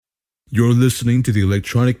You're listening to the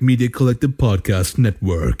Electronic Media Collective Podcast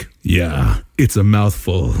Network. Yeah, it's a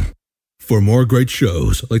mouthful. For more great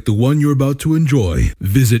shows like the one you're about to enjoy,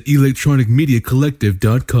 visit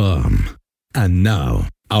electronicmediacollective.com. And now,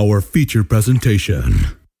 our feature presentation.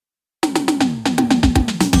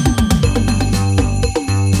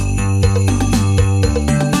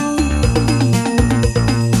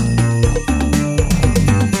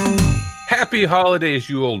 Happy holidays,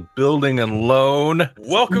 you old building and loan.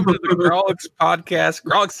 Welcome to the Grawlix Podcast,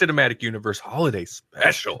 Grawlix Cinematic Universe Holiday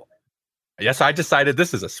Special. Yes, I decided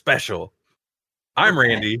this is a special. I'm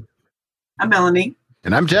Randy. I'm Melanie.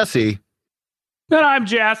 And I'm Jesse. And I'm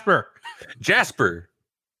Jasper. Jasper,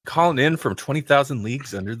 calling in from 20,000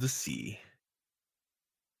 Leagues Under the Sea.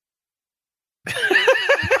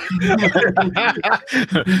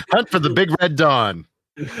 Hunt for the Big Red Dawn.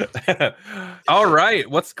 All right,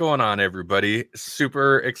 what's going on, everybody?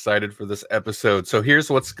 Super excited for this episode. So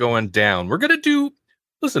here's what's going down. We're gonna do,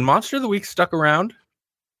 listen, Monster of the Week stuck around.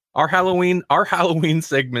 Our Halloween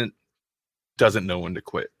segment doesn't know when to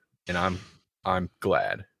quit, and I'm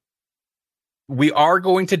glad. We are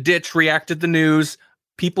going to ditch Reacted the News.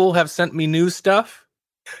 People have sent me news stuff.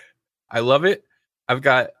 I love it. I've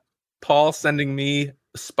got Paul sending me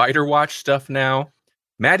Spider Watch stuff now.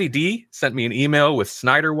 Maddie D sent me an email with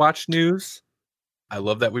Snyder Watch news. I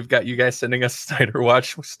love that we've got you guys sending us Snyder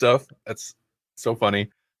Watch stuff. That's so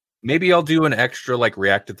funny. Maybe I'll do an extra like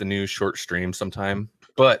React at the News short stream sometime.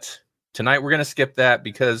 But tonight we're going to skip that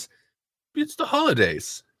because it's the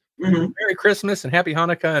holidays. Mm-hmm. Merry Christmas and Happy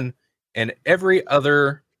Hanukkah and every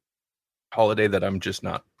other holiday that I'm just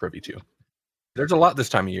not privy to. There's a lot this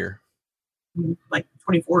time of year. Like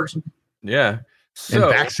 24 or something. Yeah. So,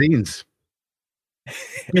 and vaccines.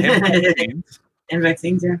 and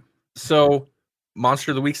vaccines, yeah. So,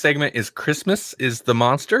 Monster of the Week segment is Christmas is the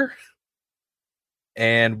Monster.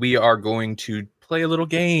 And we are going to play a little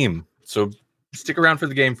game. So, stick around for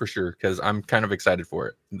the game for sure, because I'm kind of excited for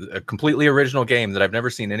it. A completely original game that I've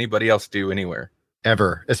never seen anybody else do anywhere.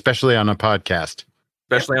 Ever, especially on a podcast.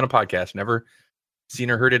 Never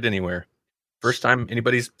seen or heard it anywhere. First time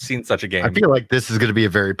anybody's seen such a game. I feel like this is going to be a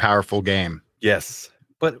very powerful game. Yes.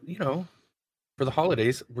 But, you know, for the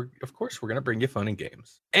holidays, we're going to bring you fun and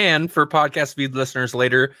games. And for podcast feed listeners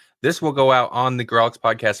later, this will go out on the Grawlix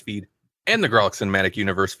podcast feed and the Grawlix Cinematic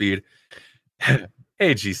Universe feed. Hey,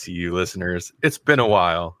 GCU listeners, it's been a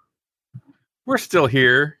while. We're still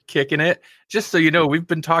here kicking it. Just so you know, we've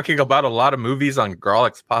been talking about a lot of movies on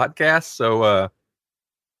Grawlix podcast. So,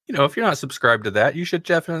 you know, if you're not subscribed to that, you should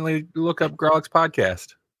definitely look up Grawlix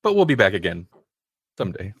podcast. But we'll be back again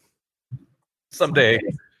someday.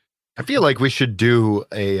 I feel like we should do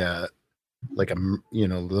the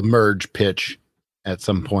merge pitch at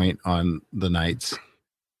some point on the nights.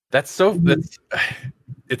 It's so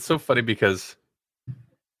funny because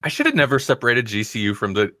I should have never separated GCU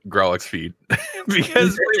from the Grawlix feed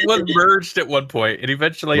because it was merged at one point, and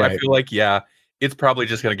eventually right. I feel like, yeah, it's probably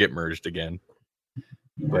just going to get merged again.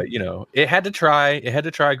 But, you know, it had to try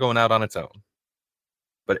going out on its own.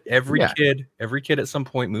 But every kid at some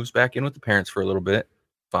point moves back in with the parents for a little bit.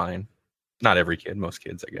 Fine. Not every kid, most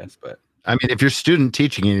kids, I guess. But I mean, if you're student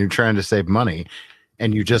teaching and you're trying to save money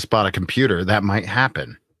and you just bought a computer, that might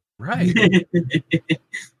happen. Right.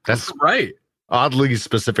 That's right. Oddly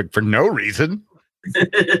specific for no reason.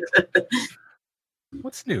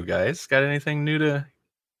 What's new, guys? Got anything new to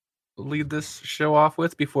lead this show off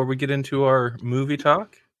with before we get into our movie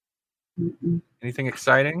talk? Anything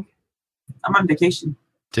exciting? I'm on vacation.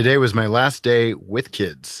 Today was my last day with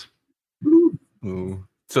kids. Ooh.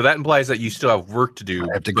 So that implies that you still have work to do,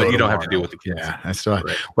 but you don't have to deal with the kids. Yeah, I still have,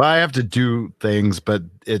 well, I have to do things, but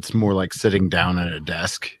it's more like sitting down at a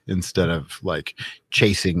desk instead of like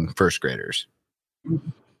chasing first graders.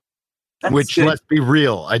 Which, let's be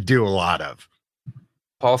real, I do a lot of.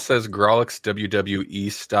 Paul says Grawlix WWE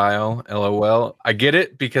style, LOL. I get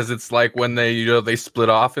it because it's like when they split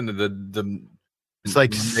off into the it's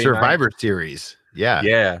like Survivor Series.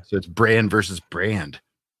 Yeah. So it's brand versus brand.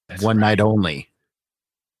 That's one night only.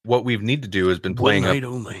 What we need to do has been playing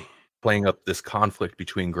up this conflict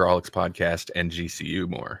between Grawlix podcast and GCU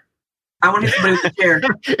more. I want somebody with a chair.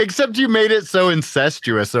 Except you made it so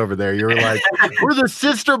incestuous over there. You were like, we're the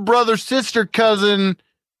sister, brother, sister, cousin,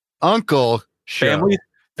 uncle show.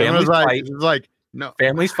 Families fight. Like, no.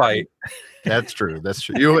 Families fight. That's true. That's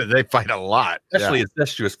true. They fight a lot. Especially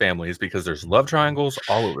incestuous families because there's love triangles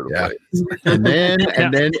all over the place. And then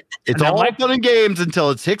it's all fun and games until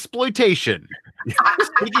it's exploitation.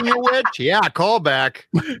 Speaking of which, call back.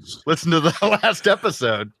 Listen to the last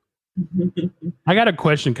episode. I got a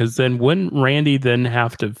question because then wouldn't Randy then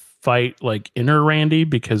have to fight like inner Randy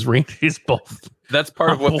because Randy's both. That's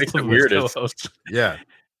part of what both makes it of us weird is co-hosts. Yeah.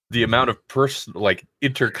 the amount of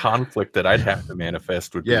inter-conflict that I'd have to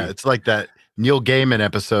manifest would Yeah. be. It's like that Neil Gaiman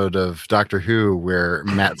episode of Doctor Who where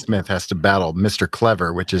Matt Smith has to battle Mr.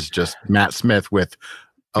 Clever, which is just Matt Smith with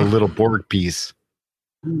a little board piece.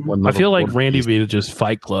 One I little feel like board Randy piece. would just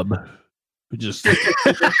Fight Club. We just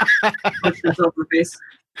Push yourself in the face.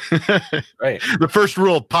 Right. The first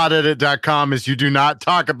rule of podedit.com is you do not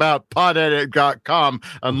talk about podedit.com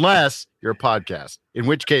unless you're a podcast, in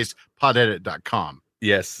which case podedit.com.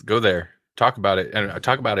 Yes, go there. Talk about it and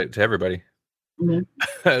talk about it to everybody. Mhm.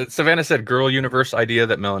 Savannah said girl universe idea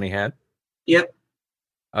that Melanie had. Yep.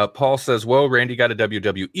 Paul says, whoa, Randy got a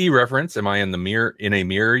WWE reference. Am I in a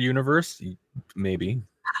mirror universe? Maybe.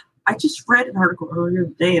 I just read an article earlier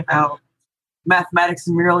today about mathematics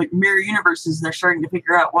and mirror universes, and they're starting to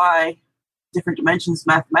figure out why different dimensions of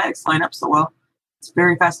mathematics line up so well. It's a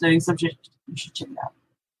very fascinating subject. You should check it out.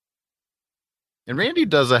 And Randy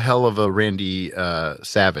does a hell of a Randy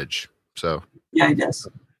Savage. So Yeah, he does.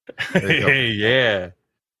 There you go. Hey, yeah.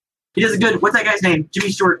 He does a good. What's that guy's name?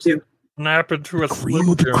 Jimmy Stewart too. Snap into a Cream Slim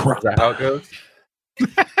of the Jim. crop. Is that how it goes?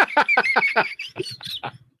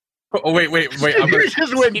 Oh, wait. I'm you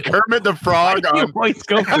just went Kermit the Frog you on always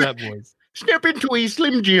go for that voice. Step into a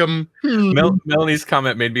Slim Jim. Melanie's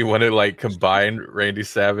comment made me want to like combine Randy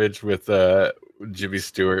Savage with Jimmy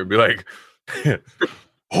Stewart and be like,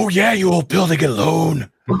 oh yeah, you old building alone.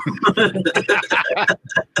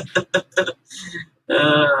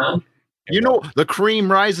 You know, the cream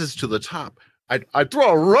rises to the top. I'd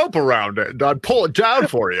throw a rope around it and I'd pull it down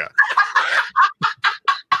for you.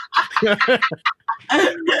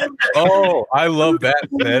 Oh, I love that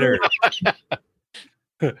better.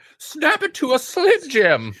 Snap it to a Slim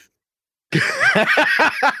Jim.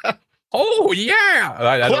 Oh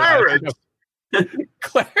yeah, Clarence.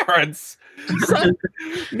 Clarence. Son,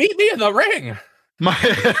 meet me in the ring.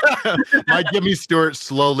 My Jimmy Stewart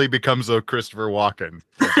slowly becomes a Christopher Walken.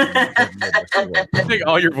 I think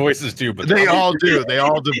all your voices do, but They all do. They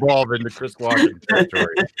all devolve into Chris Walken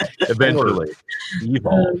territory eventually.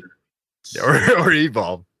 evolve Or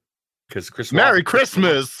evolve. because Chris. Merry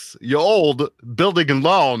Christmas, you old building and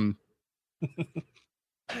lawn.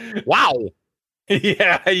 Wow.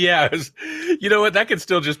 Yeah. You know what? That could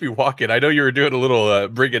still just be Walken. I know you were doing a little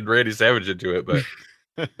bringing Randy Savage into it, but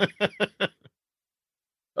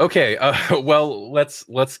okay. Well,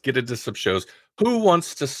 let's get into some shows. Who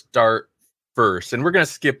wants to start first? And we're gonna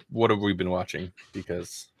skip what have we been watching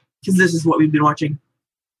because this is what we've been watching.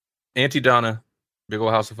 Auntie Donna, Big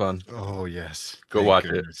Ol' House of Fun. Oh, yes. Go Thank watch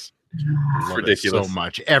goodness. It's Love it ridiculous. so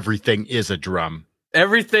much. Everything is a drum.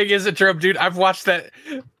 Everything is a drum, dude. I've watched that.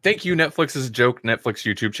 Thank you, Netflix's Joke Netflix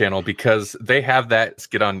YouTube channel, because they have that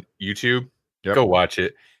skit on YouTube. Yep. Go watch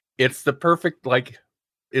it. It's the perfect,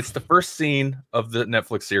 it's the first scene of the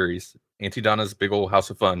Netflix series, Auntie Donna's Big Ol' House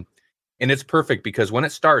of Fun. And it's perfect because when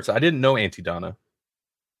it starts, I didn't know Auntie Donna.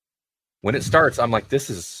 When it starts, I'm like, this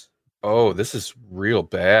is real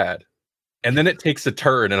bad. And then it takes a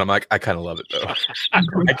turn, and I'm like, I kind of love it, though.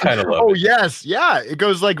 I kind of love Oh, it. yes. Yeah. It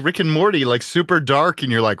goes like Rick and Morty, like super dark.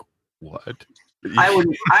 And you're like, what? I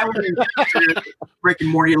wouldn't consider it Rick and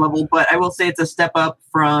Morty level, but I will say it's a step up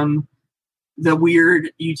from the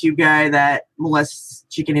weird YouTube guy that molests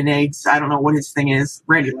chicken and eggs. I don't know what his thing is.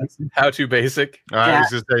 Randy likes him. How too basic? I was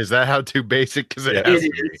going to say, is that how too basic? Because it has to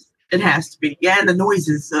be. It has to be. Yeah, and the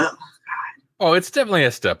noises. Oh, it's definitely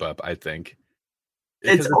a step up, I think.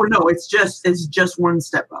 It's just one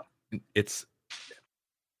step up. It's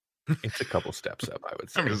a couple steps up, I would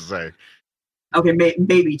say. I'm going to say. Okay,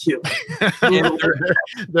 maybe two.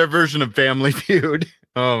 Their version of Family Feud.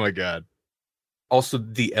 Oh, my God. Also,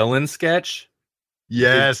 the Ellen sketch,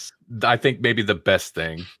 Yes. I think maybe the best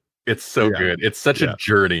thing. It's so Yeah. good. It's such a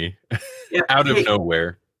journey Yeah, out of hey,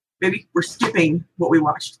 nowhere. maybe we're skipping what we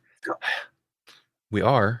watched. Go. We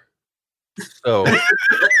are. So,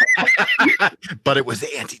 But it was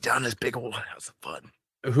Auntie Donna's Big Ol' House of Fun.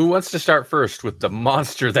 who wants to start first with the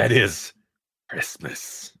monster that is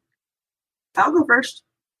Christmas? I'll go first.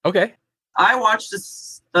 Okay. I watched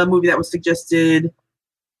a movie that was suggested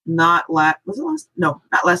not last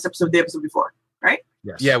episode, the episode before, right?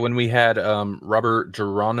 Yes. Yeah, when we had Robert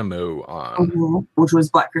Geronimo on. Which was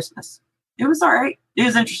Black Christmas. It was all right. It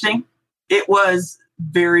was interesting. It was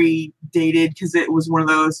very dated because it was one of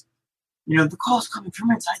those, the call's coming from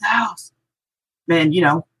inside the house. Man,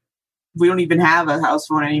 we don't even have a house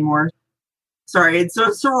phone anymore. Sorry, it's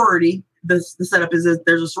a sorority. The setup is that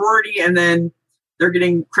there's a sorority, and then they're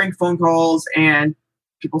getting crank phone calls, and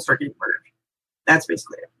people start getting murdered. That's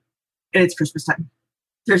basically it. And it's Christmas time.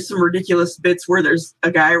 there's some ridiculous bits where there's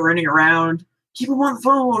a guy running around, keep him on the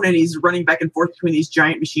phone, and he's running back and forth between these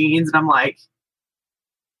giant machines. And I'm like,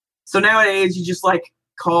 so nowadays you just like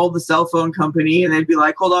call the cell phone company and they'd be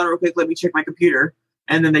like, hold on real quick, let me check my computer.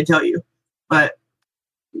 And then they tell you. But,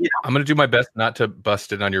 you know. I'm going to do my best not to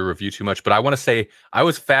bust it on your review too much, but I want to say I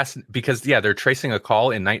was fascinated because, yeah, they're tracing a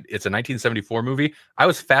call it's a 1974 movie. I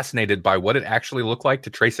was fascinated by what it actually looked like to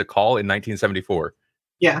trace a call in 1974.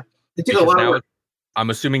 Yeah. It took a lot of work. I'm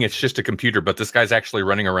assuming it's just a computer, but this guy's actually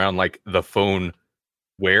running around like the phone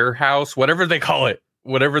warehouse, whatever they call it,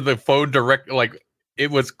 whatever the phone direct, like it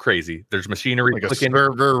was crazy. There's machinery. Like a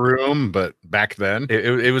server room, but back then.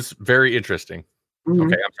 It was very interesting. Mhm.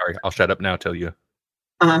 Okay, I'm sorry. I'll shut up now. Tell you.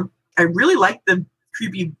 I really like the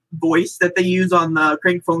creepy voice that they use on the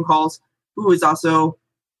crank phone calls, who is also,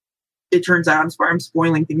 it turns out, I'm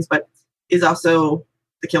spoiling things, but is also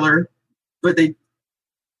the killer. But they,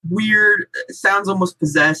 weird, sounds almost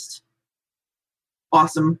possessed.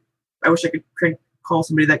 Awesome. I wish I could crank call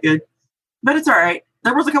somebody that good. But it's all right.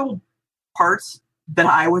 There was a couple parts that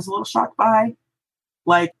I was a little shocked by,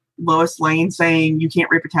 like Lois Lane saying, you can't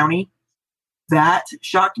rape a townie. That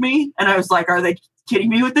shocked me. And I was like, are they kidding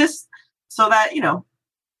me with this? So that, you know,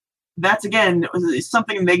 that's again was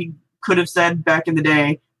something they could have said back in the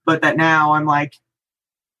day, but that now I'm like,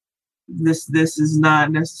 this is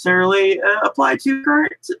not necessarily applied to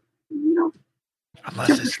current, you know.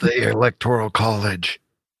 Unless it's the Electoral College.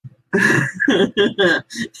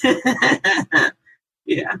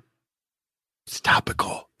 Yeah. It's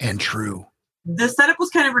topical and true. The setup was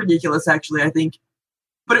kind of ridiculous, actually, I think,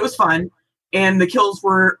 but it was fun, and the kills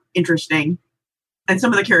were interesting, and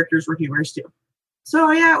some of the characters were humorous too.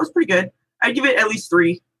 So yeah, it was pretty good. I'd give it at least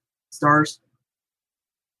 3 stars.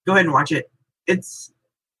 Go ahead and watch it. It's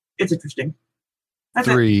interesting. That's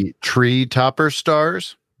 3 tree topper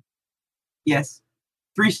stars. Yes.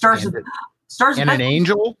 3 stars. Stars And an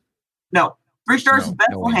angel. No, 3 stars No, of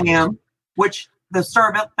Bethlehem, which the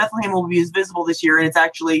star of Bethlehem will be visible this year, and it's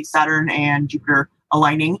actually Saturn and Jupiter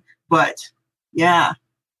aligning. But yeah,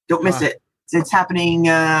 don't miss it. It's happening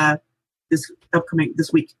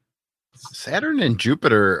this week. Saturn and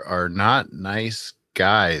Jupiter are not nice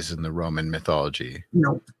guys in the Roman mythology.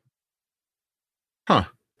 No. Huh.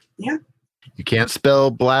 Yeah. You can't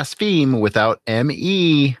spell blaspheme without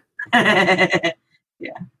M-E. Yeah.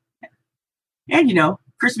 And, you know,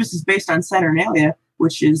 Christmas is based on Saturnalia,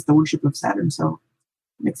 which is the worship of Saturn. So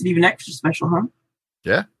it makes it even extra special, huh?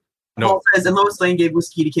 Yeah. No. Paul says, and Lois Lane gave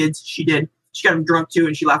whiskey to kids. She did. She got them drunk, too,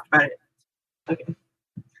 and she laughed about it. Okay.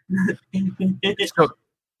 So,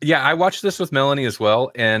 yeah, I watched this with Melanie as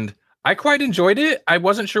well, and I quite enjoyed it. I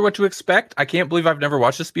wasn't sure what to expect. I can't believe I've never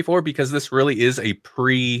watched this before because this really is a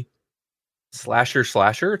pre-slasher.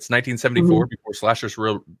 It's 1974 before slashers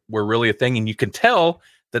were really a thing, and you can tell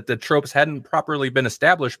that the tropes hadn't properly been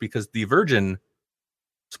established because the virgin,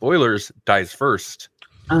 spoilers, dies first.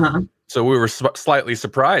 Uh-huh. So we were slightly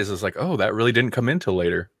surprised. It's like, oh, that really didn't come in till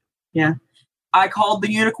later. Yeah. I called the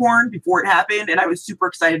unicorn before it happened, and I was super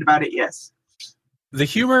excited about it, yes. The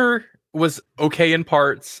humor was okay in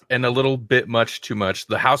parts and a little bit too much.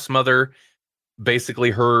 The house mother, basically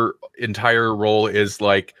her entire role is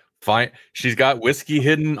like, fine. She's got whiskey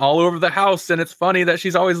hidden all over the house, and it's funny that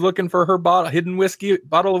she's always looking for her hidden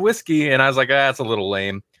bottle of whiskey. And I was like, that's a little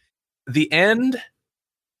lame. The end,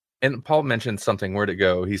 and Paul mentioned something. Where'd it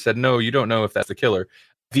go? He said, no, you don't know if that's the killer.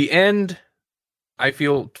 The end, I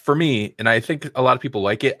feel, for me, and I think a lot of people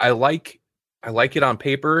like it. I like it on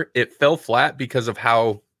paper. It fell flat because of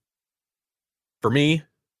how, for me,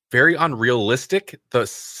 very unrealistic the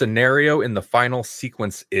scenario in the final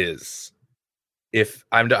sequence is.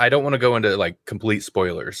 I don't want to go into like complete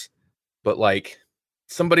spoilers, but like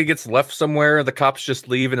somebody gets left somewhere, the cops just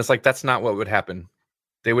leave, and it's like that's not what would happen.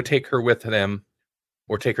 They would take her with them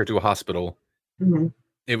or take her to a hospital. Mm-hmm.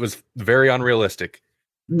 It was very unrealistic.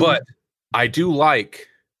 Mm-hmm. But I do like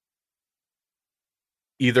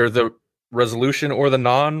either the resolution or the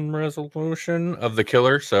non-resolution of the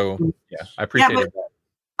killer. So yeah, I appreciate it.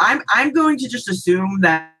 I'm going to just assume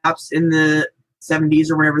that cops in the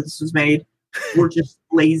 70s or whenever this was made were just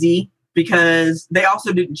lazy because they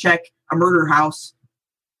also didn't check a murder house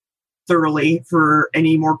thoroughly for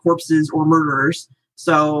any more corpses or murderers.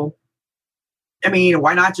 So, I mean,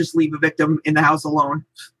 why not just leave a victim in the house alone?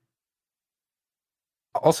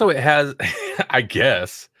 Also, it has, I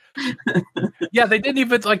guess. Yeah, they didn't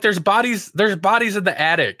even like. There's bodies in the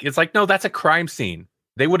attic. It's like, no, that's a crime scene.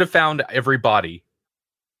 They would have found every body.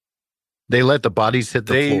 They let the bodies hit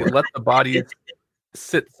the floor. They let the bodies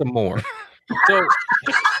sit some more. So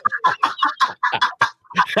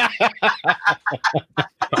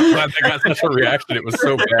I'm glad they got such a reaction. It was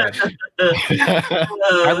so bad.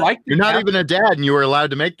 I like. You're not even a dad, and you were allowed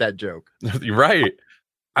to make that joke. You're right.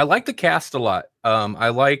 I like the cast a lot. I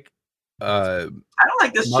like. I don't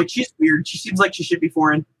like this chick. She's weird. She seems like she should be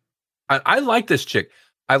foreign. I like this chick.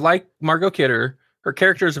 I like Margot Kidder. Her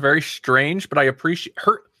character is very strange, but I appreciate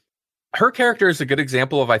her. Her character is a good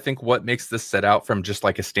example of, I think, what makes this set out from just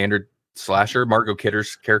like a standard slasher. Margot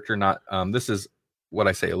Kidder's character, not this is what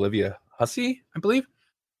I say, Olivia Hussey, I believe.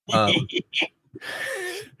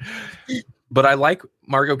 But I like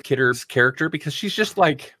Margot Kidder's character because she's just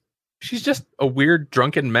a weird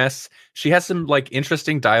drunken mess. She has some like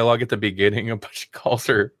interesting dialogue at the beginning, but she calls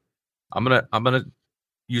her. I'm gonna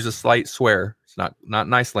use a slight swear. It's not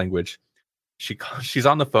nice language. She's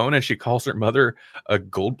on the phone and she calls her mother a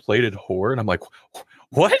gold-plated whore, and I'm like,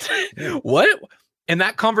 what? What? And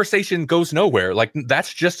that conversation goes nowhere. Like,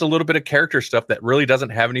 that's just a little bit of character stuff that really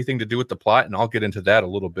doesn't have anything to do with the plot, and I'll get into that a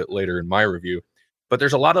little bit later in my review. But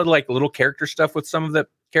there's a lot of like little character stuff with some of the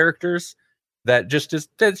characters that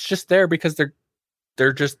it's just there because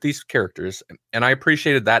they're just these characters, and I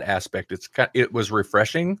appreciated that aspect. It was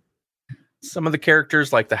refreshing. Some of the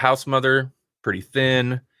characters, like the house mother, pretty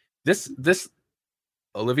thin. This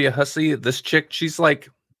Olivia Hussey, this chick, she's not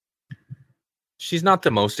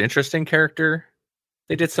the most interesting character.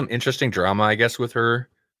 They did some interesting drama, I guess, with her.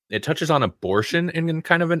 It touches on abortion in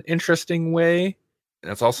kind of an interesting way.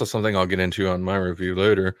 That's also something I'll get into on my review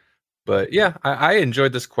later. But yeah, I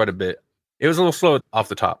enjoyed this quite a bit. It was a little slow off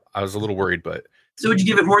the top. I was a little worried, but. So would you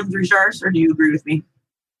give it more than 3 stars, or do you agree with me?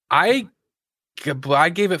 I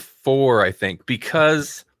gave it 4, I think,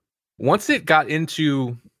 because once it got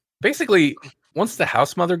into, basically, once the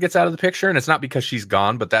house mother gets out of the picture, and it's not because she's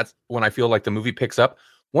gone, but that's when I feel like the movie picks up.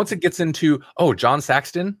 Once it gets into, John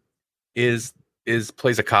Saxton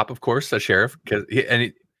plays a cop, of course, a sheriff,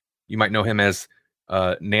 you might know him as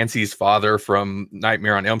Nancy's father from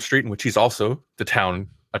Nightmare on Elm Street, in which he's also a town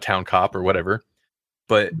cop or whatever.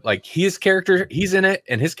 But like his character, he's in it,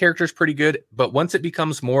 and his character is pretty good. But once it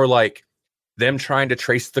becomes more like them trying to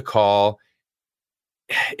trace the call,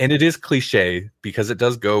 and it is cliche because it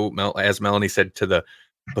does go, as Melanie said,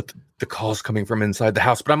 but the call's coming from inside the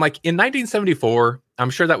house. But I'm like, in 1974,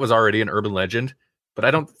 I'm sure that was already an urban legend, but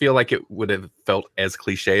I don't feel like it would have felt as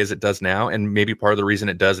cliche as it does now. And maybe part of the reason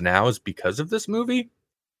it does now is because of this movie.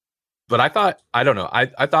 But I thought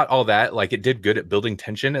all that, like, it did good at building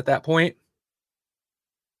tension at that point.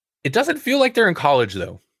 It doesn't feel like they're in college,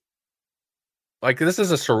 though. Like, this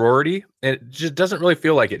is a sorority. And it just doesn't really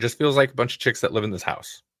feel like it. It just feels like a bunch of chicks that live in this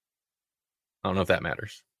house. I don't know if that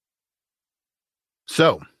matters.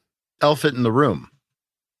 So, Elephant in the Room,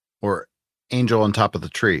 or Angel on Top of the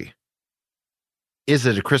Tree. Is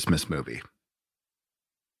it a Christmas movie?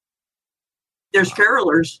 There's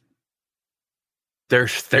carolers.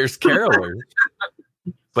 There's carolers.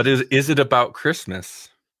 But is it about Christmas?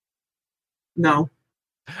 No.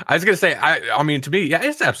 I was going to say, I mean, to me, yeah,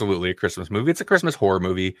 it's absolutely a Christmas movie. It's a Christmas horror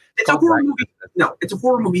movie. It's a horror movie. No, it's a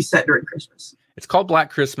horror movie set during Christmas. It's called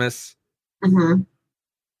Black Christmas. Mm-hmm.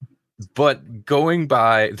 But going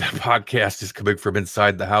by, the podcast is coming from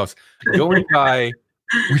inside the house. Going by...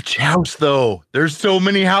 Which house, though? There's so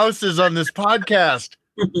many houses on this podcast.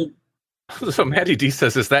 So Maddie D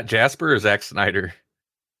says, is that Jasper or Zack Snyder?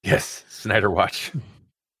 Yes, Snyder Watch.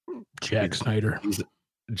 Jack Snyder.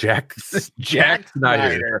 Jack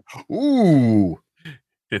Snyder. Ooh.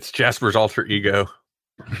 It's Jasper's alter ego.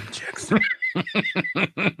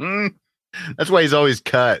 That's why he's always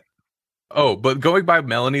cut. Oh, but going by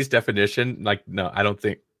Melanie's definition, like, no, I don't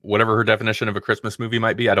think, whatever her definition of a Christmas movie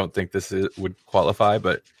might be, I don't think this would qualify,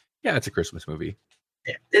 but yeah, it's a Christmas movie.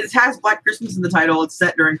 It has Black Christmas in the title. It's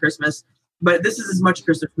set during Christmas, but this is as much a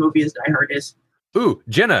Christmas movie as Die Hard is. Ooh,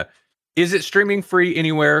 Jenna, is it streaming free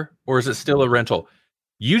anywhere, or is it still a rental?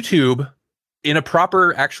 YouTube, in a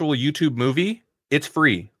proper actual YouTube movie, it's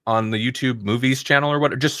free on the YouTube Movies channel or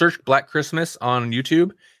whatever. Just search Black Christmas on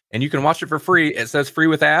YouTube, and you can watch it for free. It says free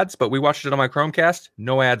with ads, but we watched it on my Chromecast.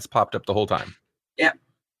 No ads popped up the whole time. Yeah.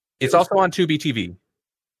 It's also on Tubi TV,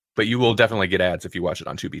 but you will definitely get ads if you watch it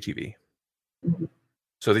on Tubi TV. Mm-hmm.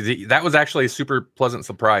 So that was actually a super pleasant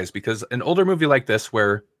surprise, because an older movie like this,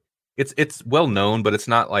 where it's well known, but it's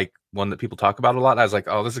not like one that people talk about a lot. I was like,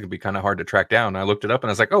 oh, this is gonna be kind of hard to track down. And I looked it up and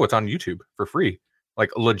I was like, oh, it's on YouTube for free,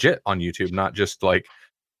 like legit on YouTube, not just like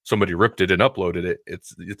somebody ripped it and uploaded it.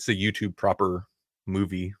 It's a YouTube proper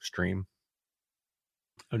movie stream.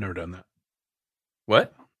 I've never done that.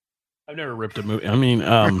 What? I've never ripped a movie. I mean,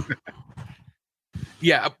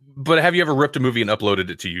 yeah, but have you ever ripped a movie and uploaded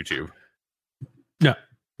it to YouTube?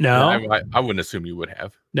 No. I wouldn't assume you would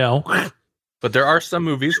have. No. But there are some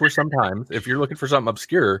movies where sometimes, if you're looking for something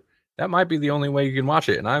obscure, that might be the only way you can watch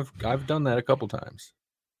it. And I've done that a couple times.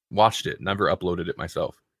 Watched it, never uploaded it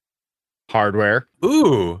myself. Hardware.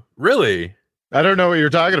 Ooh, really? I don't know what you're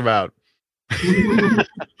talking about.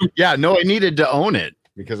 Yeah, no, I needed to own it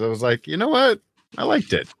because I was like, you know what? I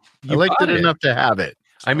liked it. I liked it enough to have it.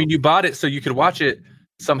 I mean, you bought it so you could watch it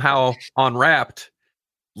somehow unwrapped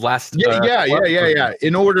last. Yeah.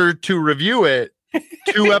 In order to review it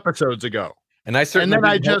 2 episodes ago. And I certainly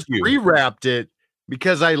I just rewrapped it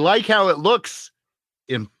because I like how it looks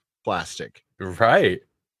in plastic. Right.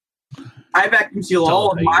 I vacuum seal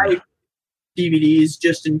all of my DVDs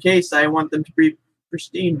just in case I want them to be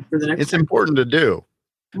pristine for the next. It's important to do.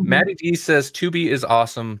 Mhm. Maddie D says Tubi is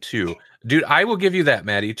awesome too. Dude, I will give you that,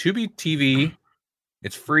 Maddie. Tubi TV,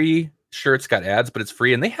 it's free. Sure, it's got ads, but it's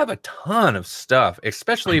free, and they have a ton of stuff,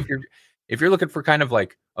 especially if you're looking for kind of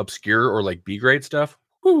like obscure or like B grade stuff.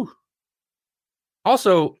 Whew.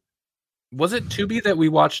 Also, was it Tubi that we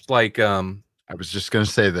watched like I was just gonna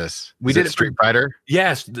say this. We Is did it it Street Fighter?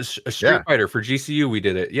 Yes, the Street Fighter for GCU. We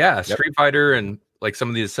did it. Yeah, Street Fighter and like some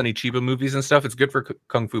of the Sonny Chiba movies and stuff. It's good for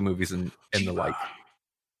kung fu movies and the like.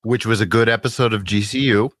 Which was a good episode of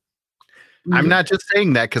GCU. I'm not just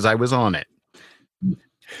saying that because I was on it.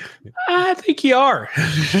 I think you are.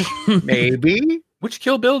 Maybe. Which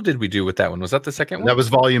Kill Bill did we do with that one? Was that the second one? That was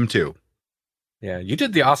volume 2. Yeah, you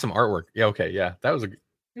did the awesome artwork. Yeah, okay, yeah, it was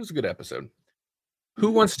a good episode.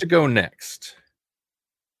 Who wants to go next?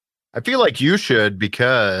 I feel like you should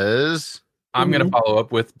because I'm going to follow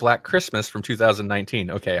up with Black Christmas from 2019.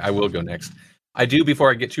 Okay, I will go next. I do, before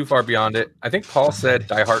I get too far beyond it, I think Paul said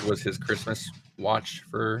Die Hard was his Christmas watch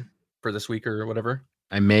for this week or whatever.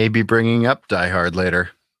 I may be bringing up Die Hard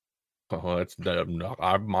later. Oh, that's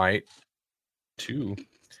I might too.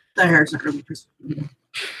 Die Hard's not really Christmas.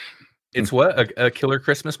 It's what a killer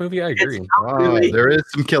Christmas movie. I agree. It's not really. There is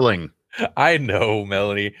some killing. I know,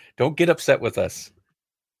 Melanie. Don't get upset with us.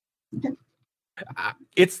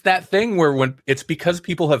 It's that thing where when it's because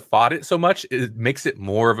people have fought it so much, it makes it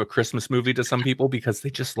more of a Christmas movie to some people because they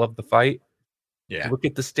just love the fight. Yeah. Look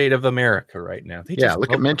at the state of America right now. They Yeah, just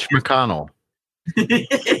look at love Mitch McConnell.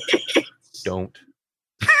 Don't.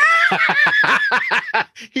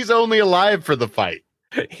 He's only alive for the fight.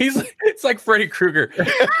 It's like Freddy Krueger.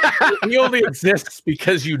 He only exists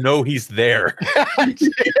because you know he's there.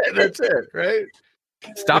 That's it, right?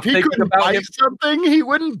 Stop if he thinking couldn't about fight him. something, he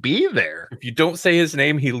wouldn't be there. If you don't say his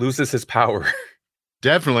name, he loses his power.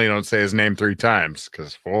 Definitely don't say his name 3 times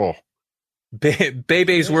because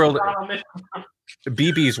Bebe's World,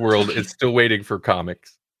 BB's World is still waiting for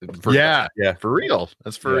comics. yeah, yeah, for real.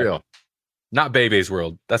 That's for real. Not Bebe's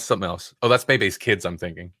World. That's something else. Oh, that's Bebe's Kids, I'm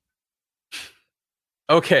thinking.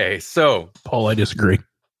 Okay, so Paul, I disagree.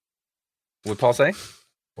 What'd Paul say?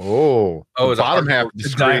 Oh, the bottom half of the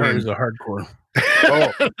Die Hard screen is a hardcore.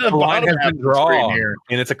 Oh, the the line bottom has half been of the screen drawn, here.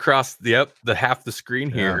 and it's across the half the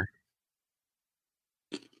screen here.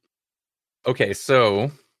 Okay,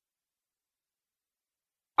 so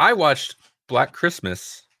I watched Black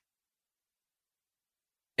Christmas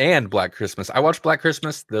and Black Christmas. I watched Black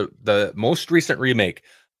Christmas, the most recent remake.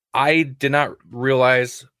 I did not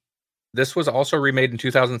realize this was also remade in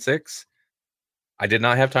 2006. I did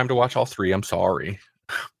not have time to watch all 3. I'm sorry.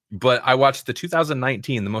 But I watched the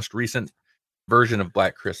 2019, the most recent version of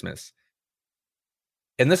Black Christmas.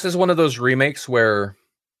 And this is one of those remakes where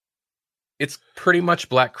it's pretty much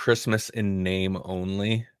Black Christmas in name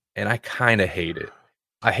only. And I kind of hate it.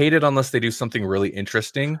 I hate it unless they do something really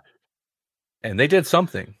interesting. And they did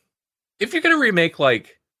something. If you're going to remake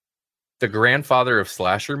like the grandfather of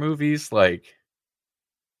slasher movies, like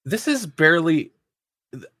this is barely,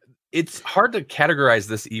 it's hard to categorize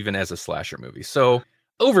this even as a slasher movie. So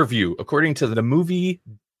overview, according to the moviedb.org,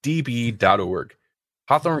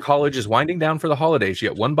 Hawthorne College is winding down for the holidays,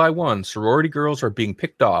 yet one by one, sorority girls are being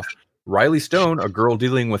picked off. Riley Stone, a girl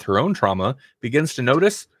dealing with her own trauma, begins to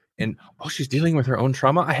notice, and she's dealing with her own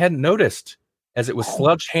trauma? I hadn't noticed, as it was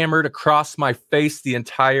sledgehammered across my face the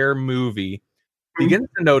entire movie. Begins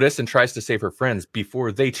to notice and tries to save her friends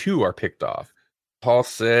before they too are picked off. Paul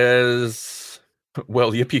says,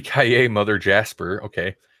 well, yippee-ki-yay, Mother Jasper.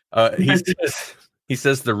 Okay. He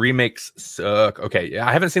says the remakes suck. Okay,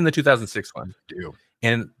 I haven't seen the 2006 one.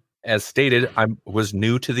 And as stated, I was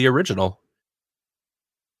new to the original.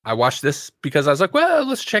 I watched this because I was like, well,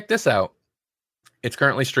 let's check this out. It's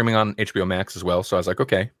currently streaming on HBO Max as well. So I was like,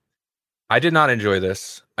 okay. I did not enjoy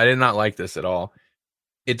this. I did not like this at all.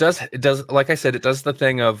 It does, like I said, it does the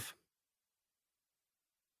thing of,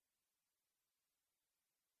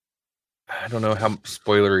 I don't know how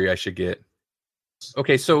spoilery I should get.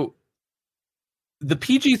 Okay, so the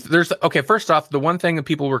PG, first off, the one thing that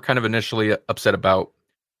people were kind of initially upset about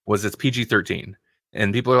was it's PG-13.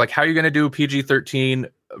 And people are like, how are you going to do a PG-13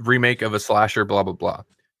 remake of a slasher, blah, blah, blah.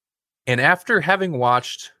 And after having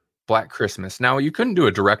watched Black Christmas, now you couldn't do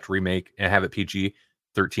a direct remake and have it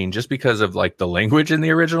PG-13 just because of like the language in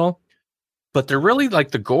the original. But they're really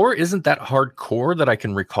like the gore isn't that hardcore that I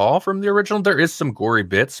can recall from the original. There is some gory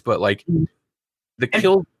bits, but like the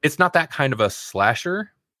kill, it's not that kind of a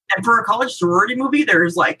slasher. And for a college sorority movie,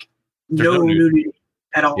 there's like no nudity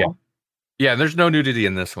at all. Yeah, there's no nudity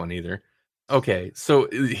in this one either. Okay, so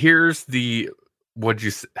here's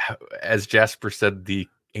as Jasper said, the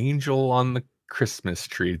angel on the Christmas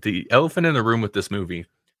tree, the elephant in the room with this movie.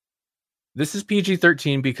 This is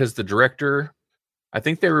PG-13 because the director, I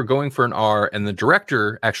think they were going for an R, and the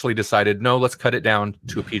director actually decided, no, let's cut it down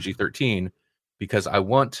to a PG-13 because I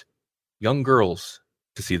want young girls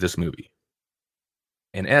to see this movie.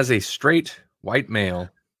 And as a straight white male,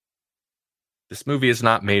 this movie is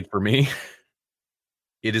not made for me.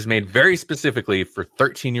 It is made very specifically for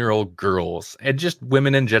 13-year-old girls and just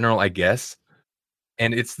women in general, I guess.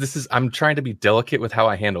 And I'm trying to be delicate with how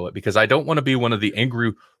I handle it because I don't want to be one of the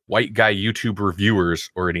angry white guy YouTube reviewers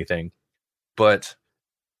or anything. But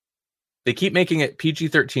they keep making it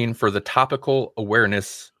PG-13 for the topical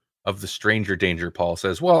awareness of the stranger danger, Paul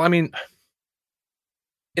says. Well, I mean,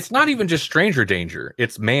 it's not even just stranger danger.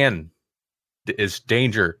 It's man is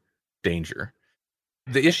danger.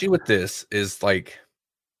 The issue with this is like,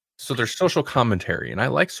 so there's social commentary, and I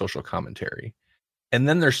like social commentary. And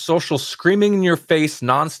then there's social screaming in your face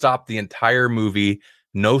nonstop the entire movie,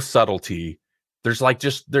 no subtlety. There's like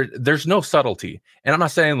there's no subtlety. And I'm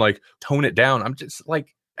not saying like tone it down. I'm just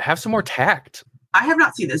like, have some more tact. I have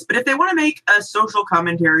not seen this, but if they want to make a social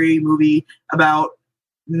commentary movie about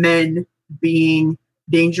men being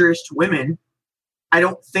dangerous to women, I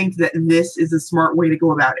don't think that this is a smart way to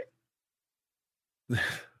go about it.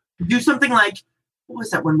 Do something like, what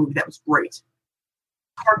was that one movie that was great?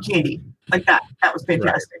 Hard Candy. Like that. That was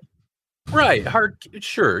fantastic. Right.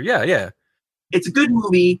 Sure. Yeah. It's a good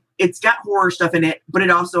movie. It's got horror stuff in it, but it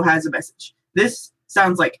also has a message. This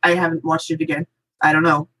sounds like, I haven't watched it again. I don't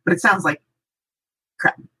know, but it sounds like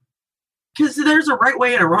crap. Because there's a right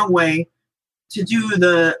way and a wrong way to do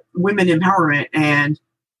the women empowerment and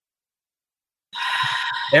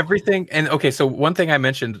everything. And okay, so one thing I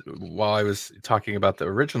mentioned while I was talking about the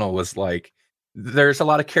original was like, there's a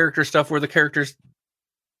lot of character stuff where the characters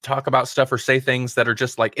talk about stuff or say things that are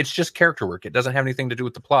just like, it's just character work. It doesn't have anything to do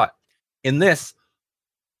with the plot. In this,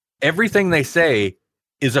 everything they say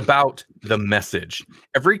is about the message.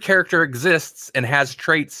 Every character exists and has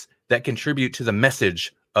traits that contribute to the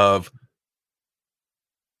message of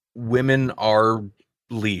women are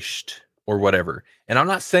leashed or whatever. And I'm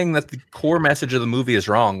not saying that the core message of the movie is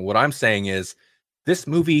wrong. What I'm saying is this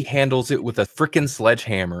movie handles it with a freaking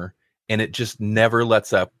sledgehammer and it just never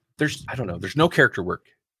lets up. There's no character work.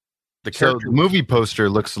 The movie poster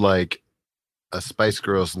looks like a Spice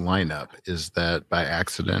Girls lineup. Is that by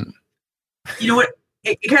accident? You know what?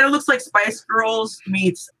 It kind of looks like Spice Girls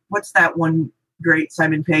meets, what's that one great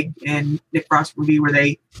Simon Pegg and Nick Frost movie where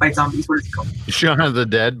they fight zombies? What is it called? Shaun of the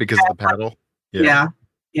Dead, because of the paddle. Yeah.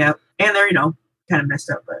 And they're, kind of messed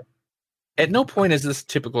up. But at no point is this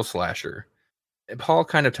typical slasher. Paul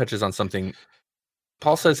kind of touches on something.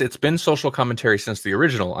 Paul says it's been social commentary since the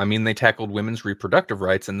original. I mean, they tackled women's reproductive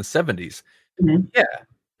rights in the 70s. Mm-hmm. Yeah.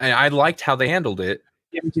 And I liked how they handled it.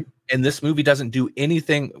 Yeah, me too. And this movie doesn't do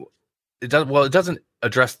anything. It doesn't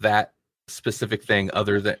address that specific thing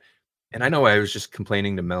other than, and I know I was just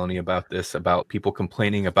complaining to Melanie about this, about people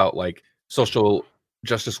complaining about like social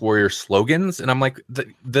justice warrior slogans. And I'm like,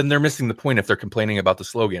 then they're missing the point if they're complaining about the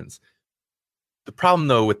slogans. The problem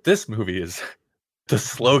though with this movie is the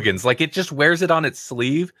slogans, like it just wears it on its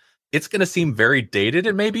sleeve. It's going to seem very dated,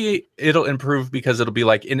 and maybe it'll improve because it'll be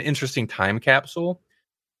like an interesting time capsule,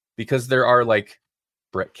 because there are like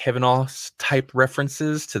Brett Kavanaugh type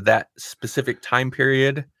references to that specific time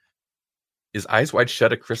period. Is Eyes Wide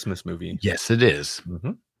Shut a Christmas movie? Yes, it is.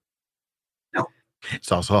 Mm-hmm. No.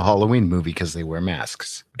 It's also a Halloween movie because they wear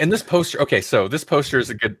masks. And this poster, okay, so this poster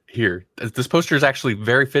is this poster is actually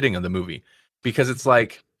very fitting of the movie because it's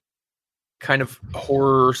like kind of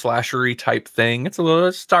horror slashery type thing. It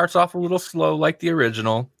starts off a little slow like the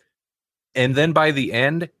original. And then by the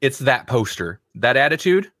end, it's that poster. That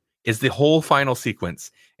attitude is the whole final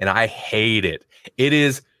sequence. And I hate it. It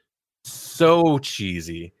is so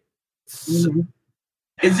cheesy. Mm-hmm.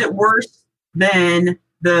 Is it worse than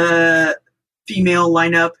the female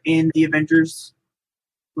lineup in the Avengers,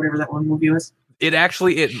 whatever that one movie was? It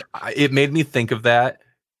actually, it made me think of that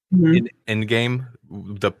Mm-hmm. in Endgame,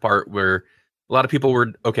 the part where a lot of people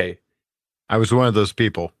were okay. I was one of those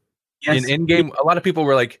people. Yes. In Endgame, a lot of people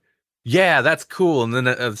were like, "Yeah, that's cool," and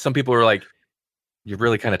then some people were like, "You're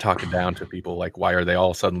really kind of talking down to people. Like, why are they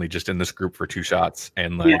all suddenly just in this group for 2 shots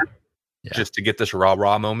and like Yeah. just to get this rah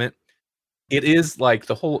moment?" It is like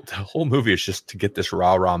the whole movie is just to get this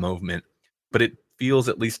rah moment, but it feels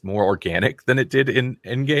at least more organic than it did in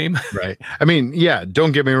Endgame. Right. I mean, yeah,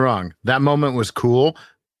 don't get me wrong. That moment was cool,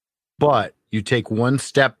 but you take one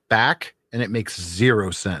step back and it makes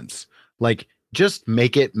 0 sense. Like, just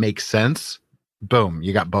make it make sense. Boom,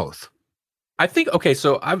 you got both. I think, okay,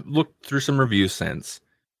 so I've looked through some reviews since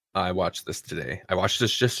I watched this today. I watched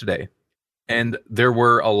this just today, and there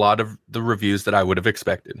were a lot of the reviews that I would have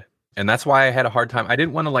expected. And that's why I had a hard time. I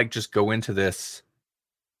didn't want to like just go into this.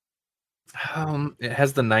 It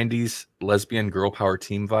has the 90s lesbian girl power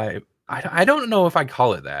team vibe. I don't know if I'd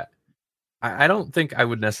call it that. I don't think I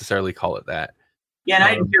would necessarily call it that. Yeah, and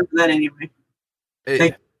I didn't care for that anyway.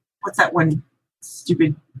 Like, what's that one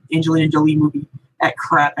stupid Angelina Jolie movie? That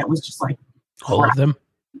crap. That was just like All of them.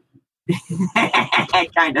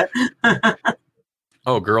 kind of.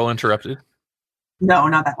 Oh, Girl Interrupted. No,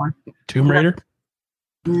 not that one. Tomb Raider.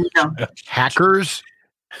 No, Hackers?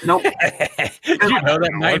 nope. You know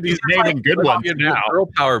that 90s naming good ones now. girl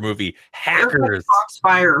power movie. Hackers.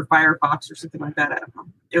 Foxfire or Firefox or something like that. I don't know.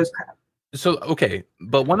 It was crap. So okay,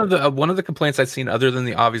 but one of the complaints I've seen, other than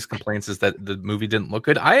the obvious complaints, is that the movie didn't look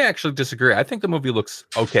good. I actually disagree. I think the movie looks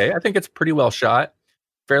okay. I think it's pretty well shot,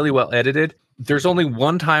 fairly well edited. There's only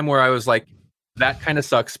one time where I was like, that kind of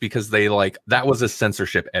sucks because they like that was a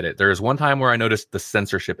censorship edit. There is one time where I noticed the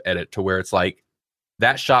censorship edit to where it's like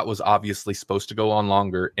that shot was obviously supposed to go on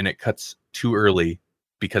longer and it cuts too early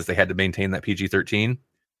because they had to maintain that PG-13.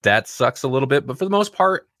 That sucks a little bit, but for the most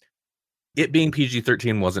part, it being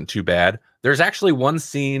PG-13 wasn't too bad. There's actually one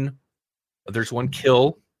scene, there's one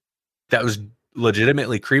kill that was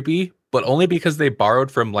legitimately creepy, but only because they borrowed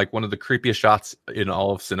from like one of the creepiest shots in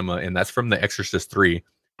all of cinema, and that's from The Exorcist 3.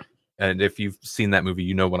 And if you've seen that movie,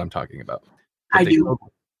 you know what I'm talking about. I do.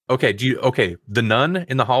 Okay, the nun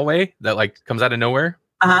in the hallway that like comes out of nowhere?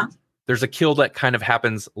 Uh-huh. There's a kill that kind of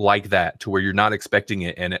happens like that to where you're not expecting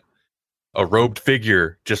it, and a robed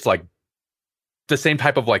figure just like the same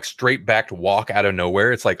type of like straight backed walk out of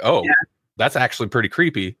nowhere. It's like, oh, that's actually pretty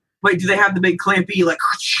creepy. Wait, do they have the big clampy like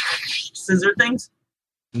scissor things?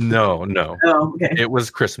 No. Oh, okay. It was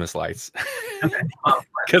Christmas lights. Okay. Well,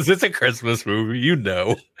 Because it's a Christmas movie, you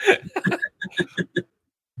know.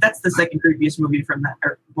 that's the second creepiest movie from that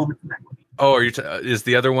moment from that movie. Oh, are you? Is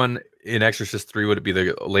the other one in Exorcist 3? Would it be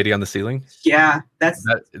the lady on the ceiling? Yeah, that's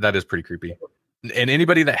That is pretty creepy. And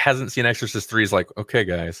anybody that hasn't seen Exorcist 3 is like, okay,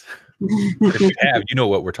 guys, if you have, you know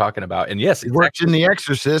what we're talking about. And yes, It worked in The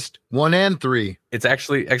Exorcist 1 and 3. it's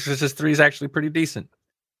actually Exorcist 3 is actually pretty decent.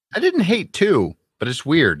 I didn't hate 2, but it's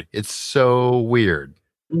weird. It's so weird.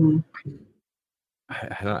 Mhm.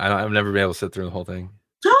 I've never been able to sit through the whole thing.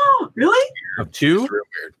 Oh, really? Of 2, It's real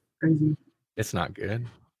weird. Crazy. it's not good.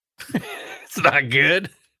 It's not good.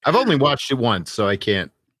 I've only watched it once, so I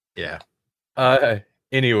can't. Yeah.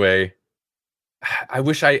 Anyway, I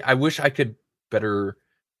wish I could better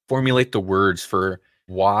formulate the words for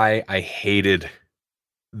why I hated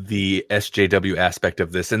the SJW aspect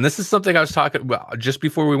of this. And this is something I was talking about just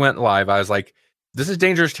before we went live. I was like, this is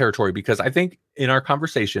dangerous territory because I think in our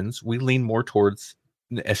conversations, we lean more towards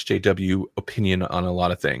an SJW opinion on a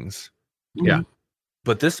lot of things. Yeah.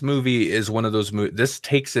 But this movie is one of those movies. This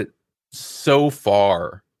takes it so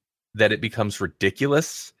far that it becomes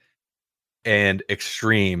ridiculous and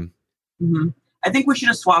extreme. Mm-hmm. I think we should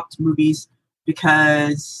have swapped movies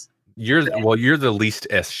because You're the least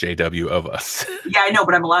SJW of us. yeah, I know,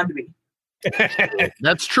 but I'm allowed to be.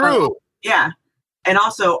 That's true. Yeah, and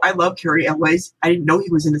also I love Cary Elwes. I didn't know he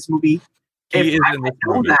was in this movie. He is If I in this had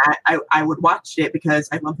known movie. that, I would watch it because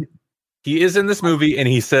I love him. He is in this movie, and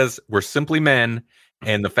he says we're simply men.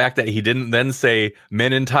 And the fact that he didn't then say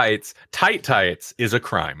men in tights, tights, is a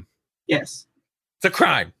crime. Yes. It's a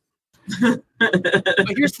crime. But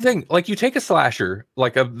here's the thing: like you take a slasher,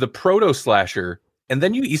 like the proto slasher, and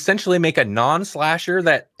then you essentially make a non-slasher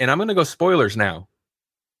that, and I'm going to go spoilers now,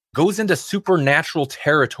 goes into supernatural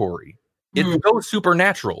territory. It goes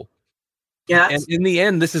supernatural. Yeah. And in the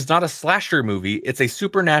end, this is not a slasher movie. It's a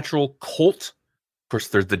supernatural cult. Of course,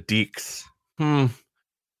 there's the Deeks. The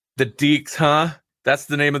Deeks, huh? That's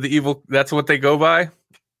the name of the evil. That's what they go by.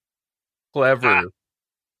 Clever.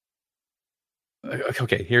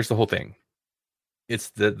 Okay, here's the whole thing. It's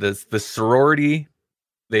the sorority.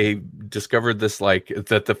 They discovered this, like,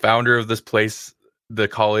 that the founder of this place, the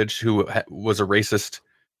college, who was a racist,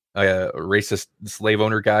 a racist slave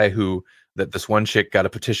owner guy that this one chick got a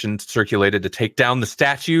petition circulated to take down the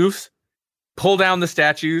statues, pull down the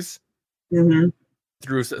statues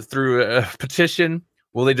through a petition.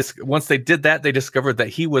 Well, once they did that, they discovered that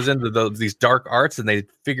he was into these dark arts, and they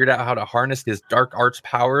figured out how to harness his dark arts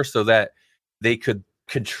power so that they could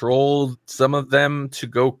control some of them to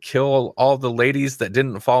go kill all the ladies that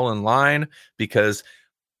didn't fall in line, because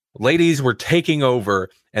ladies were taking over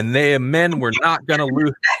and men were not going to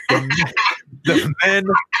lose. The men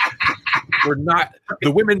were not,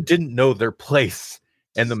 the women didn't know their place,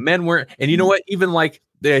 and the men weren't. And you know what? Even like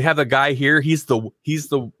they have a guy here. He's the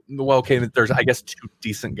well, okay, there's, I guess, 2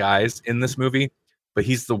 decent guys in this movie, but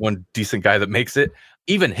he's the one decent guy that makes it.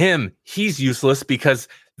 Even him, he's useless because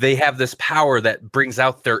they have this power that brings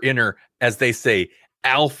out their inner, as they say,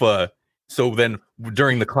 alpha. So then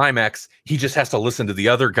during the climax, he just has to listen to the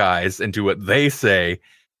other guys and do what they say.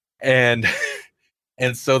 And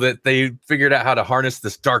so that they figured out how to harness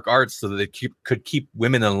this dark arts so that they could keep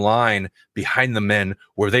women in line behind the men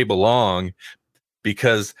where they belong,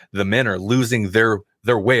 because the men are losing their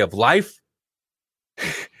way of life.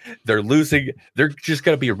 They're just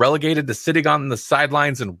going to be relegated to sitting on the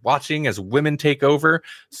sidelines and watching as women take over.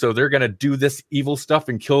 So they're going to do this evil stuff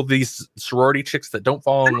and kill these sorority chicks that don't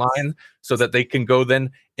fall in line so that they can go then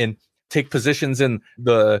and take positions in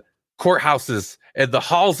the courthouses and the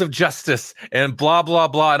halls of justice and blah, blah,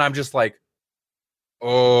 blah. And I'm just like,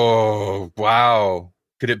 oh, wow.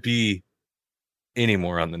 Could it be any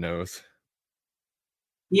more on the nose?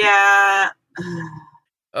 Yeah.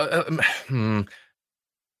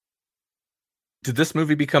 Did this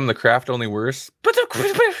movie become The Craft only worse?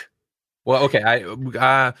 Well, okay,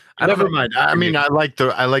 I never mind. I mean, I like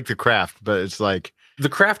the Craft, but it's like The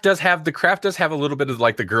Craft does have a little bit of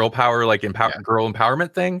like the girl power, like girl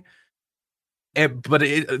empowerment thing. But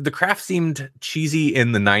The Craft seemed cheesy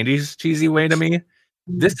in the 90s cheesy way to me.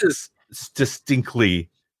 This is distinctly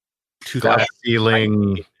glass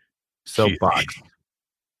ceiling soapbox.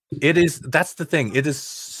 It is. That's the thing. It is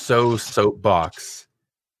so soapbox.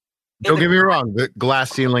 Don't get me wrong. The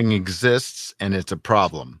glass ceiling exists, and it's a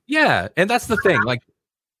problem. Yeah, and that's the thing. Like,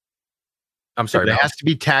 I'm sorry. It has to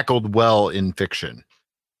be tackled well in fiction.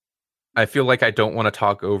 I feel like I don't want to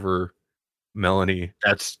talk over Melanie.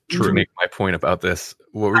 That's true. To make my point about this.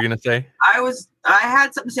 What were you gonna say? I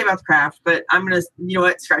had something to say about The Craft, but I'm gonna, you know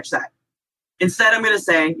what, scratch that. Instead, I'm gonna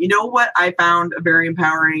say, you know what, I found a very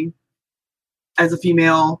empowering as a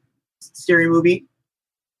female scary movie.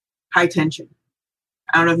 High Tension.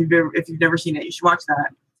 I don't know if you've never seen it. You should watch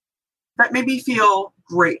that. That made me feel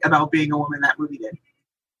great about being a woman. That movie did.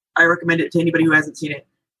 I recommend it to anybody who hasn't seen it.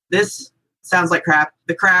 This sounds like crap.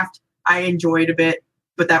 The Craft, I enjoyed a bit,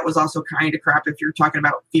 but that was also kind of crap if you're talking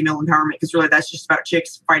about female empowerment, because really that's just about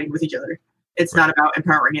chicks fighting with each other. It's not about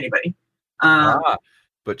empowering anybody.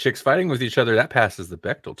 But chicks fighting with each other, that passes the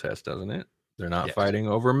Bechdel test, doesn't it? They're not fighting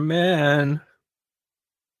over men.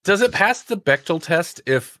 Does it pass the Bechdel test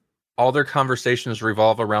if all their conversations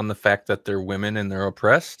revolve around the fact that they're women and they're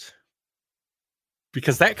oppressed?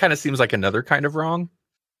 Because that kind of seems like another kind of wrong.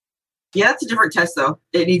 Yeah, that's a different test, though.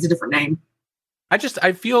 It needs a different name. I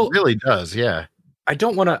feel it really does. Yeah. I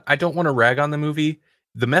don't want to rag on the movie.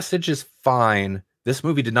 The message is fine. This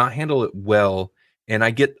movie did not handle it well. And I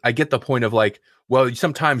get the point of like, well,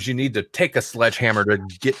 sometimes you need to take a sledgehammer to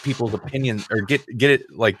get people's opinion or get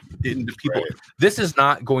it like into people. Right. This is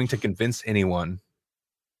not going to convince anyone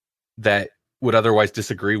that would otherwise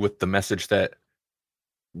disagree with the message that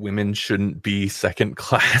women shouldn't be second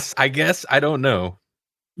class. I guess. I don't know.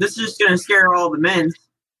 This is just going to scare all the men.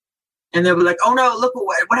 And they'll be like, oh no, look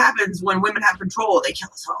what happens when women have control. They kill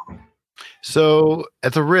us all. So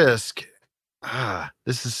at the risk,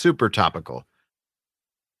 this is super topical.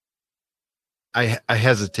 I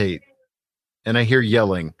hesitate and I hear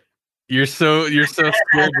yelling. You're so scared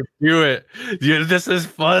to do it. Yeah, this is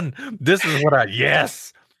fun. This is what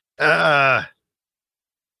yes. I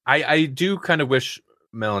do kind of wish,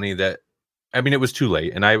 Melanie, that, I mean, it was too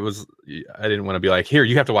late, and I didn't want to be like, here,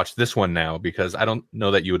 you have to watch this one now, because I don't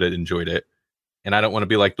know that you would have enjoyed it, and I don't want to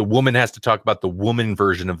be like, the woman has to talk about the woman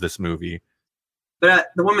version of this movie.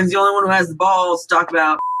 But the woman's the only one who has the balls to talk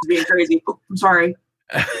about being crazy. Oh, I'm sorry.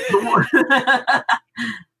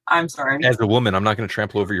 I'm sorry. As a woman, I'm not going to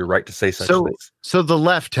trample over your right to say such things. So the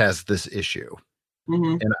left has this issue.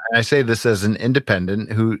 Mm-hmm. And I say this as an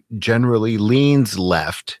independent who generally leans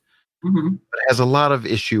left, but has a lot of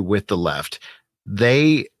issue with the left.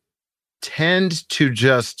 They tend to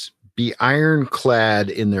just be ironclad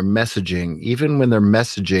in their messaging, even when their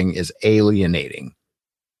messaging is alienating.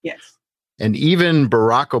 Yes. And even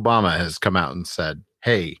Barack Obama has come out and said,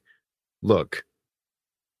 hey, look,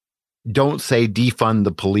 don't say defund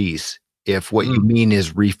the police if what you mean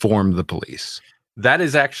is reform the police. That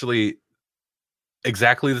is actually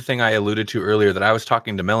exactly the thing I alluded to earlier that I was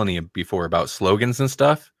talking to Melanie before about slogans and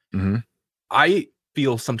stuff. Mm-hmm. I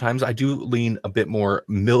feel sometimes I do lean a bit more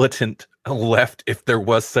militant left if there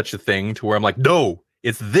was such a thing to where I'm like, no,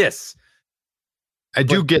 it's this. I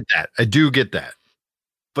do get that.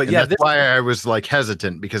 But and yeah, that's why I was like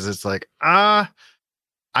hesitant, because it's like, I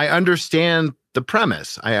understand the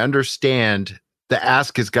premise. I understand the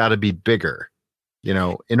ask has got to be bigger. You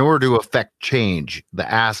know, in order to affect change, the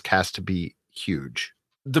ask has to be huge.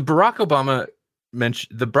 The Barack Obama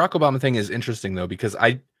thing is interesting though, because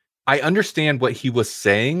I understand what he was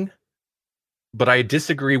saying, but I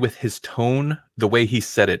disagree with his tone, the way he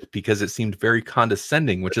said it, because it seemed very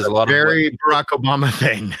condescending, which is a lot of very Barack Obama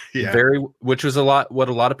thing. Yeah. Which was what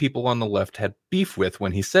a lot of people on the left had beef with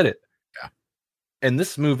when he said it. Yeah. And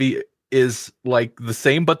this movie is like the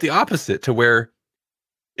same, but the opposite, to where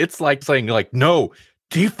it's like saying like, no,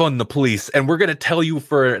 defund the police. And we're going to tell you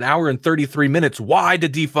for an hour and 33 minutes why to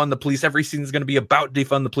defund the police. Every scene is going to be about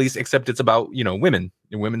defund the police, except it's about, women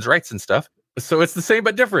and women's rights and stuff. So it's the same,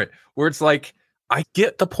 but different, where it's like, I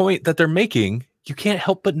get the point that they're making. You can't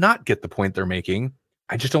help but not get the point they're making.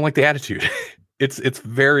 I just don't like the attitude. It's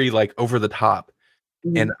very like over the top.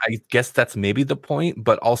 Mm-hmm. And I guess that's maybe the point,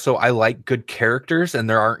 but also I like good characters, and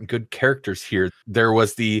there aren't good characters here. There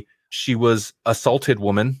was she was assaulted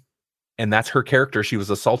woman, and that's her character. She was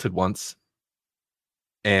assaulted once.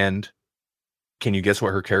 And can you guess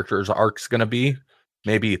what her character's arc's going to be?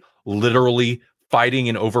 Maybe literally fighting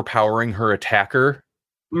and overpowering her attacker.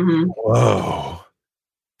 Mm-hmm. Whoa,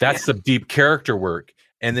 that's some deep character work.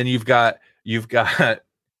 And then you've got the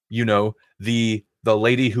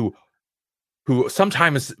lady who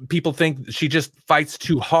sometimes people think she just fights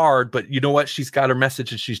too hard, but you know what? She's got her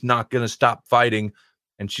message and she's not going to stop fighting,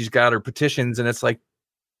 and she's got her petitions, and it's like,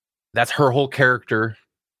 that's her whole character.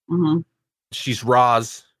 Mm-hmm. She's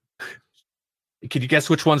Roz. Can you guess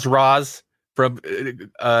which one's Roz from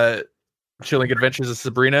Chilling Adventures of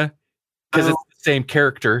Sabrina? Because it's the same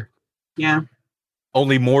character. Yeah.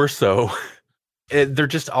 Only more so. They're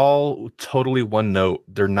just all totally one note.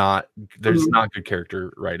 There's not good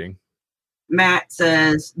character writing. Matt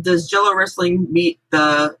says, does Jello Wrestling meet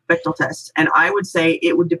the Bechdel test? And I would say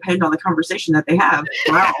it would depend on the conversation that they have.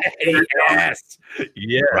 Wow. Yes.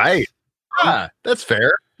 Yeah. Right. Ah, that's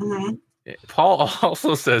fair. Mm-hmm. Paul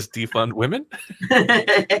also says defund women.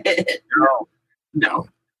 No.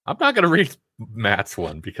 I'm not going to read Matt's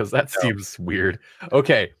one because that seems weird.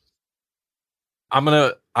 Okay.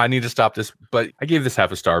 I need to stop this, but I gave this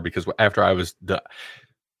half a star because after I was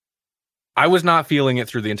not feeling it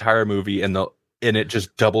through the entire movie, and it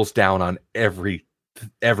just doubles down on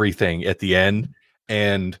everything at the end.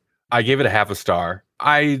 And I gave it a half a star.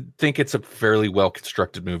 I think it's a fairly well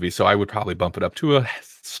constructed movie, so I would probably bump it up to a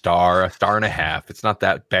star and a half. It's not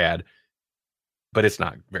that bad, but it's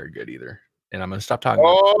not very good either. And I'm going to stop talking.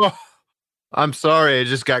 Oh, I'm sorry. I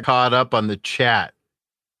just got caught up on the chat.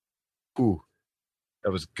 Ooh,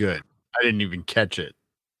 that was good. I didn't even catch it.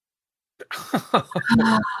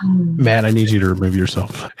 Matt, I need you to remove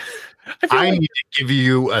yourself. I need to give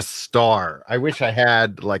you a star. I wish I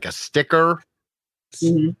had like a sticker.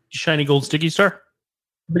 Mm-hmm. Shiny gold sticky star?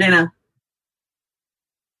 Banana.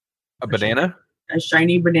 A banana? A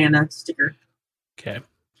shiny banana sticker. Okay.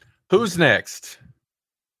 Who's next?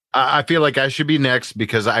 I feel like I should be next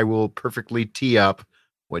because I will perfectly tee up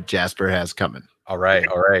what Jasper has coming. All right.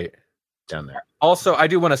 Down there. Also, I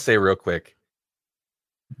do want to say real quick,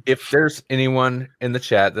 if there's anyone in the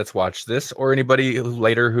chat that's watched this, or anybody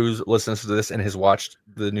later who listens to this and has watched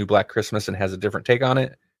the new Black Christmas and has a different take on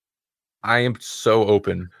it, I am so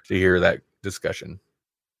open to hear that discussion.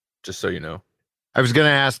 Just so you know. I was going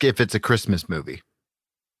to ask if it's a Christmas movie.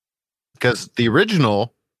 Because the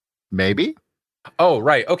original, maybe. Oh,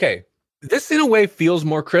 right. Okay. This, in a way, feels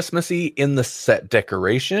more Christmassy in the set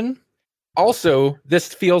decoration. Also,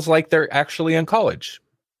 this feels like they're actually in college.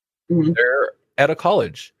 Mm-hmm. They're at a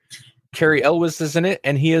college. Cary Elwes is in it,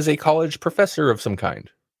 and he is a college professor of some kind.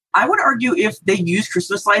 I would argue if they use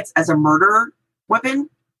Christmas lights as a murder weapon,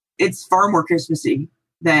 it's far more Christmassy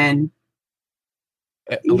than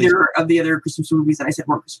either of the other Christmas movies that I said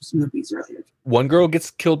were Christmas movies earlier. One girl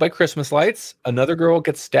gets killed by Christmas lights. Another girl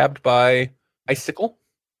gets stabbed by icicle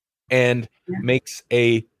and makes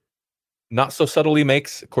not so subtly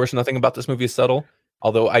makes, of course, nothing about this movie is subtle,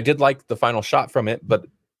 although I did like the final shot from it, but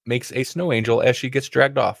makes a snow angel as she gets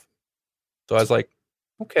dragged off. So I was like,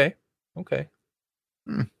 okay.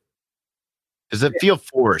 Does it feel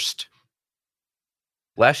forced?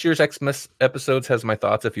 Last year's Xmas episodes has my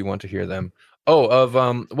thoughts if you want to hear them.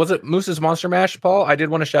 Oh, was it Moose's Monster Mash, Paul? I did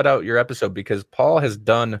want to shout out your episode because Paul has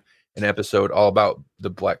done an episode all about the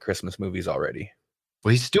Black Christmas movies already.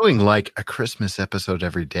 Well, he's doing like a Christmas episode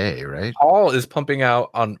every day, right? Paul is pumping out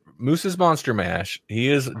on Moose's Monster Mash. He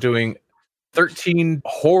is doing 13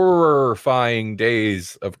 horrifying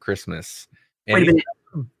days of Christmas. And Wait a minute.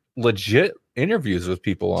 legit interviews with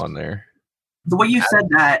people on there. The way you said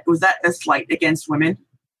that, was that a slight against women?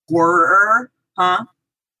 Horror? Huh?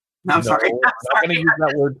 No, I'm sorry. I'm not going to use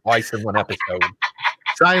that word twice in one episode.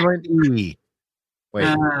 Silent E.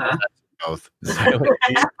 Wait, both.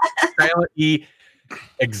 Silent E,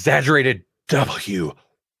 exaggerated W.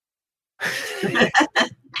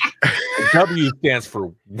 W stands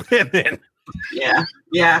for women. Yeah,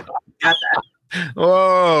 got that.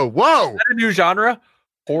 Whoa. Is that a new genre?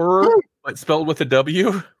 Horror, but spelled with a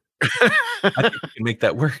W? I think we can make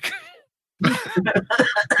that work.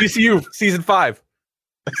 DCU season 5.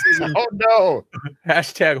 Oh no.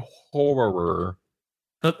 Hashtag horror.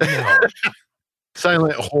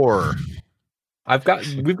 Silent horror.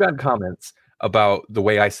 We've gotten comments about the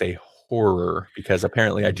way I say horror because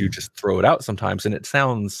apparently I do just throw it out sometimes and it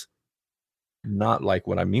sounds not like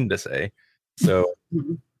what I mean to say. So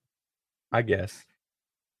I guess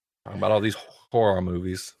talking about all these horror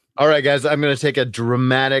movies. All right, guys, I'm going to take a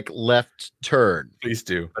dramatic left turn. Please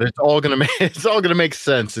do. But it's all going to make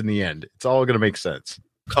sense in the end. It's all going to make sense.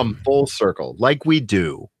 Come full circle like we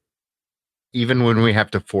do, even when we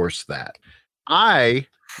have to force that. I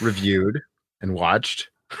reviewed and watched.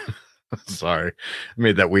 Sorry, I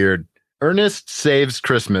made that weird. Ernest Saves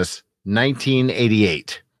Christmas,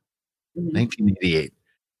 1988. 1988.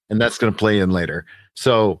 And that's going to play in later.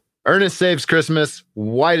 So, Ernest Saves Christmas.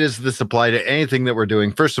 Why does this apply to anything that we're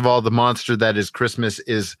doing? First of all, the monster that is Christmas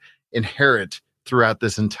is inherent throughout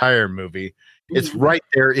this entire movie. It's right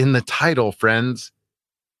there in the title, friends.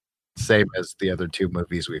 Same as the other two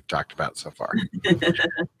movies we've talked about so far.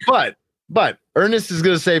 But Ernest is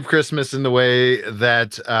going to save Christmas in the way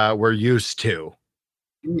that we're used to,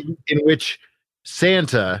 in which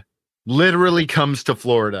Santa literally comes to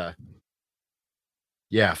Florida.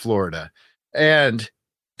 Yeah, Florida. And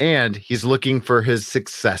he's looking for his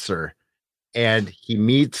successor. And he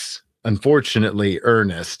meets, unfortunately,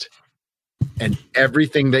 Ernest. And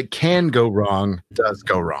everything that can go wrong does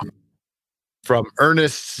go wrong. From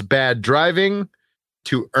Ernest's bad driving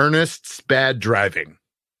to Ernest's bad driving.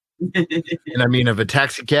 And I mean of a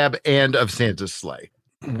taxi cab and of Santa's sleigh.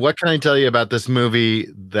 What can I tell you about this movie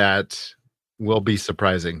that will be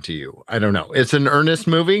surprising to you? I don't know. It's an Ernest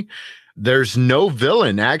movie. There's no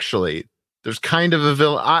villain, actually. There's kind of a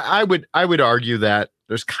villain. I would argue that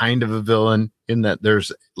there's kind of a villain in that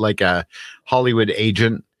there's like a Hollywood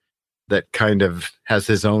agent that kind of has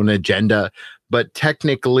his own agenda, but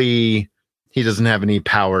technically he doesn't have any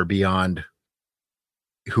power beyond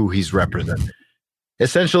who he's representing.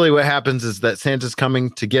 Essentially what happens is that Santa's coming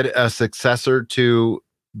to get a successor to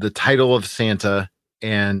the title of Santa,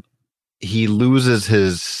 and he loses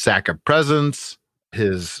his sack of presents.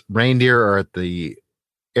 His reindeer are at the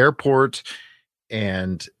airport,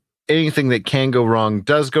 and anything that can go wrong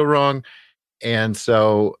does go wrong. And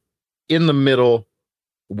so in the middle,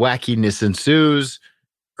 wackiness ensues.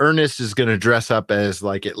 Ernest is going to dress up as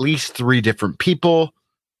like at least 3 different people.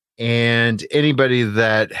 And anybody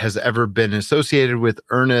that has ever been associated with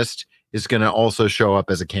Ernest is going to also show up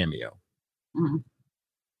as a cameo.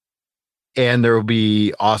 And there will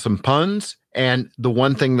be awesome puns. And the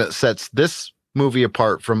one thing that sets this movie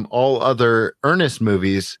apart from all other Ernest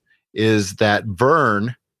movies is that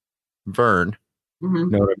Vern, know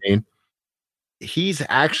what I mean? He's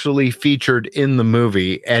actually featured in the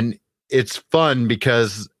movie, and it's fun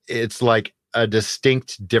because it's like a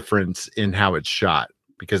distinct difference in how it's shot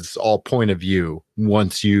because it's all point of view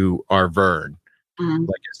once you are Vern.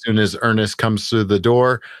 Like as soon as Ernest comes through the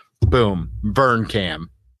door, boom, Vern cam.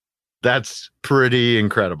 That's pretty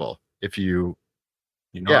incredible. If you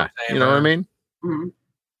know what I'm saying, you know what I mean?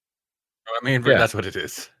 I mean, that's what it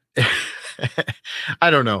is. I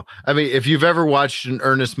don't know. I mean, if you've ever watched an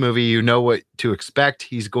Ernest movie, you know what to expect.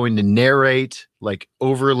 He's going to narrate like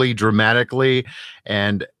overly dramatically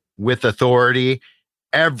and with authority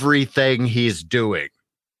everything he's doing.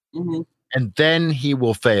 And then he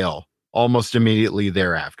will fail almost immediately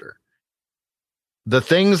thereafter. The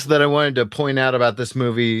things that I wanted to point out about this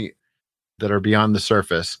movie that are beyond the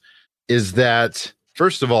surface is that,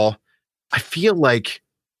 first of all, I feel like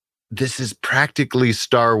this is practically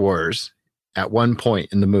Star Wars at one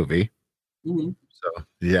point in the movie. So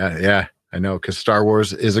yeah, I know, because Star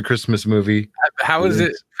Wars is a Christmas movie. How is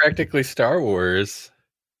it practically Star Wars?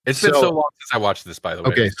 It's been so long since I watched this, by the way.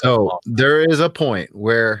 Okay, so there is a point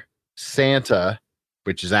where Santa,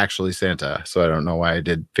 which is actually Santa, so I don't know why I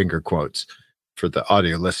did finger quotes for the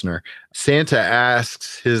audio listener. Santa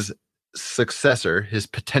asks his successor, his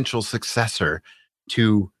potential successor,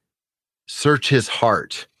 to search his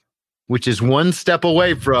heart, which is one step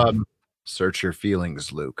away from search your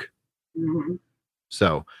feelings, Luke. Mhm.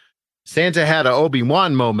 So Santa had an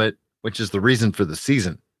Obi-Wan moment, which is the reason for the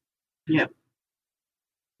season. Yeah.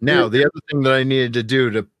 Now, the other thing that I needed to do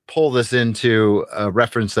to pull this into a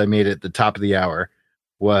reference I made at the top of the hour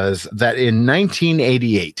was that in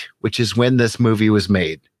 1988, which is when this movie was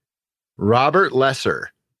made, Robert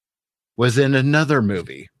Lesser was in another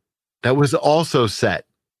movie that was also set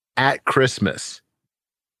at Christmas.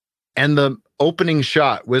 And the opening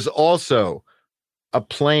shot was also a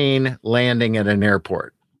plane landing at an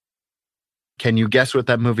airport. Can you guess what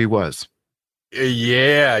that movie was?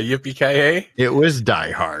 Yeah, yippee-ki-yay. It was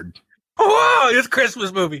Die Hard. Whoa, it's a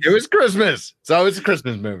Christmas movie. It was Christmas. So it's a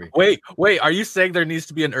Christmas movie. Wait, are you saying there needs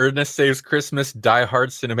to be an Ernest Saves Christmas Die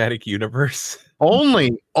Hard cinematic universe?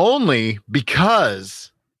 Only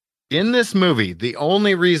because in this movie, the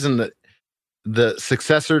only reason that the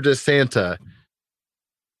successor to Santa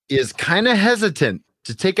is kind of hesitant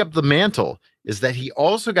to take up the mantle is that he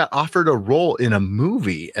also got offered a role in a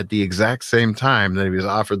movie at the exact same time that he was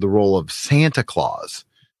offered the role of Santa Claus.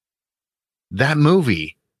 That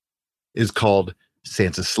movie is called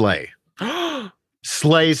Santa's Sleigh.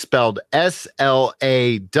 Sleigh spelled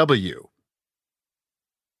S-L-A-W.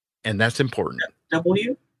 And that's important.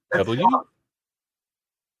 W? W?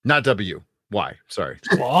 Not W. Y. Sorry.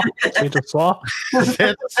 Slaw? Santa Slaw?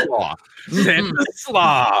 Santa Slaw. Santa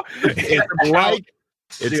Slaw.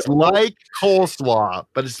 It's like coleslaw,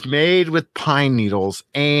 but it's made with pine needles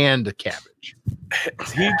and cabbage.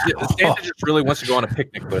 Santa just really wants to go on a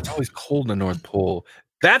picnic, but it's always cold in the North Pole.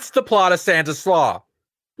 That's the plot of Santa Slaw.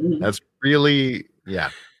 That's really, yeah.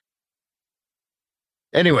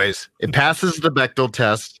 Anyways, it passes the Bechdel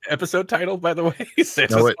test. Episode title, by the way.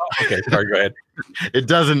 Santa No, Slaw. Okay, sorry, go ahead. It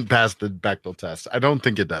doesn't pass the Bechdel test. I don't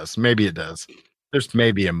think it does. Maybe it does. There's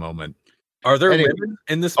maybe a moment. Are there Anyway. women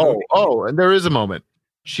in this movie? Oh, and there is a moment.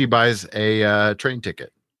 She buys a train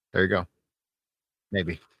ticket. There you go.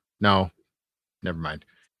 Maybe. No. Never mind.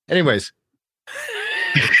 Anyways.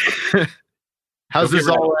 How's Don't this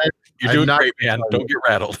get all end? You're I'm doing not- great, man. Don't get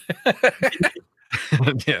rattled.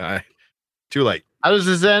 Yeah. Too late. How does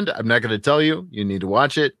this end? I'm not going to tell you. You need to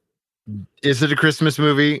watch it. Is it a Christmas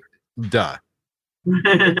movie? Duh.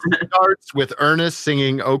 It starts with Ernest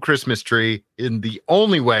singing "Oh Christmas Tree" in the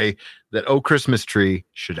only way that "Oh Christmas Tree"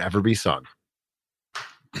 should ever be sung.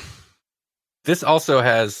 This also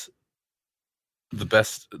has the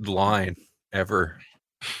best line ever.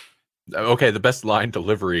 Okay, the best line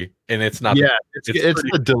delivery, and it's not. Yeah, it's pretty-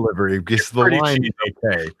 the delivery because the pretty line cheesy. is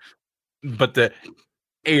okay. But the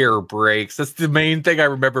air breaks. That's the main thing I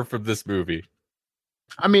remember from this movie.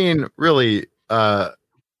 I mean, really,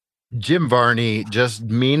 Jim Varney just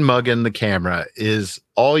mean mugging the camera is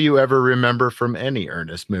all you ever remember from any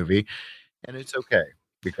Ernest movie, and it's okay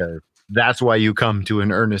because that's why you come to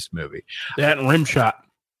an Ernest movie. That and Rim Shot.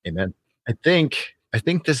 Amen. I think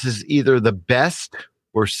this is either the best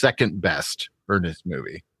or second best Ernest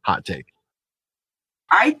movie. Hot take.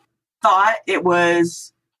 I thought it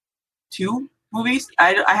was 2 movies.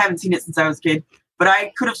 I haven't seen it since I was a kid, but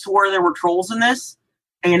I could have swore there were trolls in this,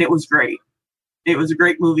 and it was great. It was a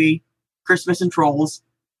great movie. Christmas and trolls.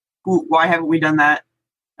 Why haven't we done that?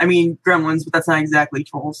 I mean, Gremlins, but that's not exactly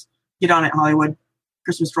trolls. Get on it, Hollywood.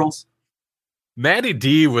 Christmas trolls. Maddie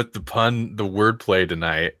D with the pun, the wordplay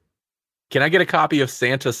tonight. Can I get a copy of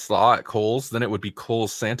Santa Slaw at Kohl's? Then it would be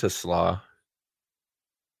Kohl's Santa Slaw.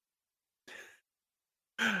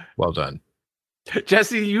 Well done.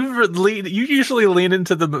 Jesse, you usually lean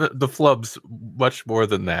into the flubs much more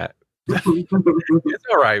than that. It's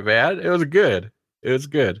all right, man. It was good. It was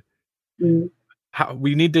good.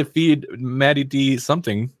 We need to feed Maddie D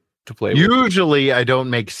something to play with. Usually, I don't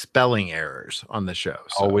make spelling errors on the show.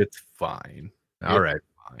 So. Oh, it's fine. All right.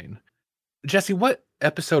 Fine. Jesse, what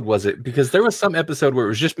episode was it? Because there was some episode where it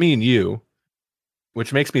was just me and you,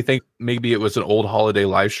 which makes me think maybe it was an old holiday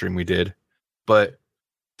live stream we did, but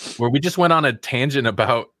where we just went on a tangent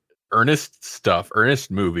about Ernest stuff, Ernest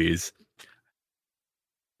movies.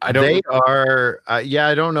 I don't.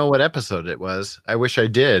 I don't know what episode it was. I wish I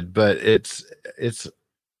did, but it's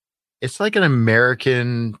like an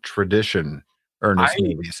American tradition, Ernest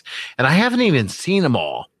movies, and I haven't even seen them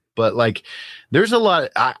all. But like, there's a lot.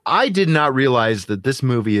 I did not realize that this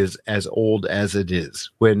movie is as old as it is.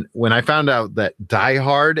 When I found out that Die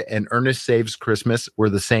Hard and Ernest Saves Christmas were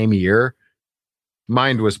the same year,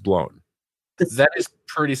 mind was blown. That is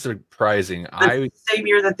pretty surprising. The same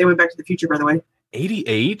year that they went Back to the Future, by the way.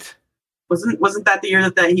 88? Wasn't that the year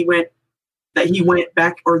that he went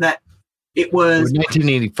back, or that it was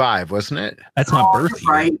 1985, wasn't it? That's my birth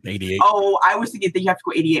year. right. 88. Oh, I was thinking that you have to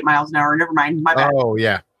go 88 miles an hour. Never mind. My bad. Oh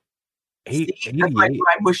yeah. See, that's right.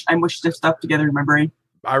 I mushed this stuff together in my brain.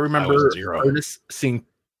 I remember Ernest seeing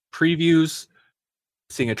previews,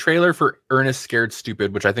 seeing a trailer for Ernest Scared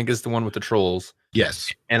Stupid, which I think is the one with the trolls.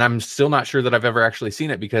 Yes. And I'm still not sure that I've ever actually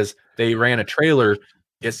seen it because they ran a trailer,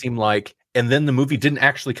 it seemed like, and then the movie didn't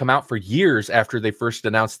actually come out for years after they first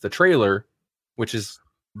announced the trailer, which is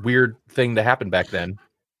a weird thing to happen back then.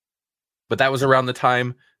 But that was around the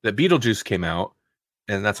time that Beetlejuice came out,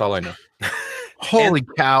 and that's all I know. Holy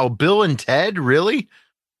cow, Bill and Ted, really?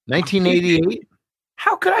 1988?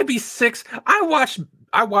 How could I be 6? I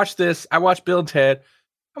watched this. I watched Bill and Ted.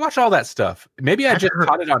 I watched all that stuff. Maybe I just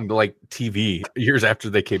caught it on like TV years after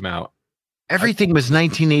they came out. Everything was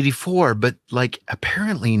 1984, but like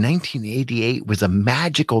apparently 1988 was a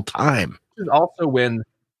magical time. This is also when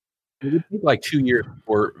it would take like 2 years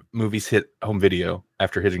before movies hit home video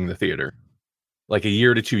after hitting the theater. Like a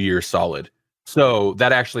year to 2 years solid. So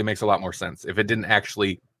that actually makes a lot more sense. If it didn't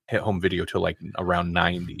actually hit home video till like around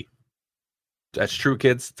 90. That's true,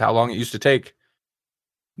 kids. That's how long it used to take.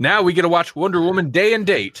 Now we get to watch Wonder Woman day and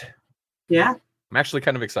date. Yeah. I'm actually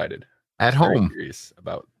kind of excited. At home. Curious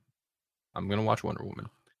about. I'm going to watch Wonder Woman.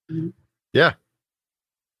 Mm-hmm. Yeah.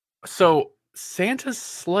 So Santa's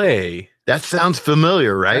sleigh. That sounds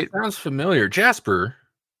familiar, right? That sounds familiar. Jasper,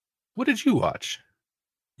 what did you watch?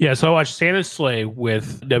 Yeah, so I watched Santa's Sleigh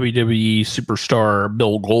with WWE superstar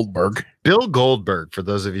Bill Goldberg. Bill Goldberg, for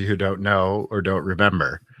those of you who don't know or don't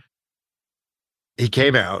remember, he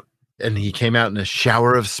came out in a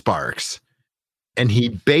shower of sparks, and he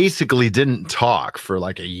basically didn't talk for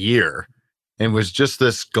like a year, and was just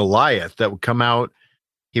this Goliath that would come out.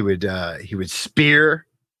 He would spear,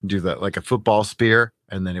 do that like a football spear,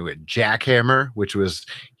 and then he would jackhammer, which was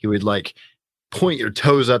he would like point your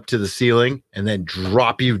toes up to the ceiling and then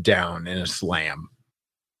drop you down in a slam.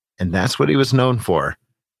 And that's what he was known for.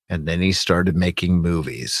 And then he started making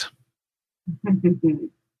movies. And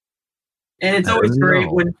it's always great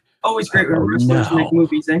when wrestlers make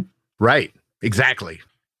movies, eh? Right. Exactly.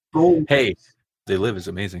 Oh. Hey, They Live is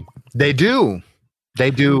amazing. They do.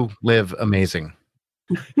 They do live amazing.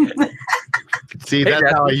 See,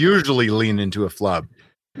 that's how I usually lean into a flub.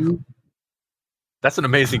 That's an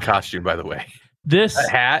amazing costume, by the way. This A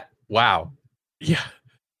hat. Wow. Yeah.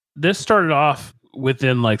 This started off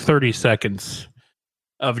within like 30 seconds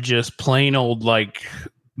of just plain old like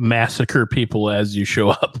massacre people as you show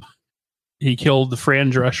up. He killed the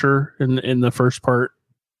Fran Drescher in the first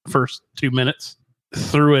 2 minutes.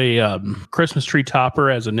 Threw a Christmas tree topper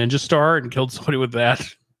as a ninja star and killed somebody with that.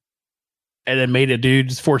 And then made a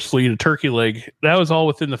dude forcefully eat a turkey leg. That was all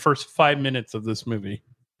within the first 5 minutes of this movie.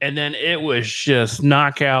 And then it was just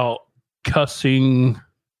knockout, cussing,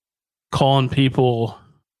 calling people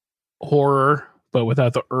horror, but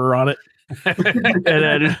without the on it. And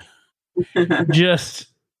then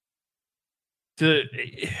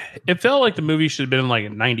it felt like the movie should have been like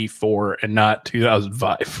in 94 and not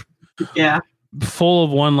 2005. Yeah. Full of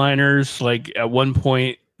one-liners. Like at one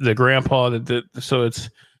point, the grandpa so it's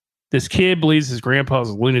this kid believes his grandpa's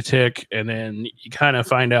a lunatic, and then you kind of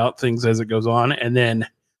find out things as it goes on, and then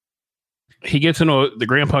the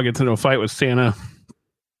grandpa gets into a fight with Santa,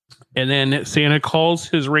 and then Santa calls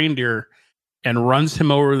his reindeer and runs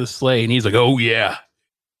him over the sleigh, and he's like, "Oh yeah,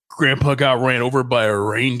 Grandpa got ran over by a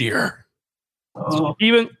reindeer." Oh.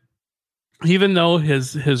 Even though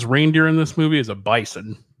his reindeer in this movie is a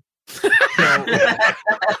bison.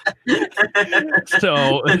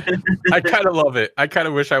 So I kind of love it. I kind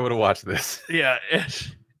of wish I would have watched this. Yeah.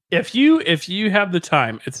 If you have the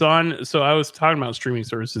time, it's on. So I was talking about streaming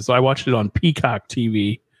services. So I watched it on Peacock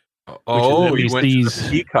TV. Oh, you went to the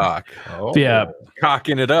Peacock. Oh, yeah,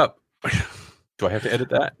 cocking it up. Do I have to edit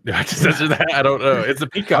that? Do I just censor that? I don't know. It's a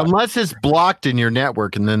Peacock. Unless it's blocked in your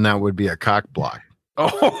network, and then that would be a cock block. Oh.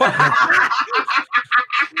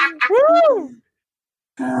 Woo!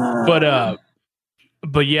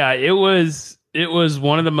 But yeah, it was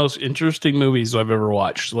one of the most interesting movies I've ever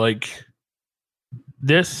watched. Like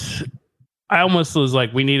this, I almost was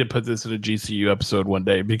like, we need to put this in a GCU episode one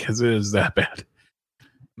day because it is that bad.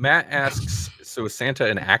 Matt asks, so is Santa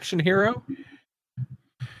an action hero?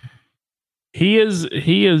 He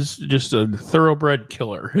is just a thoroughbred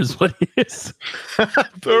killer, is what he is.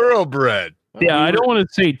 Thoroughbred. Yeah, I don't want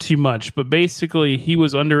to say too much, but basically he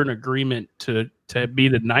was under an agreement to be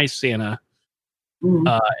the nice Santa,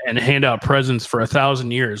 and hand out presents for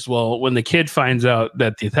 1,000 years. Well, when the kid finds out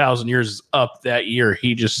that the 1,000 years is up that year,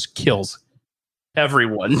 he just kills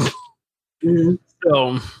everyone.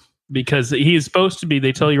 So, because he's supposed to be,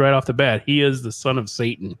 they tell you right off the bat, he is the son of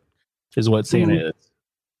Satan, is what Santa is.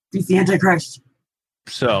 He's the Antichrist.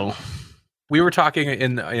 So, we were talking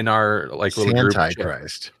in our like little group chat.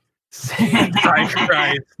 Antichrist.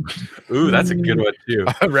 Ooh, that's a good one too.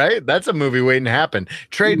 Right? That's a movie waiting to happen.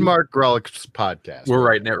 Trademark Grawlix podcast. We're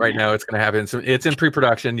writing it right now. It's going to happen. So it's in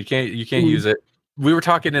pre-production. You can't use it. We were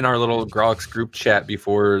talking in our little Grawlix group chat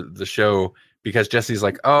before the show because Jesse's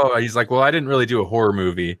like, he's like, well, I didn't really do a horror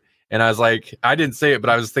movie. And I was like, I didn't say it, but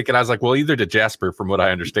I was like, well, either did Jasper, from what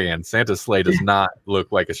I understand. Santa's Sleigh does not look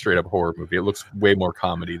like a straight up horror movie. It looks way more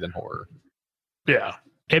comedy than horror. Yeah.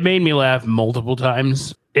 It made me laugh multiple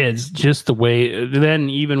times. It's just the way, then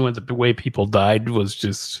even with the way people died was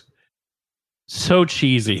just so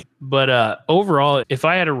cheesy. But overall, if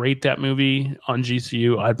I had to rate that movie on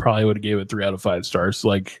GCU, I probably would have gave it 3 out of 5 stars.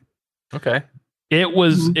 Like, okay. It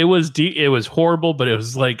was horrible, but it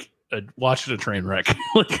was like watching a train wreck.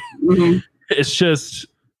 Like, it's just,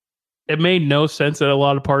 it made no sense at a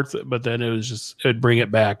lot of parts, but then it would bring it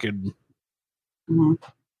back, and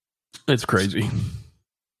it's crazy.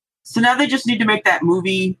 So now they just need to make that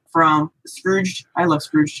movie from Scrooged. I love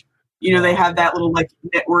Scrooged. You know, they have that little like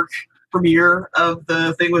network premiere of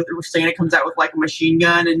the thing where Santa comes out with like a machine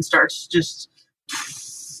gun and starts just,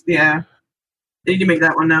 yeah. They need to make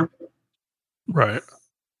that one now. Right.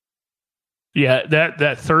 Yeah,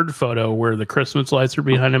 that third photo where the Christmas lights are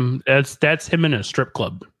behind him, that's him in a strip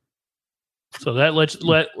club. So that let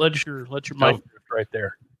your mic right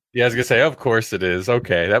there. Yeah, I was gonna say, of course it is.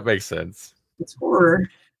 Okay, that makes sense. It's horror.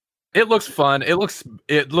 It looks fun. It looks.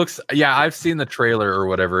 Yeah, I've seen the trailer or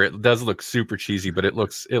whatever. It does look super cheesy, but it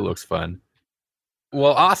looks fun.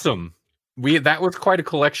 Well, awesome. That was quite a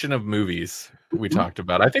collection of movies we talked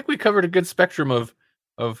about. I think we covered a good spectrum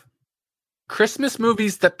of Christmas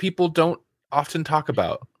movies that people don't often talk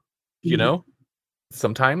about. You know,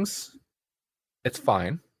 sometimes it's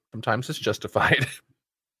fine. Sometimes it's justified.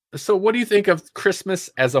 So what do you think of Christmas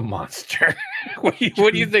as a monster? What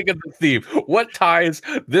do you think of the theme? What ties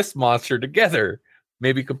this monster together,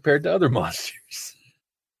 maybe compared to other monsters?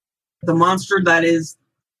 The monster that is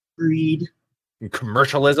greed.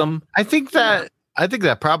 Commercialism. I think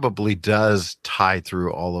that probably does tie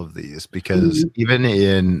through all of these, because even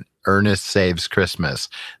in Ernest Saves Christmas,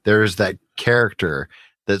 there's that character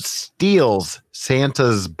that steals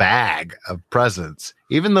Santa's bag of presents,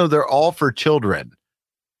 even though they're all for children.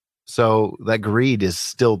 So that greed is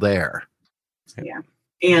still there. Yeah.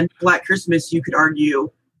 And Black Christmas, you could argue,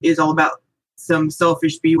 is all about some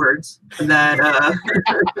selfish B words that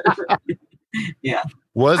yeah.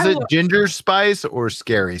 Was it Ginger Spice or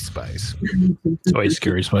Scary Spice? It's always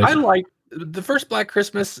Scary Spice. I like the first Black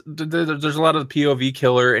Christmas. There's a lot of the POV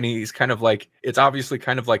killer, and he's kind of like, it's obviously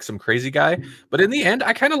kind of like some crazy guy. But in the end,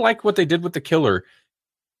 I kind of like what they did with the killer.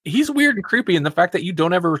 He's weird and creepy, and the fact that you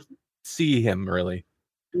don't ever see him really.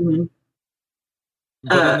 But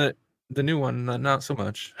in the new one, not so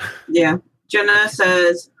much. Yeah. Jenna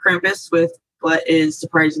says Krampus with Glut is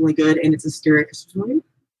surprisingly good, and it's a scary Christmas movie.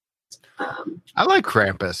 I like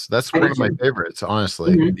Krampus. That's one of my favorites,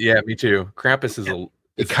 honestly. Yeah, me too. Krampus is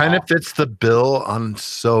it kind of fits the bill on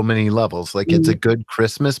so many levels. Like, it's a good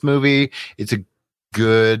Christmas movie. It's a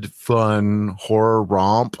good, fun horror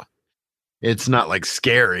romp. It's not like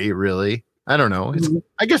scary, really. I don't know.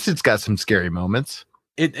 I guess it's got some scary moments.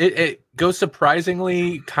 It goes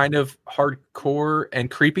surprisingly kind of hardcore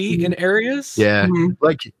and creepy in areas. Yeah.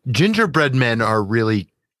 Like, gingerbread men are really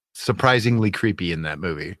surprisingly creepy in that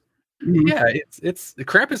movie. Yeah, it's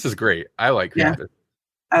Krampus is great. I like Krampus.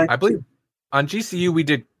 Yeah. I believe on GCU we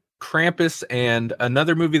did Krampus and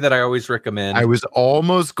another movie that I always recommend. I was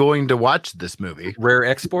almost going to watch this movie. Rare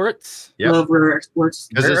Exports. Yep. Love Rare Exports.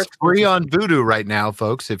 Because it's free on Vudu right now,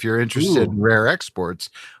 folks. If you're interested in Rare Exports,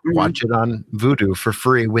 watch it on Vudu for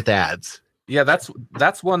free with ads. Yeah,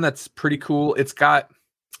 that's one that's pretty cool. It's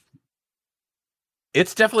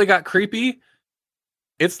definitely got creepy.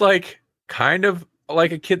 It's like kind of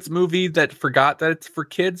like a kid's movie that forgot that it's for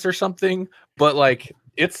kids or something, but like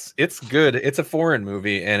it's good. It's a foreign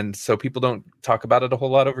movie, and so people don't talk about it a whole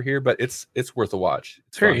lot over here, but it's worth a watch.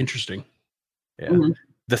 It's very interesting. Yeah.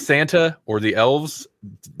 The Santa or the elves,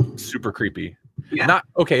 super creepy. Yeah. Not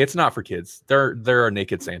okay, it's not for kids. There are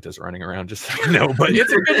naked Santas running around, just so you know, but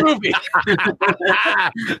it's a good movie.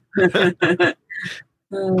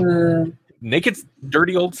 Naked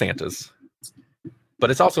dirty old Santas. But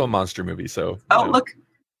it's also a monster movie, so... Oh, look.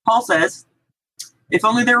 Paul says, if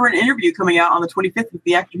only there were an interview coming out on the 25th with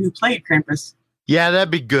the actor who played Krampus. Yeah,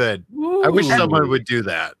 that'd be good. I wish Ooh. someone would do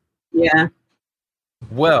that. Yeah.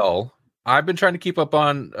 Well, I've been trying to keep up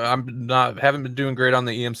on. Haven't been doing great on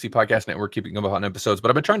the EMC Podcast Network, keeping up on episodes, but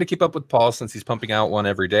I've been trying to keep up with Paul since he's pumping out one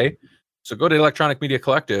every day. So go to Electronic Media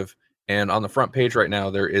Collective, and on the front page right now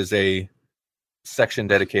there is a section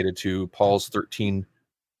dedicated to Paul's 13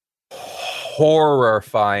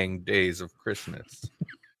 horrifying days of Christmas.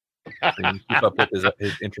 So you can keep up with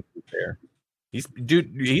his interviews there.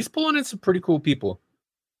 He's pulling in some pretty cool people.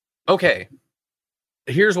 Okay,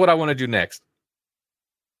 here's what I want to do next.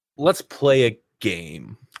 Let's play a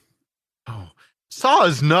game. Oh, Saw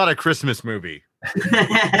is not a Christmas movie.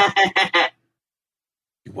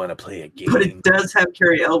 You want to play a game? But it does have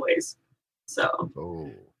Carrie Elways. So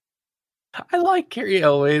Oh, I like Carrie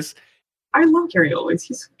Elways. I love Carrie Elways.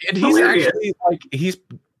 He's And hilarious. he's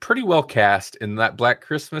pretty well cast in that Black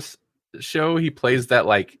Christmas show. He plays that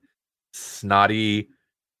like snotty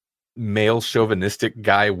male chauvinistic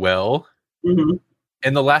guy well. Mhm.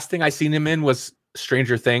 And the last thing I seen him in was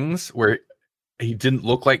Stranger Things, where he didn't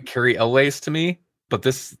look like Carrie Elways to me, but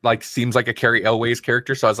this like seems like a Carrie Elways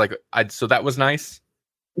character. So I was like, so that was nice.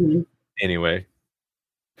 Mhm. Anyway,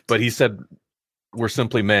 but he said we're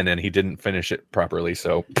simply men, and he didn't finish it properly.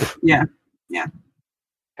 So Yeah.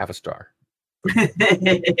 half a star.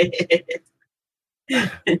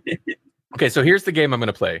 Okay, so here's the game I'm going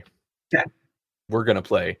to play. Okay. We're going to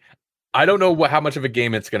play. I don't know how much of a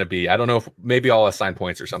game it's going to be. I don't know if maybe I'll assign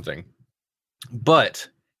points or something. But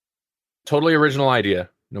totally original idea.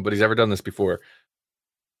 Nobody's ever done this before.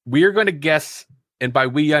 We are going to guess, and by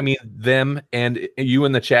we, I mean them and you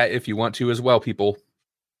in the chat if you want to as well, people.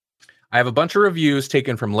 I have a bunch of reviews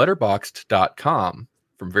taken from letterboxd.com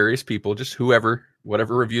from various people, just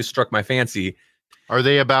whatever reviews struck my fancy. are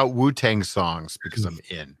they about Wu-Tang songs? Because I'm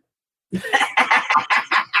in.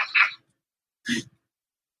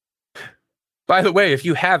 By the way, if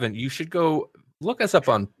you haven't, you should go look us up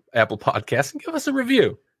on Apple Podcasts and give us a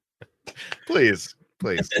review. Please.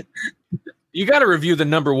 You got to review the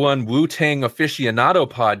 #1 Wu-Tang aficionado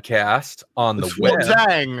podcast on the web.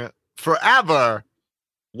 Wu-Tang forever.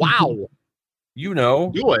 Wow. You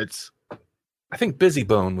know, Do it. I think Busy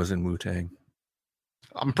Bone was in Wu-Tang.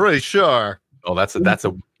 I'm pretty sure. Oh, that's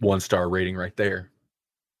a 1-star rating right there.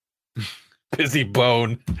 Busy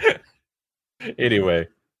Bone. Anyway.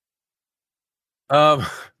 The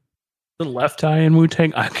Left Eye in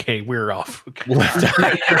Wu-Tang. Okay, we're off. Okay.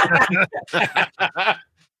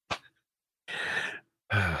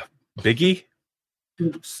 Biggie?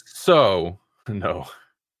 So, no.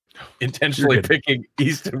 Intentionally You're good. picking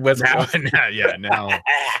East and West Coast. Now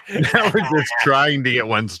we're just trying to get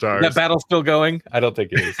 1 star. That battle's still going? I don't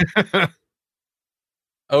think it is.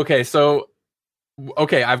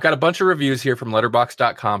 Okay, I've got a bunch of reviews here from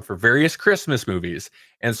letterboxd.com for various Christmas movies.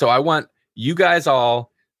 And so I want you guys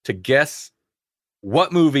all to guess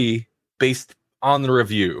what movie based on the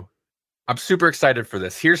review. I'm super excited for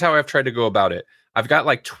this. Here's how I've tried to go about it. I've got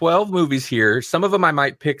like 12 movies here. Some of them I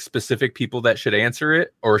might pick specific people that should answer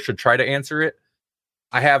it or should try to answer it.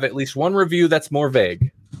 I have at least one review that's more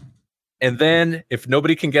vague. And then if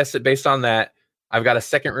nobody can guess it based on that, I've got a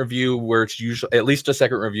second review where it's usually at least a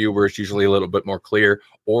second review where it's usually a little bit more clear,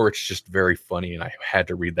 or it's just very funny and I had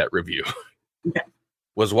to read that review. Okay.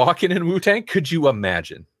 Was Walking in Wu-Tang? Could you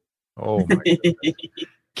imagine? Oh my God.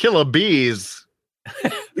 Killer Bees.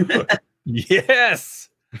 Yes.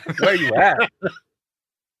 Where you at?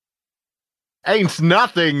 Ain't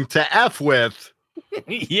nothing to F with.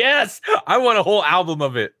 Yes. I want a whole album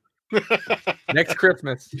of it. Next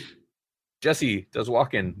Christmas. Jesse does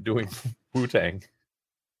Walk-In doing Wu-Tang.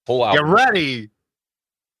 Whole You album. ready?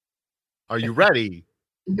 Are you ready?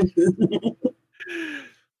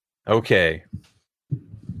 Okay.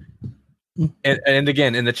 And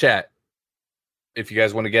again, in the chat, if you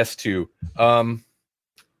guys want to guess too, I'm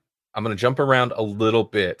going to jump around a little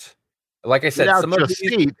bit. Like I said, Get out some your of these,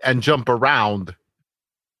 seat and jump around.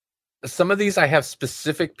 I have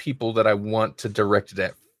specific people that I want to direct it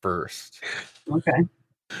at first. Okay.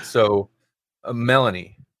 So,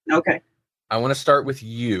 Melanie, Okay. I want to start with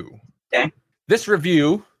you. Okay. This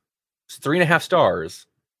review is 3.5 stars,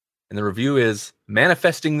 and the review is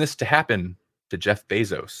manifesting this to happen to Jeff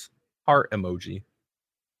Bezos. Heart emoji.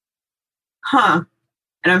 Huh.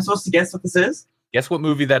 And I'm supposed to guess what this is? Guess what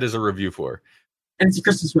movie that is a review for? And it's a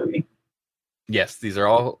Christmas movie. Yes, these are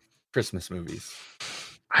all Christmas movies.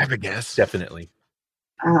 I have a guess. Definitely.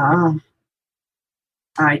 I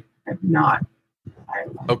have not.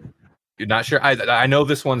 You're not sure? I know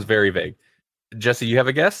this one's very vague. Jesse, you have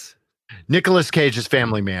a guess? Nicolas Cage's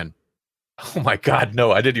Family Man. Oh my God,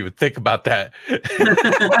 no! I didn't even think about that.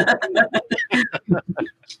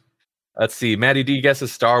 Let's see. Maddie D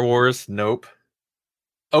guesses Star Wars. Nope.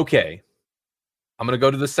 Okay. I'm going to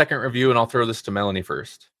go to the second review, and I'll throw this to Melanie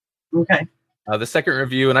first. Okay. The second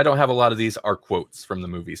review, and I don't have a lot of these, are quotes from the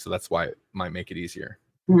movie, so that's why it might make it easier.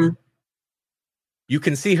 Mhm. You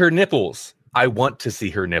can see her nipples. I want to see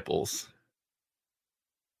her nipples.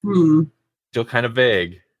 Hmm. Still kind of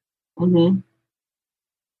vague. Mm-hmm.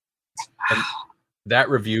 And that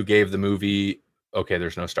review gave the movie, okay,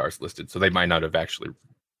 there's no stars listed, so they might not have actually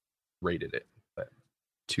rated it. But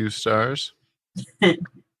 2 stars.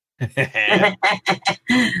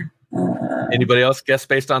 Anybody else guess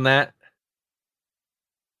based on that?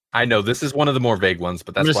 I know this is one of the more vague ones,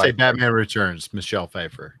 but I'm that's going to why. say Batman Returns, Michelle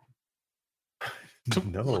Pfeiffer.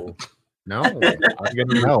 No, No. I'm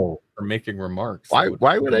gonna No. for making remarks. Why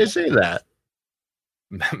would I say that?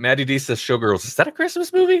 Maddie D says Showgirls. Is that a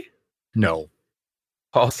Christmas movie? No.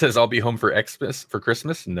 Paul says I'll be home for Xmas for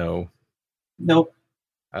Christmas. No. Nope.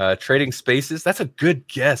 Trading Spaces. That's a good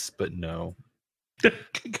guess, but no.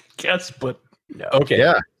 Guess, but no. Okay.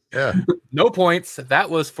 Yeah. No points. That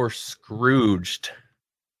was for Scrooged.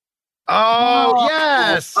 Oh,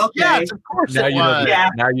 yes. okay. Yes, of course Now it you know. was. Yeah.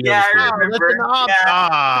 Now you know. Yeah, the I story. remember. That's an op- Yeah.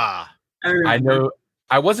 Ah. I know.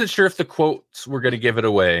 I wasn't sure if the quotes were going to give it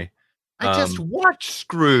away. I just watched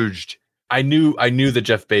Scrooged. I knew the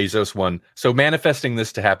Jeff Bezos one. So manifesting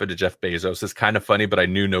this to happen to Jeff Bezos is kind of funny, but I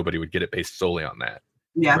knew nobody would get it based solely on that.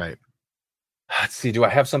 Yeah. Right. Let's see. Do I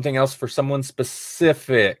have something else for someone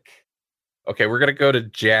specific? Okay, we're gonna go to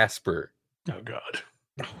Jasper. Oh God.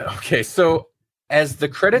 Okay, so as the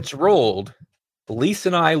credits rolled, Lisa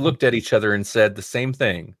and I looked at each other and said the same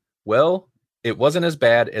thing. Well, it wasn't as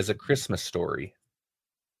bad as A Christmas Story.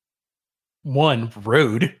 1,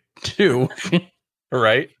 Road. 2,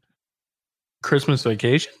 Right? Christmas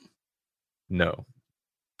Vacation. No.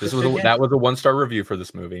 Just again. That was a 1-star review for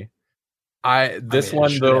this movie. This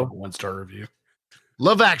one though. 1-star review.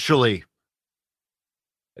 Love Actually.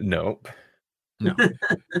 Nope. No.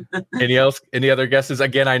 Any other guesses?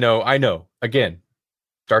 Again, I know. Again,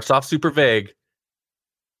 starts off super vague,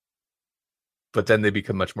 but then they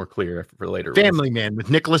become much more clear for later. Family Man with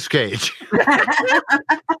Nicolas Cage.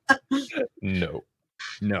 No.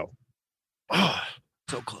 No. Oh,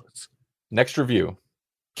 so close. Next review.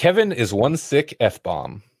 Kevin is one sick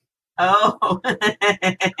F-bomb. Oh.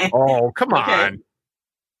 Oh, come Okay. on.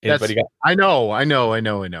 Anybody got I know. I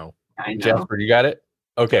know. Jasper, you got it?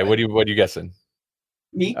 Okay, what are you guessing?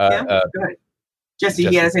 Me? Uh, Yeah. Go ahead. Jesse,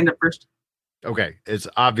 Jesse. you guys end up first. Okay. It's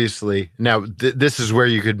obviously now this is where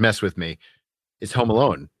you could mess with me. It's Home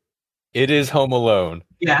Alone. It is Home Alone.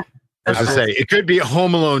 I was to say it could be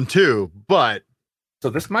Home Alone 2, but So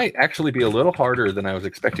this might actually be a little harder than I was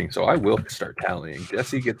expecting. So I will start tallying.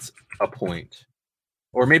 Jesse gets a point.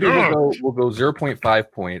 Or maybe we'll go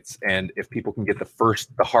 0.5 points, and if people can get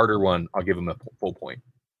the harder one, I'll give them a full point.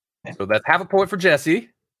 Okay. So that's half a point for Jesse.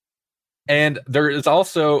 And there is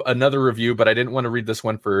also another review, but I didn't want to read this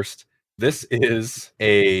one first. This is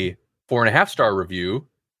a 4.5-star review.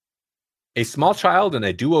 A small child and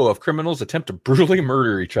a duo of criminals attempt to brutally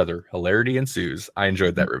murder each other. Hilarity ensues. I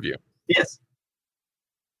enjoyed that review. Yes.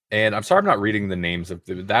 And I'm sorry I'm not reading the names of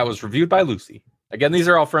that was reviewed by Lucy. Again, these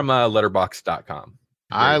are all from letterboxd.com.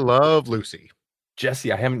 I love Lucy.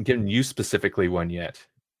 Jesse, I haven't given you specifically one yet.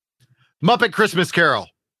 Muppet Christmas Carol.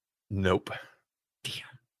 Nope.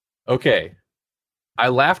 Okay. I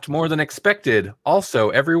laughed more than expected. Also,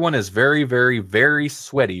 everyone is very, very, very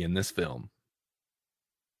sweaty in this film.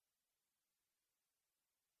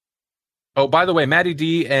 Oh, by the way, Maddie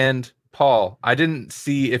D and Paul, I didn't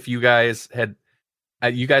see if you guys had...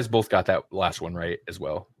 you guys both got that last one right as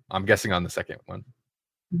well. I'm guessing on the second one.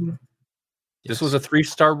 Mhm. This was a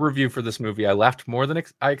 3-star review for this movie. I laughed more than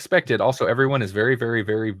I expected. Also, everyone is very, very,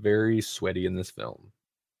 very, very sweaty in this film.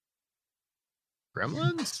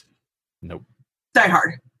 Gremlins? Nope. Die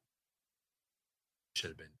Hard.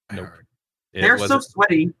 Should have been. Nope. It They're so wasn't-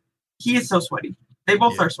 sweaty. He is so sweaty. They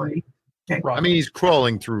both Yeah. are sweaty. I mean, he's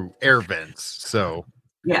crawling through air vents, so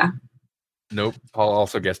Yeah. Nope. Paul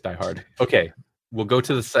also guessed Die Hard. Okay. We'll go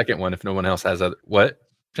to the second one if no one else has other. What?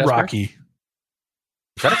 Jasper? Rocky.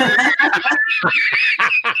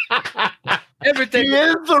 Everything. he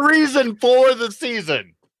is the reason for the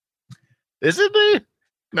season. Isn't he?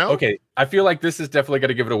 No. Okay. I feel like this is definitely going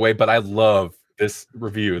to give it away, but I love this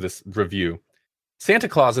review. Santa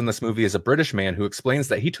Claus in this movie is a British man who explains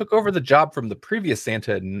that he took over the job from the previous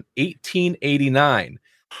Santa in 1889.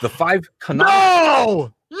 The five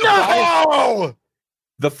No!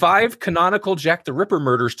 The 5 canonical Jack the Ripper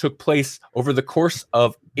murders took place over the course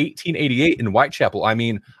of 1888 in Whitechapel. I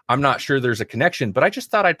mean, I'm not sure there's a connection, but I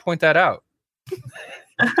just thought I'd point that out.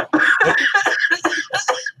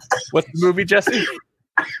 What's the movie, Jesse?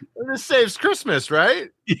 This saves Christmas, right?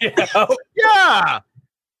 Yeah. Yeah.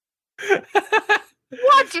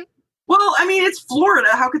 What? Well, I mean, it's Florida.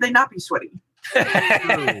 How could they not be sweaty?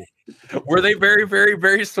 Were they very, very,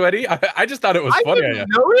 very sweaty? I just thought it was I funny. didn't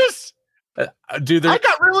notice. Dude, I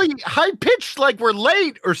got really high pitched, like we're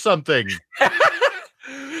late or something.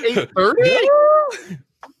 8:30.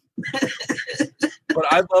 But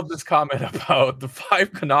I love this comment about the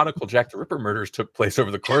 5 canonical Jack the Ripper murders took place over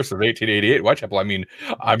the course of 1888 in Whitechapel. I mean,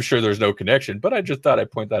 I'm sure there's no connection, but I just thought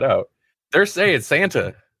I'd point that out. They're saying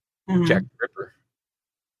Santa, Jack the Ripper.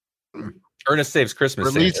 Ernest Saves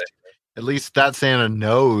Christmas. At least that Santa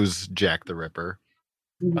knows Jack the Ripper.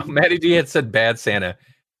 Maddie D had said bad Santa.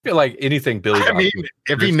 I feel like anything Billy. I mean,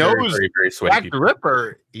 if he knows very, very sweaty Jack people. the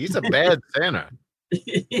Ripper, he's a bad Santa.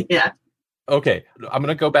 Yeah. Okay, I'm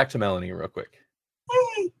gonna go back to Melanie real quick.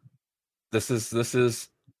 Hey. This is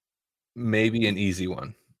maybe an easy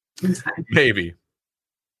one. Maybe.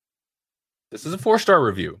 This is a 4-star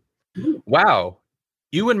review. Wow,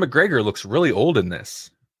 Ewan McGregor looks really old in this.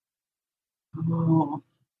 Oh.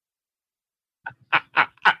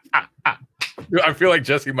 I feel like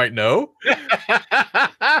Jesse might know.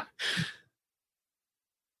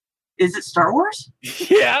 Is it Star Wars?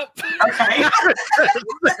 Yeah. Okay. Yeah,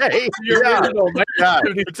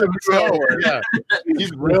 it's a Star Wars. Yeah.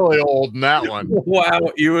 He's really old in that one. Wow,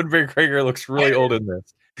 Ewan McGregor looks really old in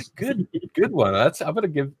this. Good one. I'm gonna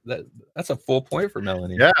give that. That's a full point for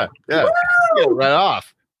Melanie. Yeah. Get it right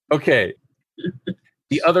off. Okay.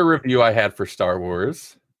 The other review I had for Star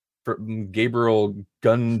Wars from Gabriel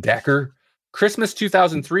Gundacker. Christmas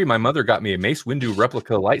 2003, my mother got me a Mace Windu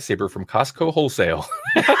replica lightsaber from Costco Wholesale.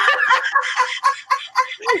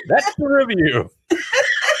 That's the review.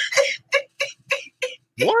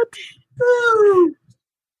 What?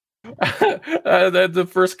 The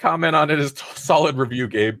first comment on it is solid review,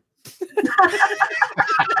 Gabe.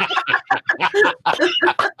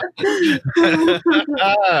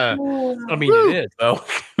 I mean, it is though.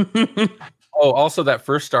 Oh, also that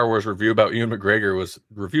first Star Wars review about Ewan McGregor was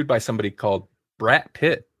reviewed by somebody called Brad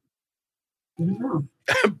Pitt.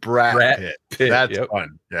 Brad Pitt. That's yep.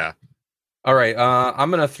 fun. Yeah. All right.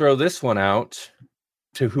 I'm going to throw this one out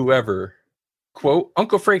to whoever. Quote,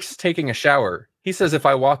 Uncle Frank's taking a shower. He says if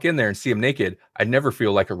I walk in there and see him naked, I'd never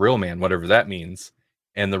feel like a real man, whatever that means.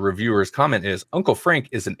 And the reviewer's comment is, Uncle Frank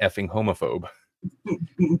is an effing homophobe.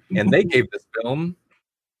 And they gave this film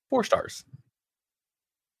 4 stars.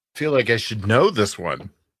 I feel like I should know this one,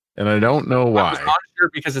 and I don't know why. I was not sure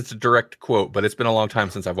because it's a direct quote, but it's been a long time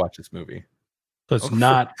since I've watched this movie. So it's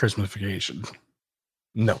not Christmas Vacation.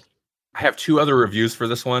 No. I have 2 other reviews for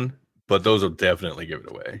this one, but those will definitely give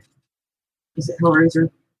it away. Is it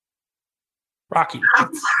Hellraiser? Rocky.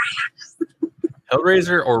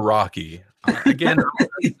 Hellraiser or Rocky? Again, I'm going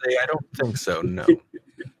to say I don't think so, no.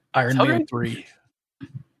 Iron Man 3.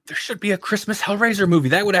 There should be a Christmas Hellraiser movie.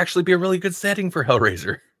 That would actually be a really good setting for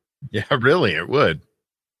Hellraiser. Yeah, really, it would.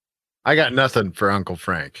 I got nothing for Uncle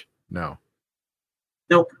Frank. No.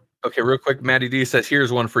 Nope. Okay, real quick, Maddie D says,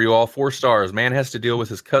 here's one for you all. 4 stars. Man has to deal with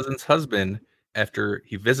his cousin's husband after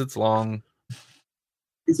he visits long...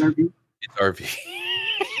 His RV. His RV.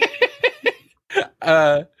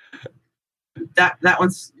 That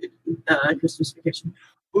one's Christmas Vacation.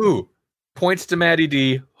 Ooh, points to Maddie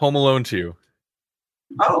D, Home Alone 2.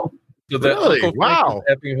 Oh. So the Really? Uncle Frank Wow.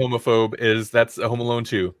 is effing homophobe that's a Home Alone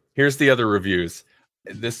 2. Here's the other reviews.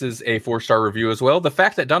 This is a 4-star review as well. The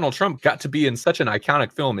fact that Donald Trump got to be in such an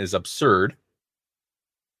iconic film is absurd.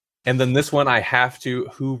 And then this one,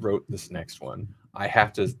 who wrote this next one?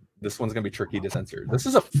 This one's going to be tricky to censor. This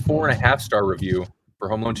is a 4.5-star review for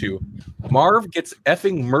Home Alone 2. Marv gets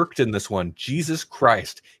effing murked in this one. Jesus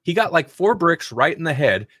Christ. He got like 4 bricks right in the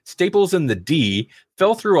head, staples in the D,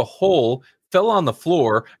 fell through a hole, fell on the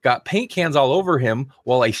floor, got paint cans all over him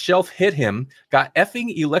while a shelf hit him, got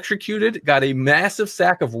effing electrocuted, got a massive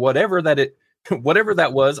sack of whatever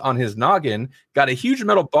that was on his noggin, got a huge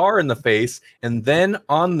metal bar in the face, and then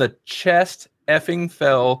on the chest effing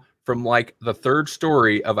fell from like the 3rd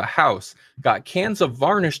story of a house, got cans of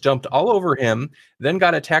varnish dumped all over him, then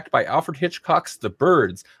got attacked by Alfred Hitchcock's The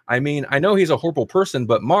Birds. I mean, I know he's a horrible person,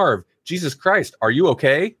 but Marv, Jesus Christ, are you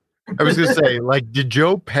okay? I was going to say, like, did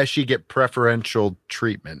Joe Pesci get preferential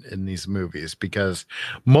treatment in these movies? Because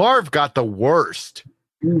Marv got the worst.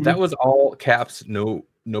 That was all caps, no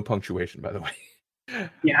punctuation, by the way.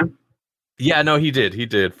 Yeah. Yeah, no, he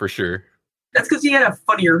did for sure. That's because he had a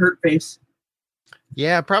funnier hurt face.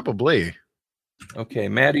 Yeah, probably. Okay,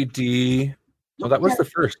 Maddie D. Well, that was the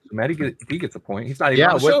first. Maddie D gets a point. He's not even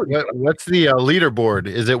Yeah, on the show. what's the leaderboard?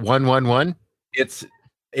 Is it 1-1-1? It's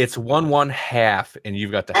It's 1/1/2, and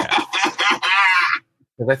you've got the half.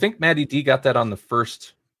 Because I think Maddie D got that on the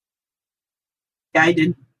first. Yeah, I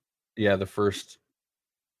did. Yeah, the first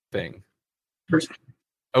thing. First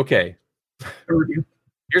Okay. review.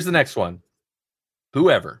 Here's the next one.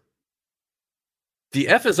 Whoever. The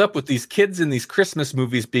F is up with these kids in these Christmas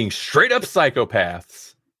movies being straight up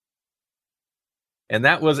psychopaths. And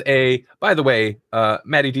that was by the way,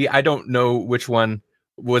 Maddie D, I don't know which one.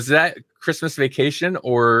 Was that Christmas Vacation,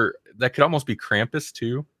 or that could almost be Krampus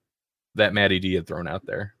too, that Maddie D had thrown out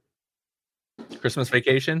there? Christmas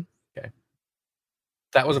Vacation? Okay.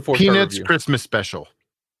 That was a 4-star Peanuts review. Christmas special.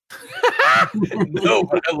 No,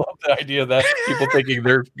 but I love the idea that people thinking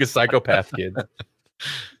they're psychopath kids.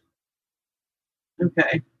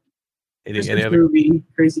 Okay. Any Christmas other? movie,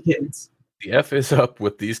 Crazy Kids. The F is up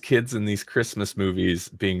with these kids in these Christmas movies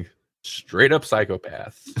being straight up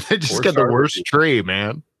psychopaths. They just got the 4-star worst review. tree,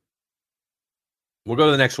 man. We'll go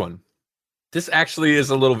to the next one. This actually is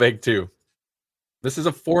a little vague too. This is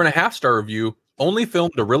a 4.5-star review, only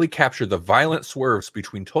filmed to really capture the violent swerves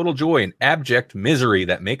between total joy and abject misery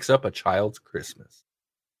that makes up a child's Christmas.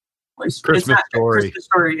 It's Christmas not Story. Christmas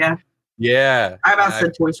Story, yeah. Yeah. I about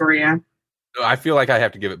said Toy Story, yeah. I feel like I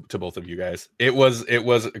have to give it to both of you guys. It was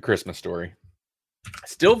a Christmas Story.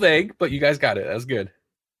 Still vague, but you guys got it. That was good.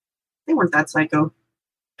 They weren't that psycho.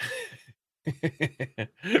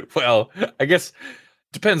 Well, I guess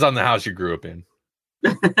depends on the house you grew up in.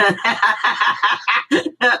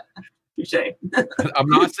 Touche. I'm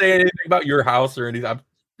not saying anything about your house or anything. I'm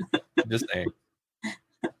just saying.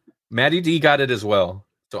 Maddie D got it as well.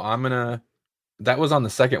 So that was on the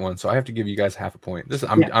second one, so I have to give you guys half a point.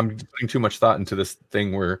 I'm putting too much thought into this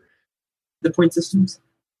thing where The point systems.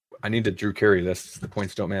 I need to Drew carry this. The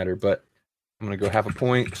points don't matter, but I'm gonna go half a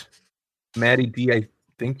point. Maddie D, I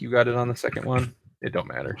think you got it on the second one. It don't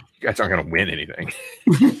matter. You guys aren't gonna win anything.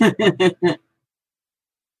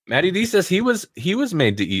 Maddie D says he was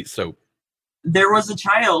made to eat soap. There was a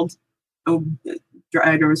child,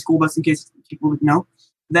 I drove a school bus in case people would know,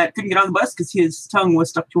 that couldn't get on the bus because his tongue was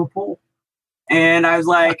stuck to a pole. And I was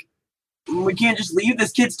like, we can't just leave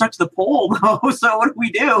this kid stuck to the pole, though. So what do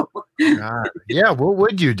we do? Yeah, what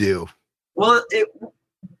would you do? Well,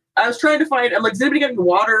 I was trying to find, I'm like, is anybody getting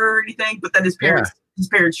water or anything? But then his parents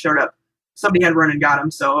showed up. Somebody had run and got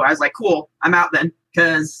him. So I was like, cool, I'm out then,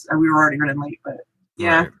 because we were already running late. But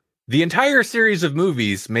yeah. Right. The entire series of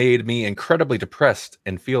movies made me incredibly depressed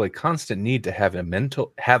and feel a constant need to have an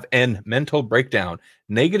mental breakdown.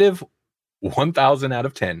 Negative 1,000 out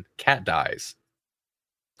of 10. Cat dies.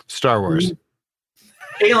 Star Wars.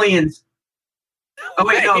 Aliens. Oh,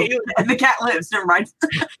 wait, no. The cat lives. Never mind.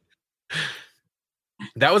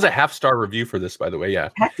 That was a half-star review for this, by the way. Yeah.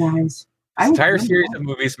 Cat dies. This entire series of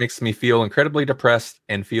movies makes me feel incredibly depressed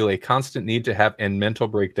and feel a constant need to have a mental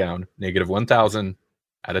breakdown. Negative 1,000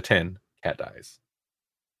 out of 10. Cat dies.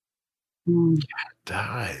 Cat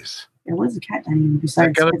dies. There was a cat dying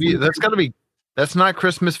besides. That's not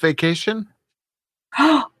Christmas Vacation?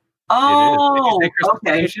 Oh, Did you say Christmas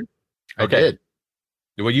okay. Vacation? I Okay. did.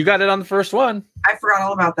 Well, you got it on the first one. I forgot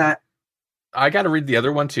all about that. I got to read the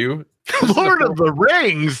other one too. Lord of the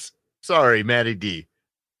Rings. Sorry, Maddie D.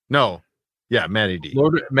 No. Yeah, Maddie D.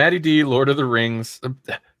 Maddie D, Lord of the Rings.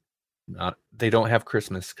 They don't have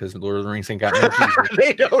Christmas because Lord of the Rings ain't got no Jesus.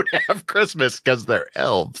 They don't have Christmas because they're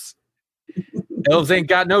elves. Elves ain't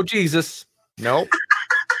got no Jesus. Nope.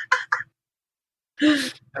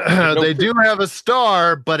 They do have a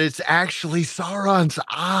star, but it's actually Sauron's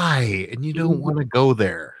eye, and you don't want to go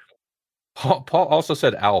there. Paul also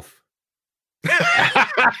said Alf.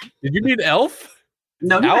 Did you need Elf?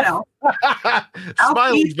 No, Alf? no.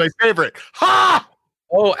 Smiley's my favorite. Ha!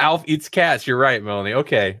 Oh, Alf eats cats. You're right, Melanie.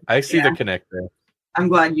 Okay, I see the connect there. I'm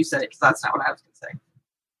glad you said it because that's not what I was going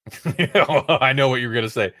to say. I know what you were going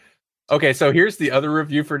to say. Okay, so here's the other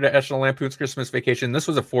review for National Lampoon's Christmas Vacation. This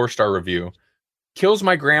was a 4-star review. Kills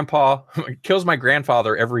my grandfather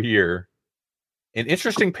every year. An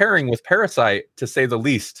interesting pairing with Parasite, to say the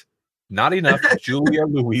least. Not enough Julia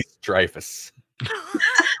Louis-Dreyfus.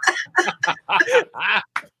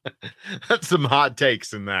 That's some hot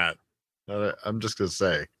takes in that. I'm just gonna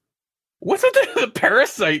say. What's with the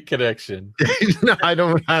Parasite connection? No, I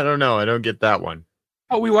don't know. I don't get that one.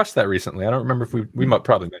 Oh, we watched that recently. I don't remember if we might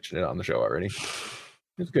probably mention it on the show already.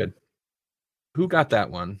 It's good. Who got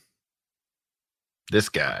that one? This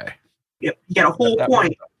guy. Yep, you got a whole That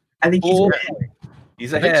point. I think he's Whole good.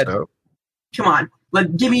 He's I think ahead. so. Come on,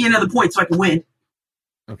 give me another point so I can win.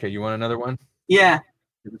 Okay, you want another one? Yeah,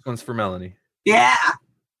 This one's for Melanie. yeah.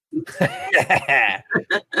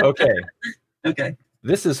 Okay. Okay.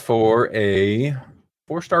 This is for a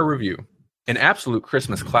 4-star review. an absolute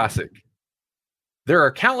Christmas classic. There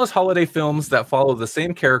are countless holiday films that follow the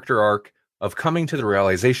same character arc of coming to the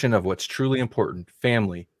realization of what's truly important,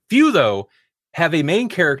 family. Few, though, have a main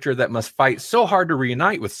character that must fight so hard to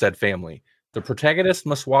reunite with said family. The protagonist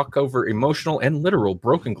must walk over emotional and literal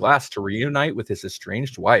broken glass to reunite with his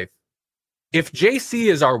estranged wife. If JC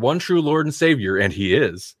is our one true Lord and Savior, and he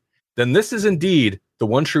is, then this is indeed the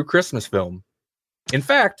one true Christmas film. In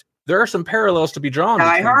fact, there are some parallels to be drawn.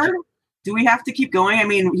 Die Hard? Do we have to keep going? I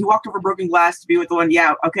mean, he walked over broken glass to be with the one.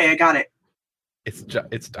 Yeah, okay, I got it. It's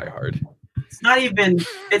Die Hard. It's not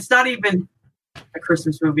even a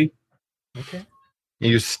Christmas movie. Okay.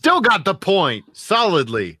 You still got the point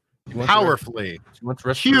solidly, You want powerfully, you want the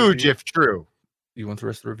rest of the huge review? if true. You want the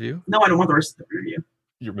rest of the review? No, I don't want the rest of the review.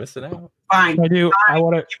 You're missing out. Fine. I do. I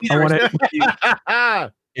want it. Give me I the want rest it. of the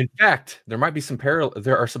review. In fact,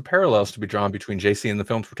 there are some parallels to be drawn between JC and the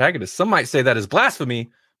film's protagonist. Some might say that is blasphemy.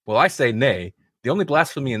 Well, I say nay. The only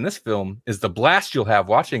blasphemy in this film is the blast you'll have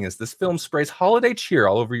watching as this film sprays holiday cheer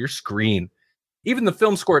all over your screen. Even the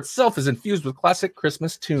film score itself is infused with classic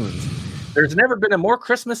Christmas tunes. There's never been a more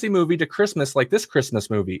Christmassy movie to Christmas like this Christmas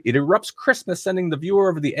movie. It erupts Christmas, sending the viewer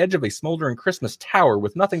over the edge of a smoldering Christmas tower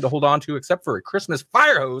with nothing to hold on to except for a Christmas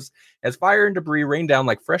fire hose as fire and debris rain down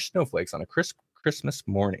like fresh snowflakes on a crisp Christmas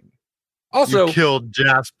morning. Also, You killed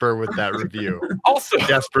Jasper with that review. also,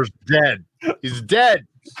 Jasper's dead. He's dead.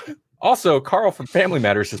 also, Carl from Family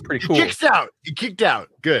Matters is pretty cool. He kicked out.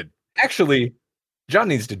 Good. Actually, John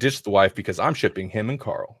needs to ditch the wife because I'm shipping him and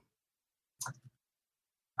Carl.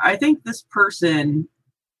 I think this person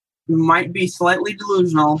might be slightly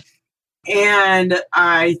delusional, and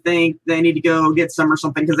I think they need to go get some or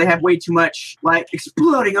something because they have way too much like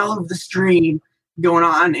exploding all over the stream going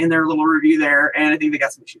on in their little review there, and I think they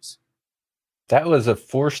got some issues. That was a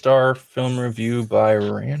 4-star film review by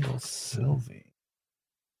Randall Sylvie.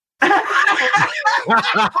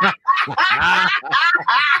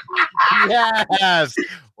 Yes.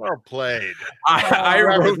 Well played. I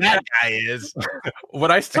Whoever wrote that guy is. When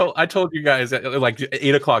I told you guys at like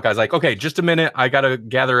 8 o'clock, I was like, okay, just a minute. I got to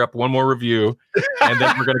gather up one more review and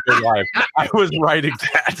then we're going to go live. I was writing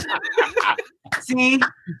that. See,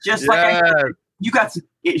 just like I said, you got some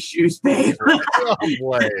issues, babe. Well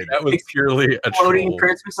played. That was purely a Floating troll.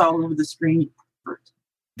 Christmas all over the screen.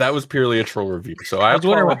 That was purely a troll review. So I was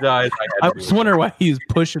wondering why- apologize. I was wondering why he's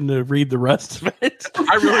pushing to read the rest of it.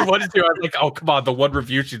 I really wanted to. I was like, oh, come on. The one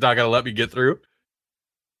review she's not going to let me get through.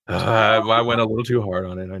 I went a little too hard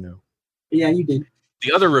on it. I know. Yeah, you did.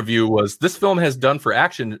 The other review was this film has done for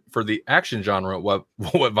the action genre what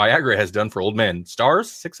Viagra has done for old men. Stars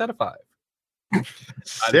 6 out of 5.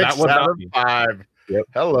 6 that was out not of me. 5. Yep.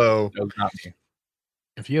 Hello. That was not me.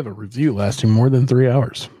 If you have a review lasting more than 3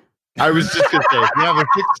 hours, I was just going to say, if you have a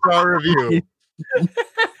 6-star review,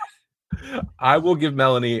 I will give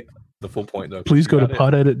Melanie the full point though. please go to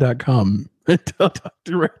Got it. podedit.com and tell Dr.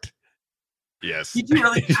 Direct. yes. Did you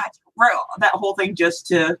really write that whole thing just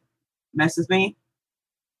to mess with me?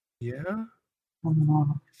 Yeah.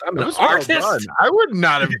 Oh, I'm That an was well artist. done. I would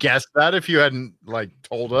not have guessed that if you hadn't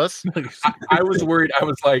told us. I was worried. I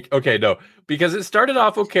was like, okay, no, because it started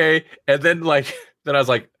off okay, and then I was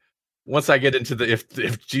like, once I get into the if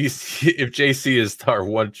JC is our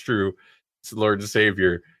one true Lord and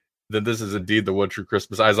Savior, then this is indeed the one true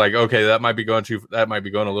Christmas. I was like, okay, that might be going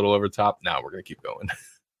a little over the top. Now we're gonna keep going.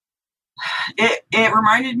 It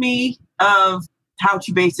reminded me of How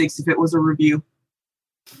to Basics if it was a review.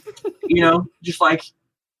 Just like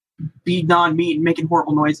be non-meat and making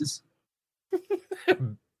horrible noises.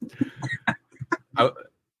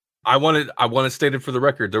 I wanted stated for the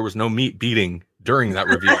record there was no meat beating during that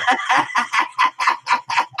review.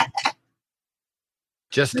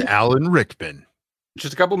 Just Alan Rickman.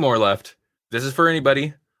 Just a couple more left. This is for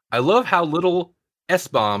anybody. I love how little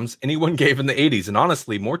S-bombs anyone gave in the 80s, and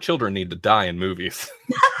honestly, more children need to die in movies.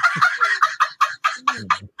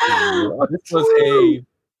 This was a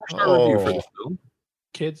review for this film.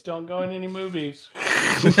 Kids don't go in any movies.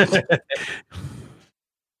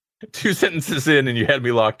 2 sentences in, and you had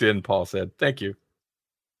me locked in, Paul said. Thank you.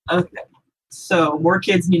 Okay. So more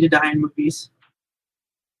kids need to die in movies.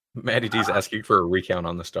 Maddie D's asking for a recount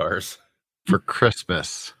on the stars. For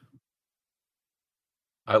Christmas.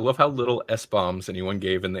 I love how little S-bombs anyone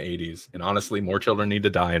gave in the 80s, and honestly, more children need to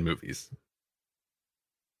die in movies.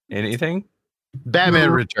 Anything? Batman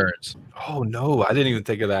No. Returns. Oh, no, I didn't even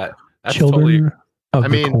think of that. That's Children of I the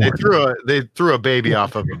mean, they Corn. threw a baby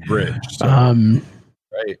off of a bridge. So.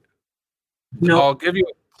 right. No. I'll give you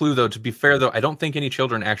a clue, though. To be fair, though, I don't think any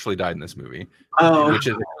children actually died in this movie, Oh, which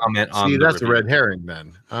is a comment on See, the that's a review. red herring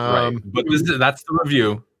then. Right. But that's the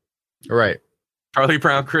review. Right. Charlie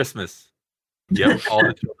Brown Christmas. Yep, all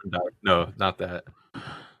the children died. No, not that.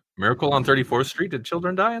 Miracle on 34th Street. Did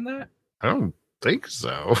children die in that? I don't think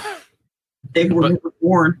so. They were never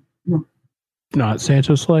born. Not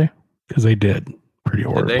Santa's sleigh, because they did pretty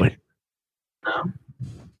horribly. No.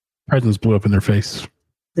 Presents blew up in their face.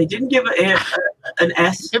 They didn't give an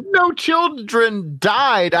S. If no children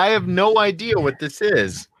died, I have no idea what this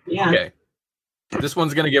is. Yeah. Okay. This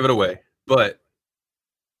one's going to give it away, but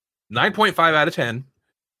 9.5 out of 10.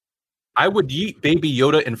 I would yeet Baby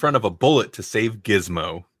Yoda in front of a bullet to save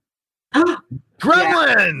Gizmo.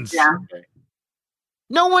 Gremlins! Yeah. Okay.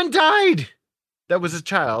 No one died. That was a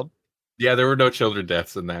child. Yeah, there were no children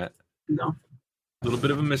deaths in that. No. A little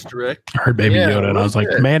bit of a misdirect. I heard Baby Yeah, Yoda, and I was like,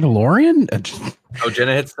 yeah. Mandalorian? And just- Oh,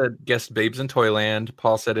 Jenna had said guessed Babes in Toyland.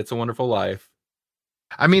 Paul said It's a Wonderful Life.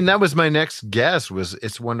 I mean, that was my next guess was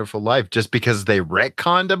It's a Wonderful Life, just because they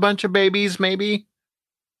retconned a bunch of babies, maybe.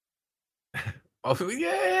 Oh,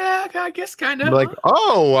 yeah, I guess kind of. Like,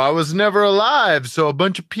 oh, I was never alive, so a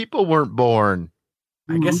bunch of people weren't born.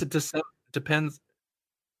 I guess it just depends.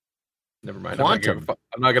 Never mind. Quantum.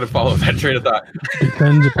 I'm not going to follow that train of thought.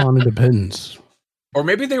 depends upon it depends. Or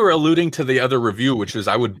maybe they were alluding to the other review, which is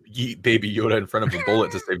I would yeet Baby Yoda in front of a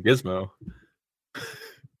bullet to save Gizmo.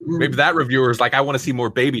 Maybe that reviewer is like, I want to see more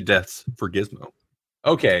baby deaths for Gizmo.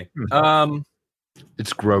 Okay.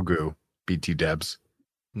 It's Grogu, BT Debs.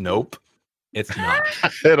 Nope. It's not.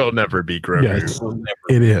 It'll never be Grogu. Yes, It'll never-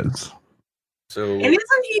 it is. So And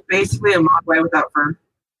isn't he basically a Mogwai without fur?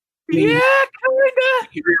 yeah, kinda.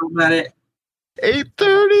 Be real about it.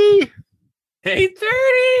 8:30.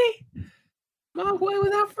 8:30. Mogwai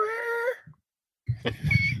without fur.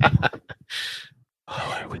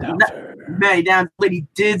 Without No. fur. Maddie Down lady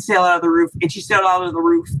did sail out of the roof, and she sailed out of the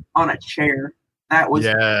roof on a chair. That was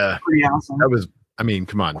Yeah, pretty awesome. that was. I mean,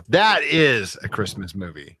 come on. That is a Christmas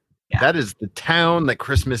movie. Yeah. That is the town that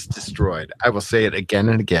Christmas destroyed. I will say it again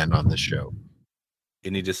and again on this show.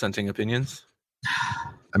 Any dissenting opinions?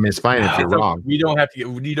 I mean, it's fine if you're It's a- wrong. We don't have to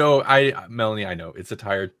get, Melanie, I know it's a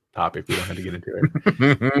tired topic. We don't have to get into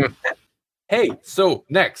it. Hey, so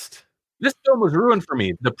next, this film was ruined for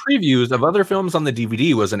me. The previews of other films on the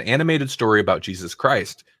DVD was an animated story about Jesus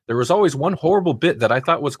Christ. There was always one horrible bit that I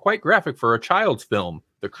thought was quite graphic for a child's film,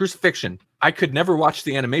 the crucifixion. I could never watch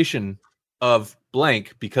the animation of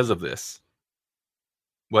blank because of this.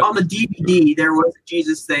 What? On the DVD, there was a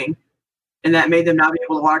Jesus thing, and that made them not be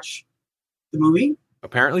able to watch the movie.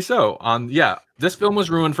 Apparently so. This film was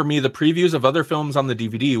ruined for me. The previews of other films on the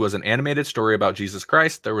DVD was an animated story about Jesus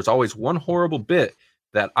Christ. There was always one horrible bit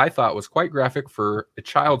that I thought was quite graphic for a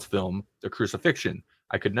child's film, the crucifixion.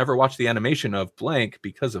 I could never watch the animation of blank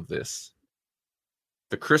because of this.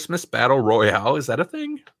 The Christmas Battle Royale, is that a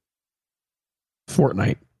thing?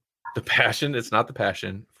 Fortnite. The Passion, it's not The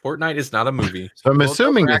Passion. Fortnite is not a movie. So I'm Well,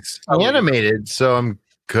 assuming go back it's to- animated. So I'm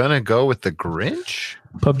gonna go with the Grinch.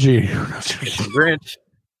 PUBG. It's the Grinch.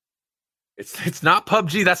 It's not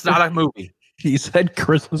PUBG. That's not a movie. He said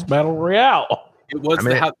Christmas Battle Royale. It was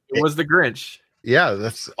it was the Grinch. Yeah,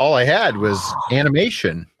 that's all I had was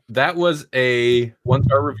animation. That was a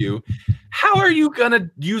 1-star review. How are you gonna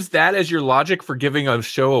use that as your logic for giving a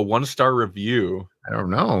show a 1-star review? I don't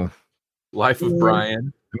know. Life of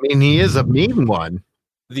Brian. I mean, he is a mean one.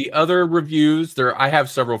 The other reviews, I have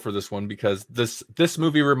several for this one because this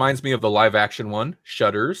movie reminds me of the live action one,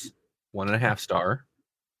 Shutters, 1.5 star.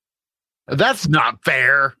 That's not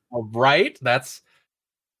fair. All right, this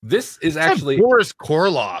is actually. Boris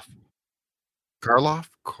Karloff. Karloff.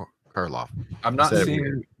 I'm not said it seeing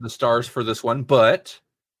weird. the stars for this one, but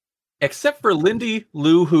except for Lindy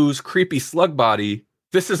Lou Who's creepy slug body,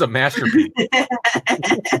 this is a masterpiece.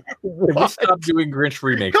 We stopped doing Grinch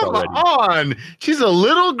remakes Come already. on, she's a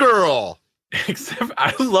little girl. Except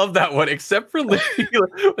I love that one. Except for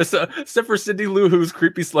Cindy Lou Who's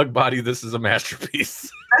creepy slug body, this is a masterpiece.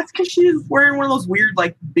 That's because she's wearing one of those weird,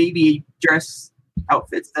 like, baby dress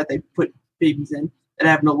outfits that they put babies in that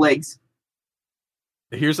have no legs.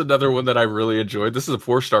 Here's another one that I really enjoyed. This is a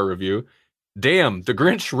 4-star review. Damn, the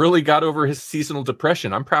Grinch really got over his seasonal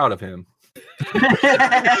depression. I'm proud of him. He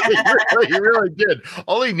really did.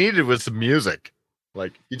 All he needed was some music.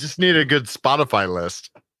 Like, he just needed a good Spotify list.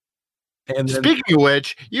 And then, Speaking of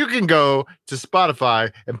which, you can go to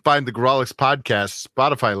Spotify and find the Grolix Podcast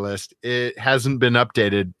Spotify list. It hasn't been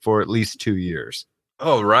updated for at least 2 years.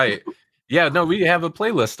 oh, right. Yeah, no, we have a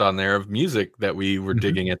playlist on there of music that we were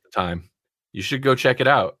digging at the time. You should go check it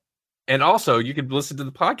out. And also, you could listen to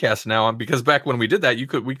the podcast now because back when we did that,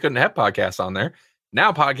 we couldn't have podcasts on there.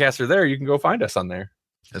 Now podcasts are there. You can go find us on there.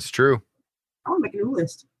 That's true. I want to make a new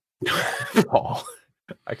list. Paul.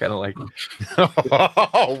 I kind of like.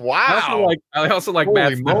 Oh wow! I also like Holy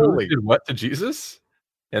Matt's The Who moly. did what to Jesus,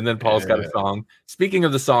 and then Paul's got a song. Speaking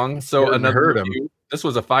of the song, so Hadn't another heard 'em. review. This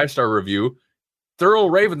was a 5-star review. Thurl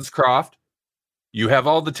Ravenscroft. You have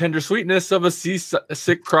all the tender sweetness of a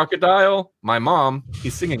seasick crocodile. My mom,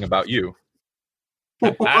 he's singing about you.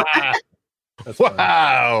 That's fun.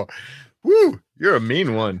 Wow! Woo! You're a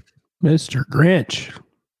mean one. Mr. Grinch.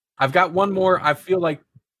 I've got one more. I feel like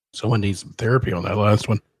Someone needs some therapy on that last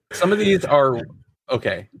one. some of these are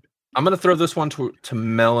okay. I'm gonna throw this one to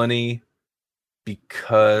Melanie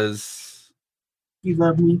because You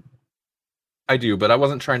love me. I do, but I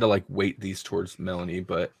wasn't trying to like weight these towards Melanie,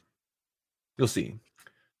 but you'll see.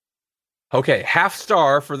 Okay, 1/2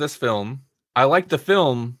 star for this film. I like the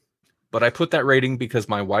film, but I put that rating because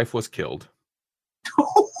my wife was killed.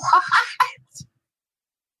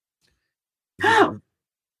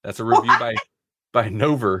 That's a review by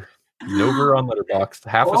Nover. Nover on Letterboxd.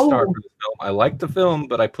 1/2 a star for this film. I like the film,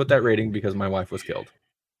 but I put that rating because my wife was killed.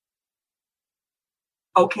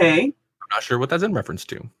 Okay. I'm not sure what that's in reference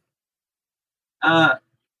to.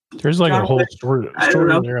 There's like John a whole Wick. story I don't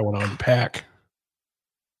know. in there I want to unpack.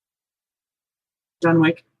 John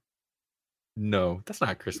Wick. No, that's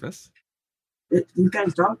not Christmas. You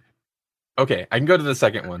guys don't? Okay, I can go to the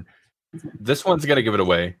second one. This one's gonna give it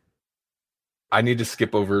away. I need to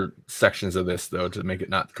skip over sections of this though to make it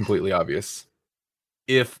not completely obvious.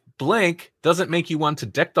 If blank doesn't make you want to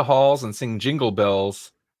deck the halls and sing jingle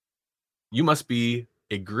bells, you must be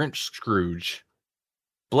a Grinch Scrooge.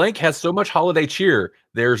 Blank has so much holiday cheer.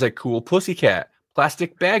 There's a cool pussycat,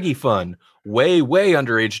 plastic baggy fun, way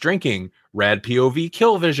underage drinking, rad POV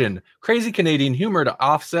kill vision, crazy Canadian humor to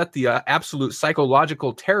offset the absolute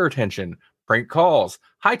psychological terror tension, prank calls,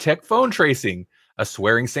 high-tech phone tracing, a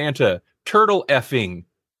swearing Santa, turtle effing,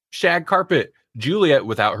 shag carpet, Juliet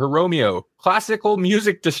without her Romeo, classical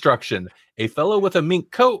music destruction, a fellow with a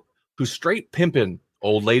mink coat who's straight pimpin',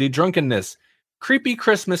 old lady drunkenness, creepy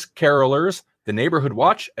Christmas carolers, the neighborhood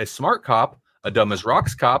watch, a smart cop, a dumb as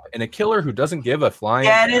rocks cop, and a killer who doesn't give a flying.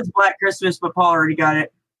 Yeah, it is Black Christmas, but Paul already got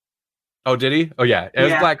it. Oh, did he? Oh, yeah. It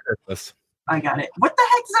was Yeah. Black Christmas. I got it. What the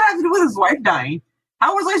heck does that have to do with his wife dying?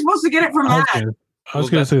 How was I supposed to get it from I was that? gonna, I was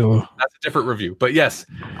gonna say, That's a different review. But yes,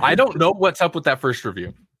 I don't know what's up with that first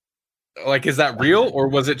review. Like, is that real or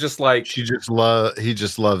was it just like He just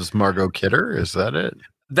loves Margot Kidder. Is that it?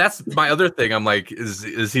 that's my other thing? I'm like,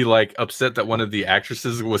 is he like upset that one of the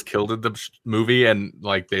actresses was killed in the movie and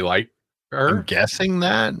like they like her? I'm guessing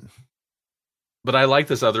that. But I like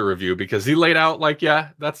this other review because he laid out like, yeah,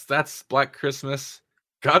 that's Black Christmas.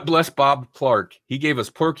 God bless Bob Clark. He gave us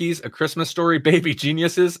Porky's, A Christmas Story, Baby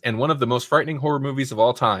Geniuses, and one of the most frightening horror movies of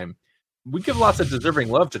all time. We give lots of deserving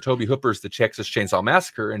love to Tobe Hooper's The Texas Chainsaw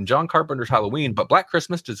Massacre and John Carpenter's Halloween, but Black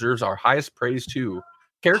Christmas deserves our highest praise too.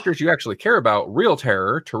 Characters you actually care about, real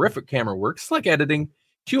terror, terrific camera work, slick editing,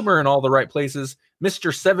 humor in all the right places,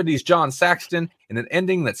 Mr. 70s John Saxton, and an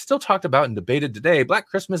ending that's still talked about and debated today. Black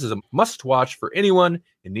Christmas is a must-watch for anyone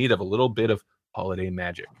in need of a little bit of holiday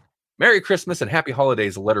magic. Merry Christmas and Happy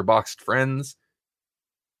Holidays, Letterboxd friends.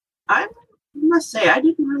 I must say, I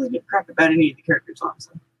didn't really give a crap about any of the characters,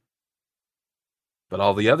 honestly. But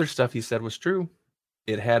all the other stuff he said was true.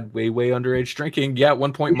 It had way underage drinking. Yeah, at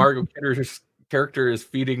one point, Margot Kidder's character is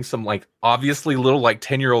feeding some like obviously little like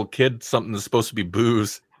 10-year-old kid something that's supposed to be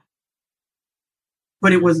booze.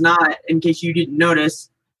 But it was not, in case you didn't notice,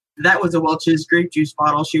 that was a Welch's grape juice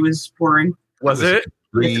bottle she was pouring. Was it?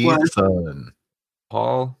 It was. Son.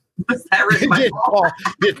 Paul? Was that written by Did Paul?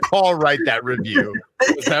 Paul write that review?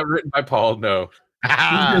 Was that written by Paul? No.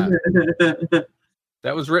 Ah,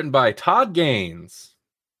 That was written by Todd Gaines.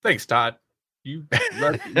 Thanks, Todd. You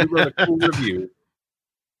wrote a cool review.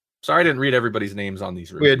 Sorry I didn't read everybody's names on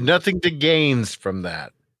these we had reviews. nothing to gains from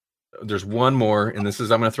that. There's one more, and this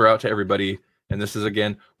is I'm going to throw out to everybody. And this is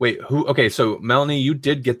again, wait, who? Okay, so Melanie, you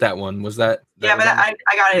did get that one. Was that? Yeah, but I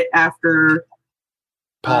got it after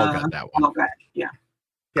Paul got that one. Paul got it. Yeah.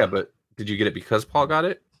 Yeah, but did you get it because Paul got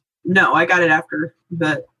it? No, I got it after,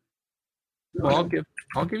 but Well,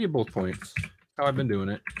 I'll give you both points. That's how I've been doing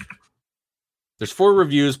it. There's 4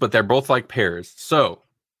 reviews, but they're both like pairs. So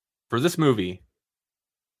for this movie,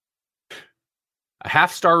 a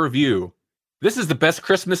 1/2 star review. This is the best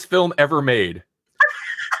Christmas film ever made.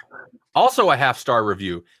 Also a 1/2 star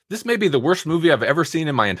review. This may be the worst movie I've ever seen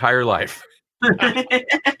in my entire life.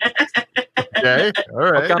 Okay, all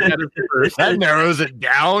I'll right. count that as first. That narrows it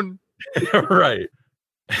down. Right.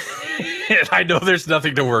 I know there's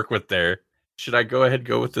nothing to work with there. Should I go ahead and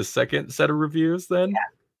go with the second set of reviews then?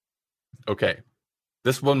 Yeah. Okay.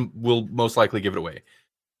 This one will most likely give it away.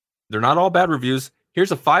 They're not all bad reviews.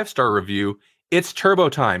 Here's a 5-star review. It's turbo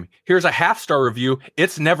time. Here's a half-star review.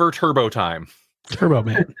 It's never turbo time. Turbo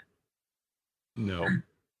Man. No.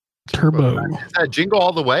 Turbo. Is that Jingle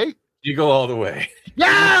All the Way? You go all the way.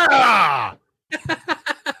 Yeah!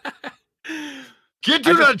 Get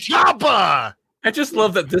to the chopper! I just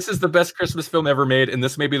love that this is the best Christmas film ever made, and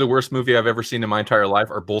this may be the worst movie I've ever seen in my entire life,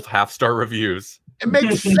 are both half-star reviews. It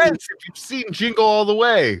makes sense if you've seen Jingle All the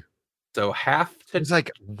Way. So half to It's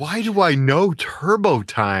like, why do I know Turbo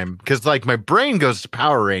Time? Because like my brain goes to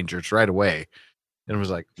Power Rangers right away. And I was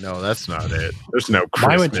like, no, that's not it. There's no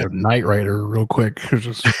I went Christmas. to Knight Rider real quick. It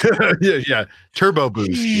was just yeah. Turbo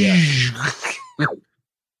Boost. Yeah.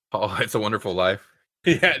 Oh, It's a Wonderful Life.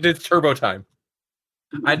 Yeah, it's turbo time.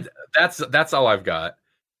 That's all I've got.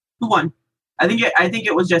 Who won? I think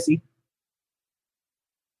it was Jesse.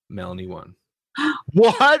 Melanie won.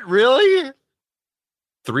 What? Really?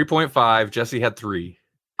 3.5. Jesse had 3.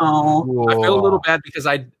 Oh, I feel a little bad because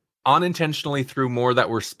I unintentionally threw more that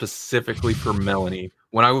were specifically for Melanie.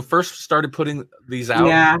 When I first started putting these out,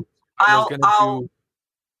 yeah. I was gonna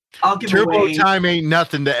I'll give Turbo away. Time ain't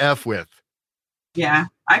nothing to F with. Yeah,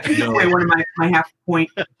 I can give away one of my half point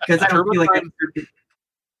because I don't Turbo feel like I Time- deserved it.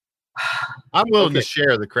 I'm willing to Okay.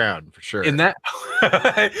 share the crown for sure. in that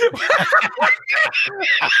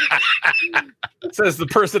it says the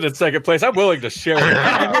person in second place. I'm willing to share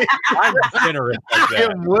it. I'm generous like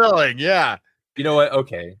that. I'm willing, yeah. You know what?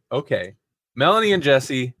 Okay. Melanie and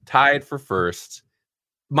Jesse tied for first.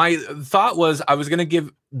 My thought was I was going to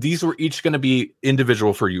give these were each going to be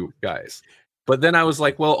individual for you guys. But then I was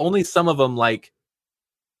like, well, only some of them, like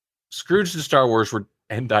Scrooge and Star Wars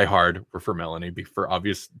and Die Hard were for Melanie for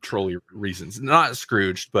obvious trolley reasons. Not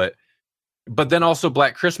Scrooged, but then also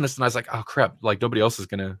Black Christmas. And I was like, oh crap, like nobody else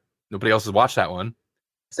has watched that one.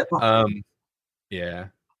 Except for- Yeah.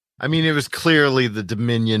 I mean, it was clearly the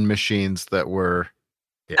Dominion machines that were.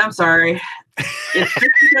 I'm sorry. It's just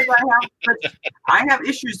because I have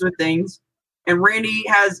issues with things, and Randy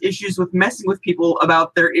has issues with messing with people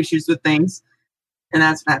about their issues with things, and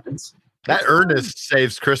that's what happens. That Ernest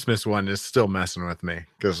Saves Christmas one is still messing with me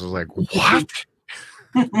because I was like, what?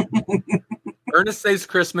 Ernest Saves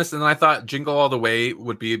Christmas, and then I thought Jingle All the Way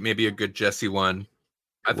would be maybe a good Jesse one.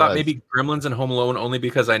 I thought maybe Gremlins and Home Alone only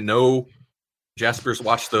because I know Jasper's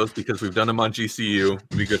watched those because we've done them on GCU. It'd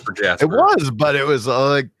be good for Jasper. It was, but it was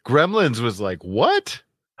like Gremlins was like, what?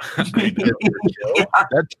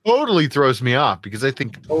 That totally throws me off because I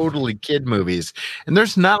think totally kid movies, and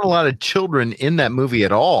there's not a lot of children in that movie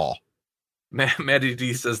at all. Maddie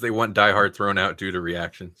D says they want Die Hard thrown out due to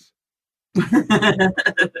reactions.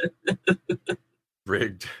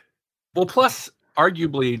 Rigged. Well, plus,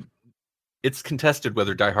 arguably, it's contested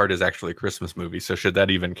whether Die Hard is actually a Christmas movie, so should that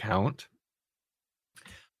even count?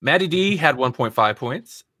 Maddie D had 1.5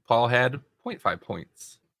 points. Paul had 0.5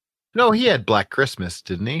 points. No, he had Black Christmas,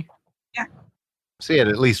 didn't he? Yeah. So he had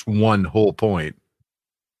at least 1 whole point.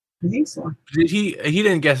 I think so. Did he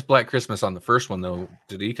didn't guess Black Christmas on the first one, though,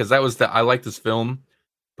 did he? Because that was I like this film,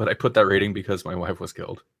 but I put that rating because my wife was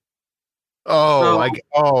killed. Okay.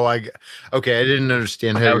 I didn't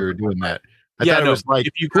understand how you were doing that. I thought it was like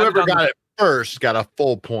if you got whoever it on got the- it first got a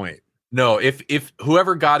full point. No, if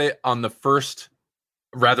whoever got it on the first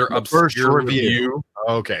rather The obscure first review.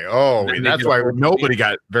 Okay. Oh, Then and they that's get a why full nobody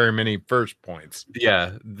got very many first points.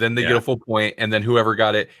 yeah, then they Yeah. get a full point, and then whoever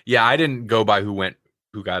got it. Yeah, I didn't go by who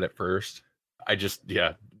got it first. I just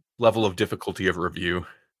level of difficulty of review.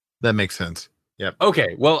 That makes sense. Yep.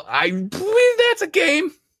 Okay, well, that's a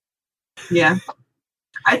game. Yeah.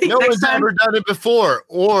 I think No next one's time ever done it before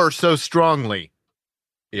or so strongly.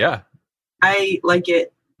 Yeah, I like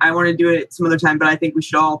it. I want to do it some other time, but I think we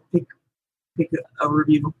should all pick a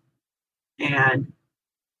review and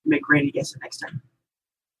make Randy guess it next time.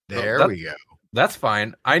 There that- we go. that's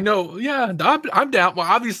fine. I know. Yeah, I'm down. Well,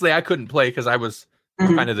 obviously, I couldn't play because I was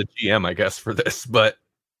Mhm. kind of the GM, I guess, for this. But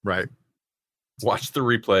Right. watch the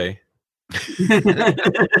replay. We're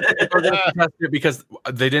gonna contest it because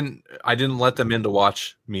I didn't let them in to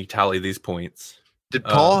watch me tally these points. Did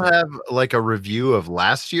Paul have like a review of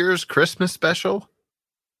last year's Christmas special?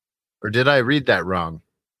 Or did I read that wrong?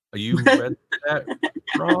 You read that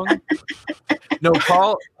wrong? No,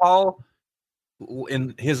 Paul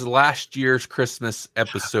in his last year's Christmas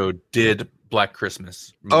episode did Black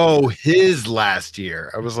Christmas. Oh, his last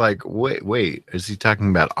year. I was like, wait, is he talking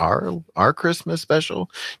about our Christmas special?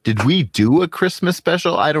 Did we do a Christmas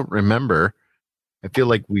special? I don't remember. I feel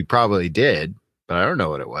like we probably did, but I don't know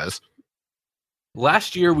what it was.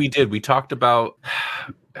 Last year we did. We talked about.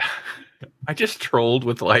 I just trolled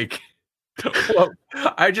with like. Well,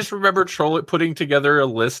 I just remember putting together a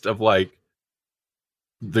list of like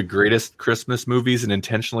the greatest Christmas movies and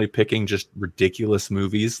intentionally picking just ridiculous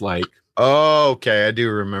movies like. Oh, okay. I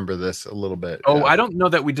do remember this a little bit. Oh, I don't know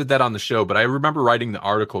that we did that on the show, but I remember writing the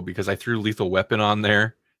article because I threw Lethal Weapon on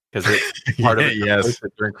there because it's part of it Yes.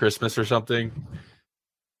 during Christmas or something.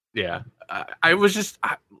 Yeah, I was just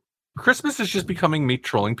Christmas is just becoming me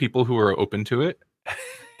trolling people who are open to it.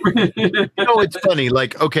 It's funny.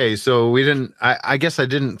 Like, okay, so we didn't. I guess I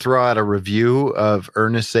didn't throw out a review of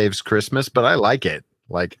Ernest Saves Christmas, but I like it.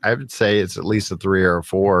 Like, I would say it's at least a 3 or a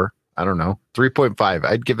 4. I don't know, 3.5.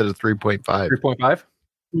 I'd give it a 3.5. 3.5.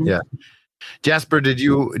 Yeah. Jasper, did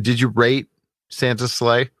you rate Santa's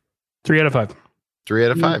Sleigh? 3 out of 5. 3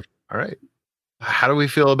 out of 5. All right. How do we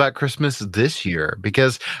feel about Christmas this year?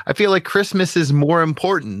 Because I feel like Christmas is more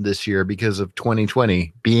important this year because of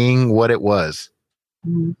 2020 being what it was.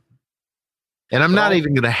 Mhm. And I'm not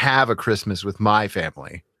even going to have a Christmas with my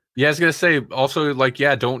family. Yeah, I was gonna say also like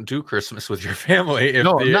don't do Christmas with your family.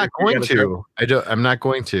 No, I'm not going to. I'm not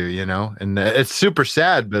going to. And it's super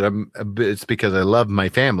sad, but it's because I love my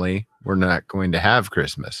family. We're not going to have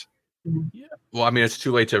Christmas. Yeah. Well, I mean, it's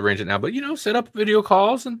too late to arrange it now, but set up video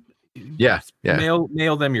calls and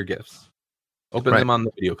mail them your gifts. Open them on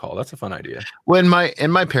the video call. That's a fun idea. When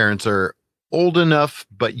my parents are old enough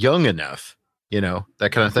but young enough,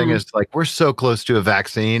 that kind of thing. Is like we're so close to a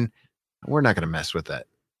vaccine, we're not going to mess with that.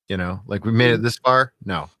 Like we made it this far.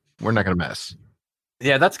 No, we're not going to mess.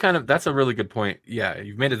 Yeah, that's a really good point. Yeah,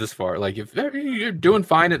 you've made it this far. Like if you're doing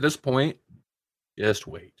fine at this point, just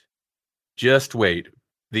wait. Just wait.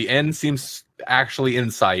 The end seems actually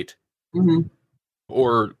in sight,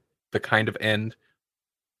 or the kind of end,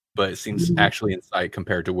 but it seems actually in sight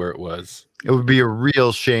compared to where it was. It would be a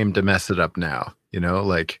real shame to mess it up now.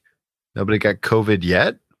 Like nobody got COVID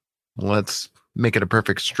yet. Let's make it a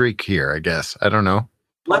perfect streak here, I guess. I don't know.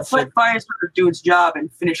 Let's let Firestarter do its job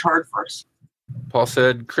and finish hard first. Paul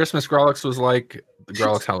said Christmas Grolix was like the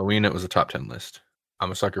Grolix Halloween. It was a top 10 list.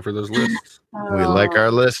 I'm a sucker for those lists. We like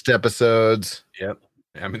our list episodes. Yep.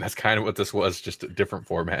 I mean, that's kind of what this was, just a different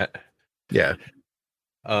format. Yeah.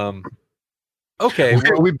 Okay.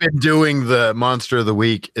 We've been doing the Monster of the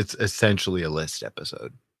Week. It's essentially a list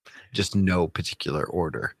episode. Just no particular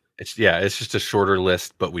order. It's just a shorter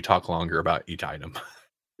list, but we talk longer about each item.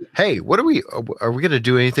 Hey, are we going to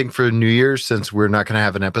do anything for New Year's since we're not going to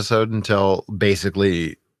have an episode until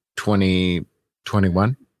basically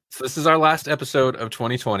 2021? So this is our last episode of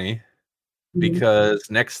 2020 because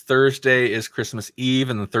next Thursday is Christmas Eve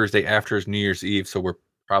and the Thursday after is New Year's Eve. So we're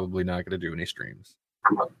probably not going to do any streams.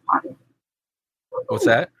 What's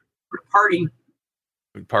that? Party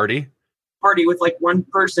with like one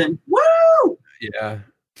person. Woo! Yeah,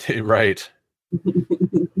 right.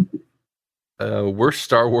 Worst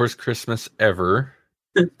Star Wars Christmas ever.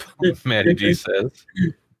 Maddie G says.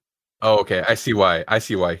 Oh, okay. I see why.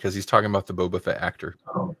 Because he's talking about the Boba Fett actor.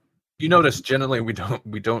 Oh. You notice generally we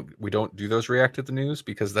don't do those react to the news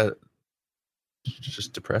because that's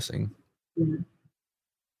just depressing.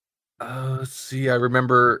 Let's see. I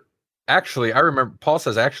remember Paul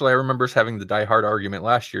says I remember us having the Die Hard argument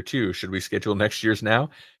last year too. Should we schedule next year's now?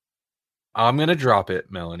 I'm gonna drop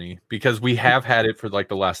it, Melanie, because we have had it for like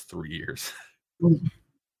the last 3 years.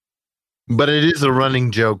 But it is a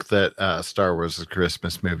running joke that Star Wars is a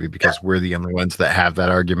Christmas movie because we're the only ones that have that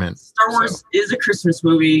argument. Star Wars is a Christmas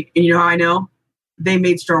movie, and you know how I know? They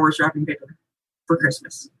made Star Wars wrapping paper for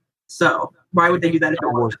Christmas. So why would they do that?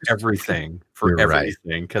 Star Wars everything for You're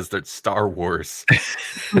everything because they're Star Wars.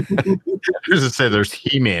 I was to say there's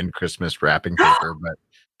He-Man Christmas wrapping paper, but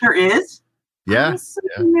there is. Yeah. Of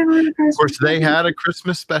course, they had a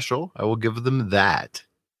Christmas special. I will give them that.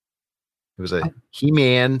 It was a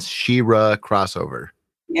He-Man She-Ra crossover.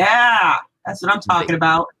 Yeah, that's what I'm talking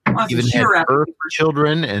about. Even had Earth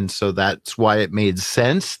children, and so that's why it made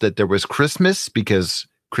sense that there was Christmas because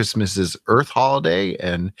Christmas is Earth holiday,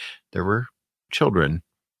 and there were children.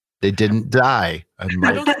 They didn't die.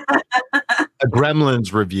 Unlike a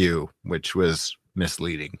Gremlins review, which was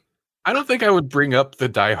misleading. I don't think I would bring up the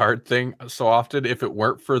Die Hard thing so often if it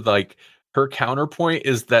weren't for like her counterpoint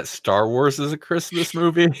is that Star Wars is a Christmas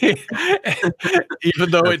movie, even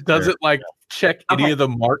though it doesn't like check any of the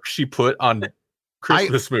marks she put on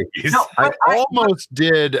Christmas movies. No, I almost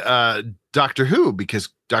did Doctor Who because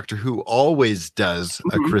Doctor Who always does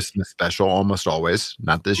a Christmas special, almost always.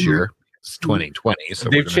 Not this year. It's 2020, so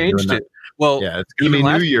they've changed it. Well, yeah, it's going to be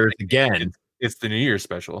New Year's again. It's the New Year's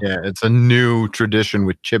special. Yeah, it's a new tradition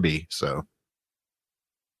with Chibi. So,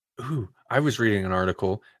 ooh, I was reading an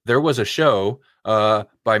article. There was a show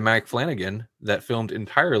by Mike Flanagan that filmed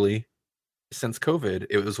entirely since COVID.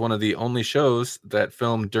 It was one of the only shows that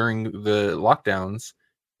filmed during the lockdowns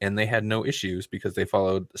and they had no issues because they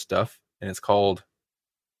followed the stuff. And it's called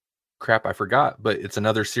crap, I forgot, but it's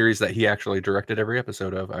another series that he actually directed every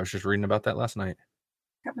episode of. I was just reading about that last night.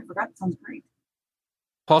 Crap, I forgot. That sounds great.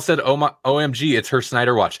 Paul said, "Oh my, OMG, it's her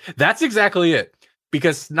Snyder Watch." That's exactly it.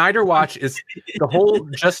 Because Snyder Watch is the whole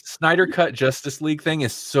just Snyder Cut Justice League thing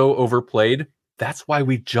is so overplayed. That's why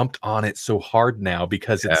we jumped on it so hard now,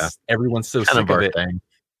 because it's everyone's so sick of it. Thing.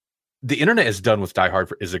 The internet is done with Die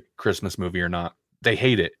Hard is a Christmas movie or not. They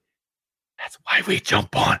hate it. That's why we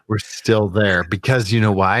jump on. We're still there because you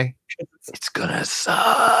know why? It's gonna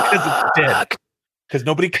suck. Because it's dead. Because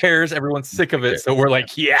nobody cares. Everyone's sick of it. So we're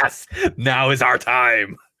like, yes, now is our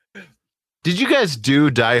time. Did you guys do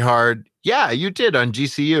Die Hard? Yeah, you did on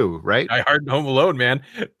GCU, right? Die Hard and Home Alone, man.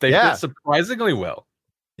 They fit surprisingly well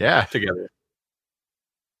together.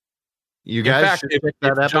 You guys fact, should check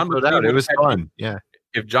that episode out. It was fun. Yeah.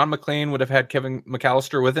 If John McClane would have had Kevin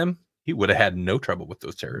McAllister with him, he would have had no trouble with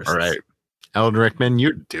those terrorists. All right. Alan Rickman,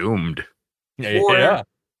 you're doomed. Yeah.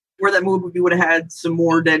 Or that movie would have had some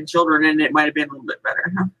more dead children and it might have been a little bit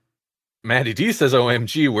better. Huh? Maddie D says,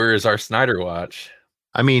 OMG, where is our Snyder Watch?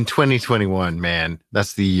 I mean, 2021, man.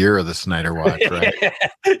 That's the year of the Snyder Watch, right?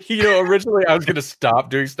 Originally I was going to stop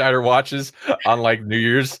doing Snyder Watches on like New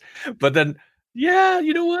Year's. But then,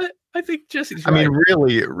 you know what? I think Jesse's right. I mean,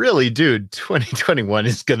 really, dude, 2021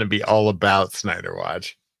 is going to be all about Snyder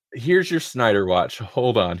Watch. Here's your Snyder Watch.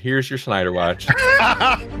 Hold on. Here's your Snyder Watch.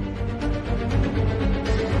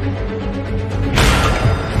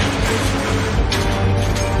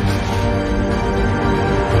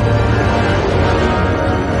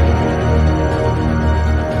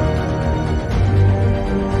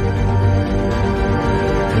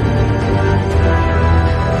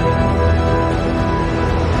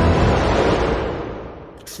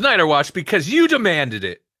 Snyder Watch, because you demanded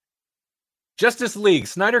it. Justice League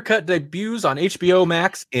Snyder Cut debuts on HBO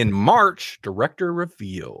Max in March. Director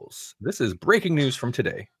reveals. This is breaking news from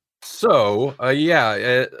today. So,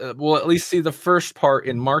 we'll at least see the first part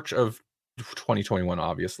in March of 2021,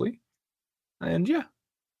 obviously. And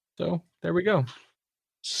so there we go.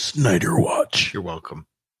 Snyder Watch. You're welcome.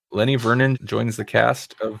 Lenny Vernon joins the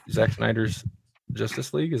cast of Zack Snyder's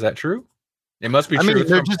Justice League. Is that true? It must be true. I mean,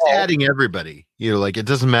 they're just adding everybody. Like it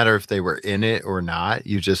doesn't matter if they were in it or not.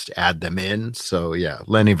 You just add them in. So yeah,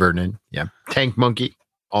 Lenny Vernon. Yeah, Tank Monkey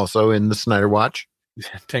also in the Snyder Watch.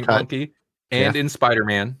 Tank Monkey and in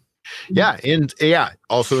Spider-Man. Yeah,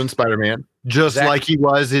 also in Spider-Man, just like he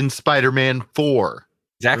was in Spider-Man 4.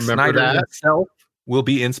 Zack Snyder himself will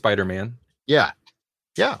be in Spider-Man. Yeah.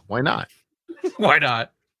 Why not? Why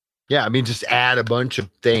not? Yeah, I mean, just add a bunch of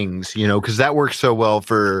things, because that works so well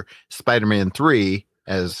for Spider-Man 3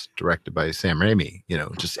 as directed by Sam Raimi.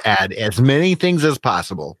 Just add as many things as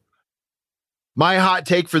possible. My hot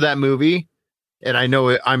take for that movie, and I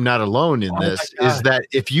know I'm not alone in this, is that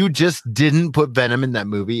if you just didn't put Venom in that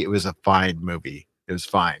movie, it was a fine movie. It was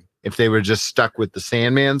fine. If they were just stuck with the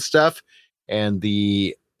Sandman stuff and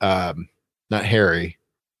the, not Harry.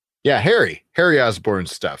 Yeah, Harry Osborn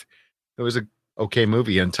stuff. It was a okay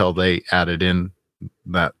movie until they added in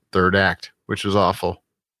that third act, which was awful.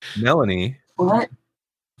 Melanie, what?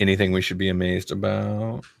 Anything we should be amazed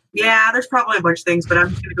about? Yeah, there's probably a bunch of things, but I'm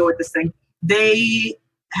just going to go with this thing. They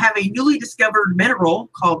have a newly discovered mineral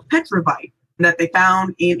called petrovite that they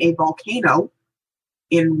found in a volcano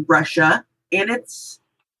in Russia, and it's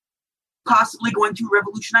possibly going to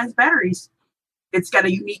revolutionize batteries. It's got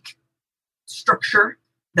a unique structure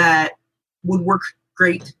that would work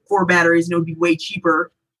great for batteries, and it would be way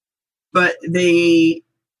cheaper, but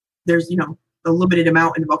there's a limited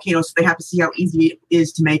amount in the volcano, so they have to see how easy it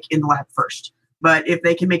is to make in the lab first. But if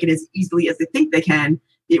they can make it as easily as they think they can,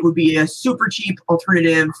 it would be a super cheap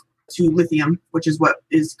alternative to lithium, which is what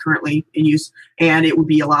is currently in use, and it would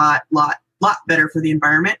be a lot better for the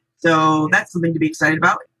environment. So that's something to be excited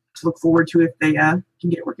about, to look forward to if they can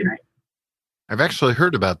get it working right. I've actually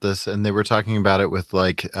heard about this, and they were talking about it with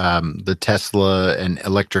the Tesla and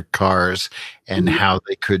electric cars and how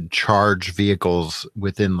they could charge vehicles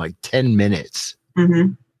within 10 minutes.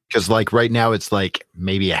 Because right now it's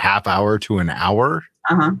maybe a half hour to an hour.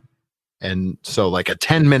 And so a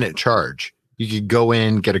 10-minute charge, you could go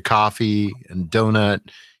in, get a coffee and donut,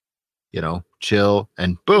 chill,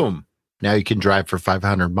 and boom, now you can drive for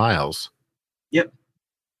 500 miles. Yep.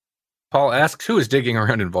 Paul asks, who is digging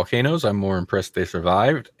around in volcanoes? I'm more impressed they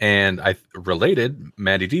survived. And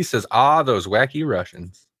Maddie D says, those wacky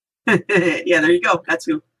Russians. Yeah, there you go. That's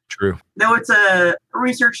who. True. No, it's a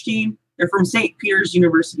research team. They're from St. Peter's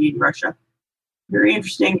University in Russia. Very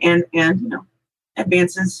interesting and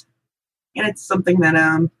advances. And it's something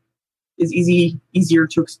that is easier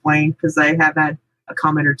to explain, because I have had a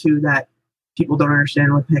comment or two that people don't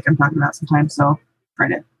understand what the heck I'm talking about sometimes. So try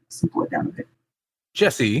to simple it down a bit.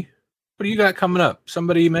 Jesse, what do you got coming up?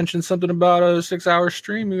 Somebody mentioned something about a 6-hour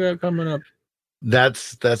stream you got coming up.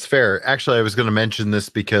 That's fair. Actually, I was going to mention this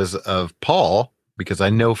because of Paul, because I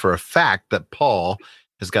know for a fact that Paul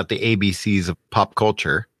has got the ABCs of pop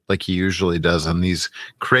culture like he usually does on these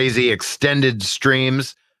crazy extended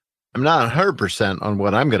streams. I'm not 100% on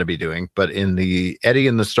what I'm going to be doing, but in the Eddie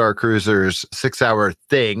and the Star Cruisers 6-hour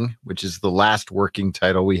thing, which is the last working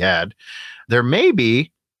title we had, there may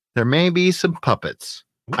be some puppets.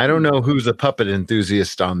 I don't know who's a puppet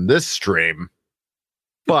enthusiast on this stream,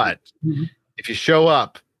 but if you show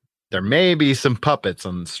up, there may be some puppets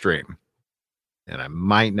on the stream. And I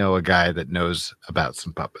might know a guy that knows about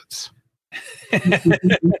some puppets.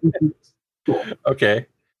 Okay.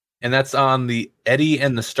 And that's on the Eddie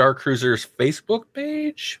and the Star Cruisers Facebook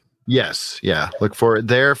page? Yes. Yeah. Look for it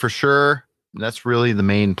there for sure. That's really the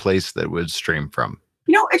main place that would stream from.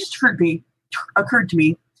 You know, it just occurred to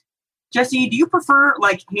me. Jesse, do you prefer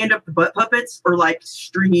like hand up the butt puppets or like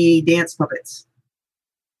stringy dance puppets?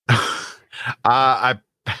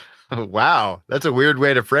 Wow, that's a weird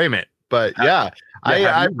way to frame it. But yeah,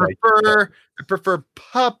 I prefer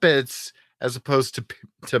puppets as opposed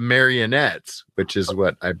to marionettes, which is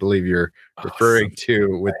what I believe you're referring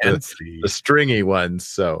to with the stringy ones.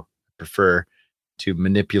 So I prefer to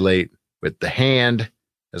manipulate with the hand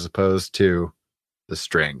as opposed to the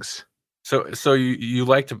strings. So you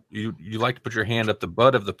like to put your hand up the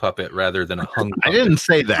butt of the puppet rather than a hung puppet. I didn't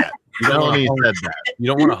say that. Melanie said that. You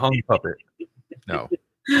don't want a hung puppet. No.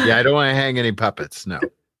 Yeah, I don't want to hang any puppets. No.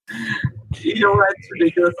 You know, that's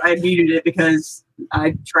ridiculous. I muted it because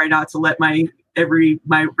I try not to let my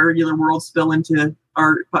regular world spill into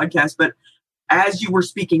our podcast. But as you were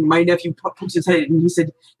speaking, my nephew poked his head and he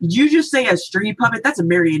said, "Did you just say a stringy puppet? That's a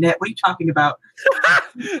marionette. What are you talking about?"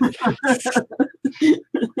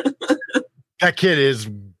 That kid is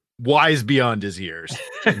wise beyond his years.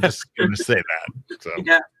 I'm just going to say that. So.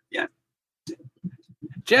 Yeah.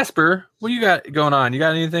 Jasper, what you got going on? You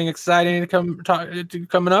got anything exciting coming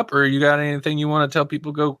up, or you got anything you want to tell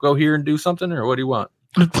people go here and do something, or what do you want?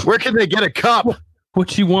 Where can they get a cup?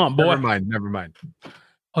 What you want, boy? Never mind.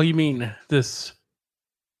 Oh, you mean this?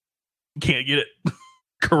 You can't get it.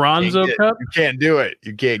 Carranzo cup? You can't do it.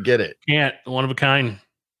 You can't get it. Can't. One of a kind.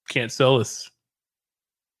 Can't sell this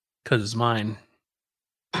because it's mine.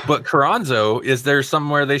 But Carranzo, is there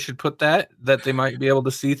somewhere they should put that they might be able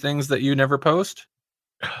to see things that you never post?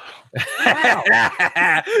 Dude,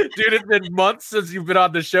 it's been months since you've been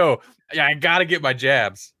on the show. Yeah, I gotta get my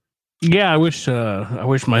jabs. Yeah, I wish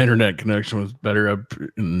my internet connection was better up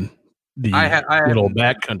in the little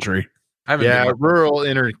back country. Rural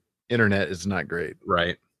internet is not great.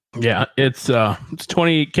 Right. Yeah, it's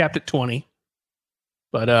 20 capped at 20.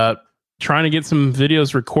 But trying to get some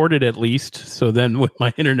videos recorded at least, so then when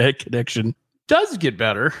my internet connection does get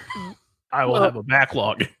better, I will have a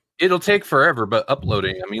backlog. It'll take forever, but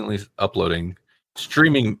uploading,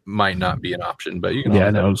 streaming might not be an option, but you can.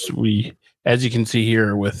 Yeah, no, as you can see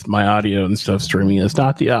here with my audio and stuff, streaming is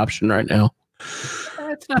not the option right now.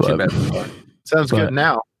 It's not too bad. Sounds good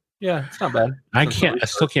now. Yeah, it's not bad. I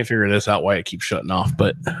still can't figure this out why it keeps shutting off,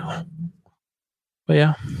 but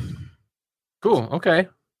yeah. Cool. Okay.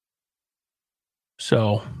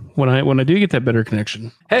 So when I do get that better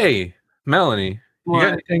connection. Hey, Melanie, What? you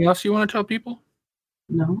got anything else you want to tell people?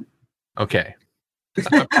 No. Okay.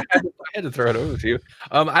 I had to throw it over to you.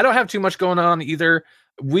 I don't have too much going on either.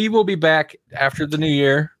 We will be back after the new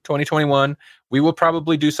year, 2021. We will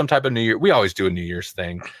probably do some type of New Year. We always do a New Year's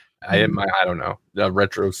thing. I don't know, a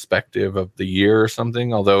retrospective of the year or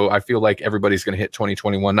something. Although I feel like everybody's going to hit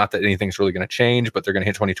 2021. Not that anything's really going to change, but they're going to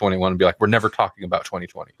hit 2021 and be like, we're never talking about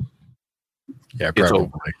 2020. Yeah,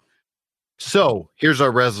 probably. So here's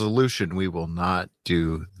our resolution. We will not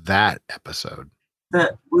do that episode.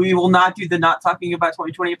 We will not do the not talking about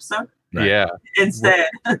 2020 episode. Right. Yeah. Instead,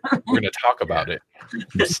 We're going to talk about it.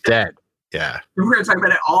 Instead. Yeah. we're going to talk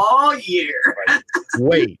about it all year.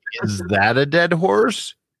 Wait, is that a dead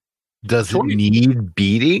horse? Does it need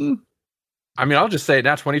beating? I mean, I'll just say it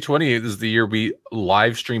now. 2020 is the year we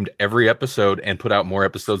live streamed every episode and put out more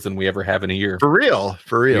episodes than we ever have in a year. For real.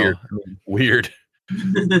 Weird.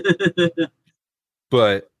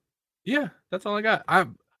 But yeah, that's all I got.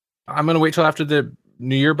 I'm going to wait till after the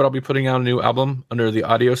new year, but I'll be putting out a new album under the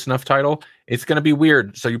Audio Snuff title. It's going to be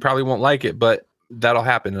weird, so you probably won't like it, but that'll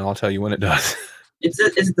happen, and I'll tell you when it does. Is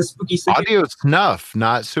it the spooky Audio Snuff,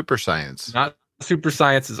 not Super Science. Not Super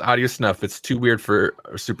Science, is Audio Snuff. It's too weird for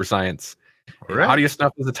Super Science. Right. Audio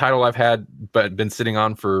Snuff is a title I've had but been sitting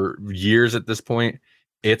on for years at this point.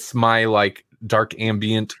 It's my dark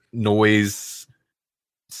ambient noise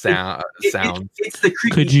sound. It's the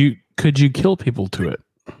creepy. Could you kill people to it?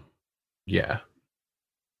 Yeah.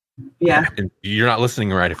 Yeah. And you're not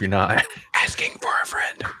listening right if you're not asking for a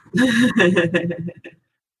friend.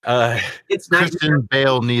 It's not. Christian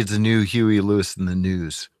Bale needs a new Huey Lewis in the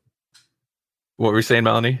news. What were you saying,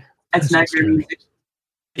 Melanie? It's nightmare music.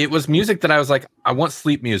 It was music that I was like, I want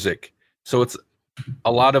sleep music. So it's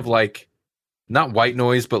a lot of like, not white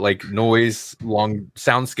noise, but like noise, long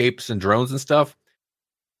soundscapes and drones and stuff.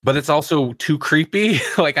 But it's also too creepy.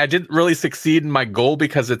 Like I didn't really succeed in my goal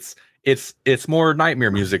because it's more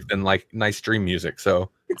nightmare music than like nice dream music. So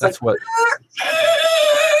that's like, what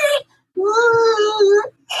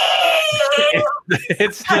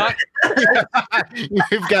it's not.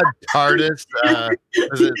 You've got TARDIS.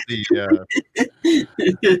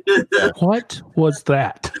 What was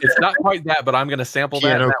that? It's not quite that, but I'm going to sample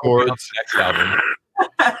Piano that. chords. The next album.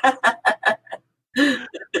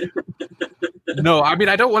 No, I mean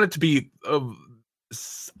I don't want it to be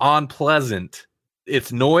unpleasant.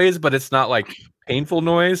 It's noise, but it's not like painful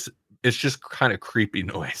noise. It's just kind of creepy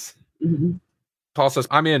noise. Mm-hmm. Paul says,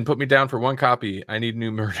 I'm in. Put me down for one copy. I need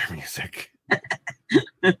new murder music.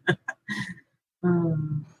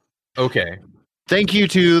 Okay. Thank you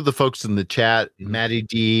to the folks in the chat, Maddie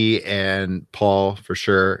D and Paul for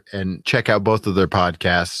sure. And check out both of their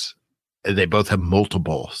podcasts. They both have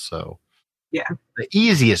multiple. So yeah, the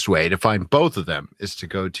easiest way to find both of them is to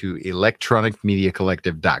go to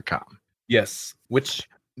electronicmediacollective.com. Yes, which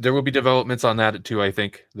there will be developments on that too, I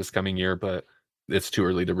think, this coming year, but it's too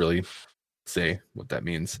early to really say what that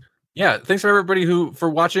means. Yeah, thanks for everybody for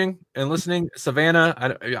watching and listening. Savannah,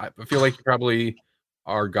 I feel like you probably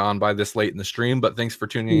are gone by this late in the stream, but thanks for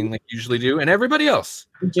tuning in like you usually do. And everybody else.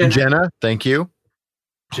 Jenna, thank you.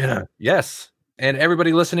 Jenna, yes. And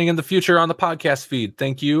everybody listening in the future on the podcast feed,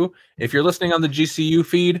 thank you. If you're listening on the GCU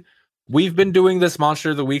feed, we've been doing this Monster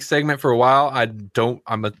of the Week segment for a while.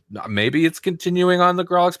 Maybe it's continuing on the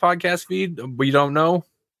Grawlix podcast feed. We don't know.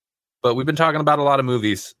 But we've been talking about a lot of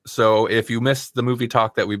movies. So if you missed the movie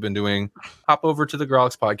talk that we've been doing, hop over to the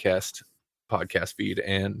Grawlix podcast feed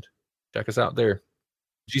and check us out there.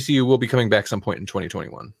 GCU will be coming back some point in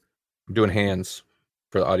 2021. I'm doing hands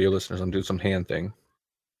for the audio listeners. I'm doing some hand thing.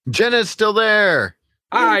 Jenna's still there.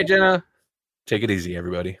 Hi, Jenna. Take it easy,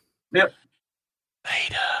 everybody. Yep.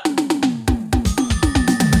 Later.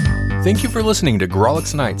 Thank you for listening to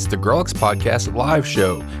Grawlix Nights, the Grawlix Podcast live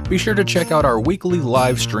show. Be sure to check out our weekly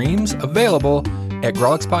live streams available at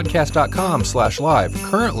grawlixpodcast.com/live.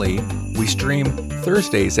 Currently, we stream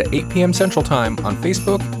Thursdays at 8 p.m. Central Time on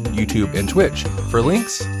Facebook, YouTube, and Twitch. For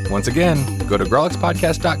links, once again, go to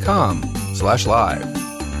grawlixpodcast.com/live.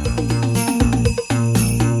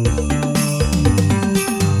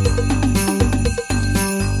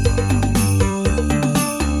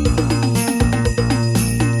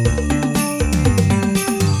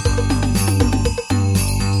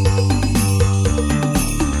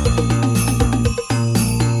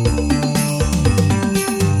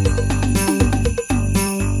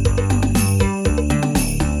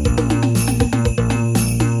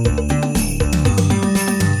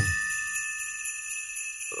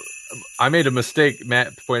 I made a mistake. Matt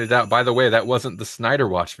pointed out, by the way, that wasn't the Snyder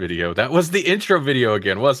Watch video. That was the intro video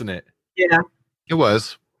again, wasn't it? Yeah. It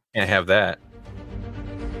was. Can't have that.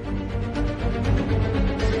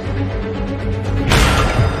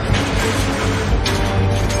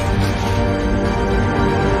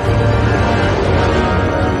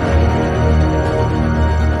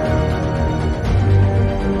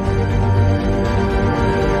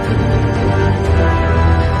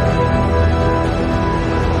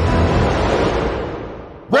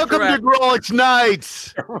 Welcome to Grawlix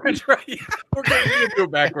Nights. We're going to go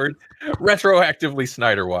backwards. Retroactively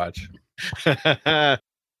Snyder Watch.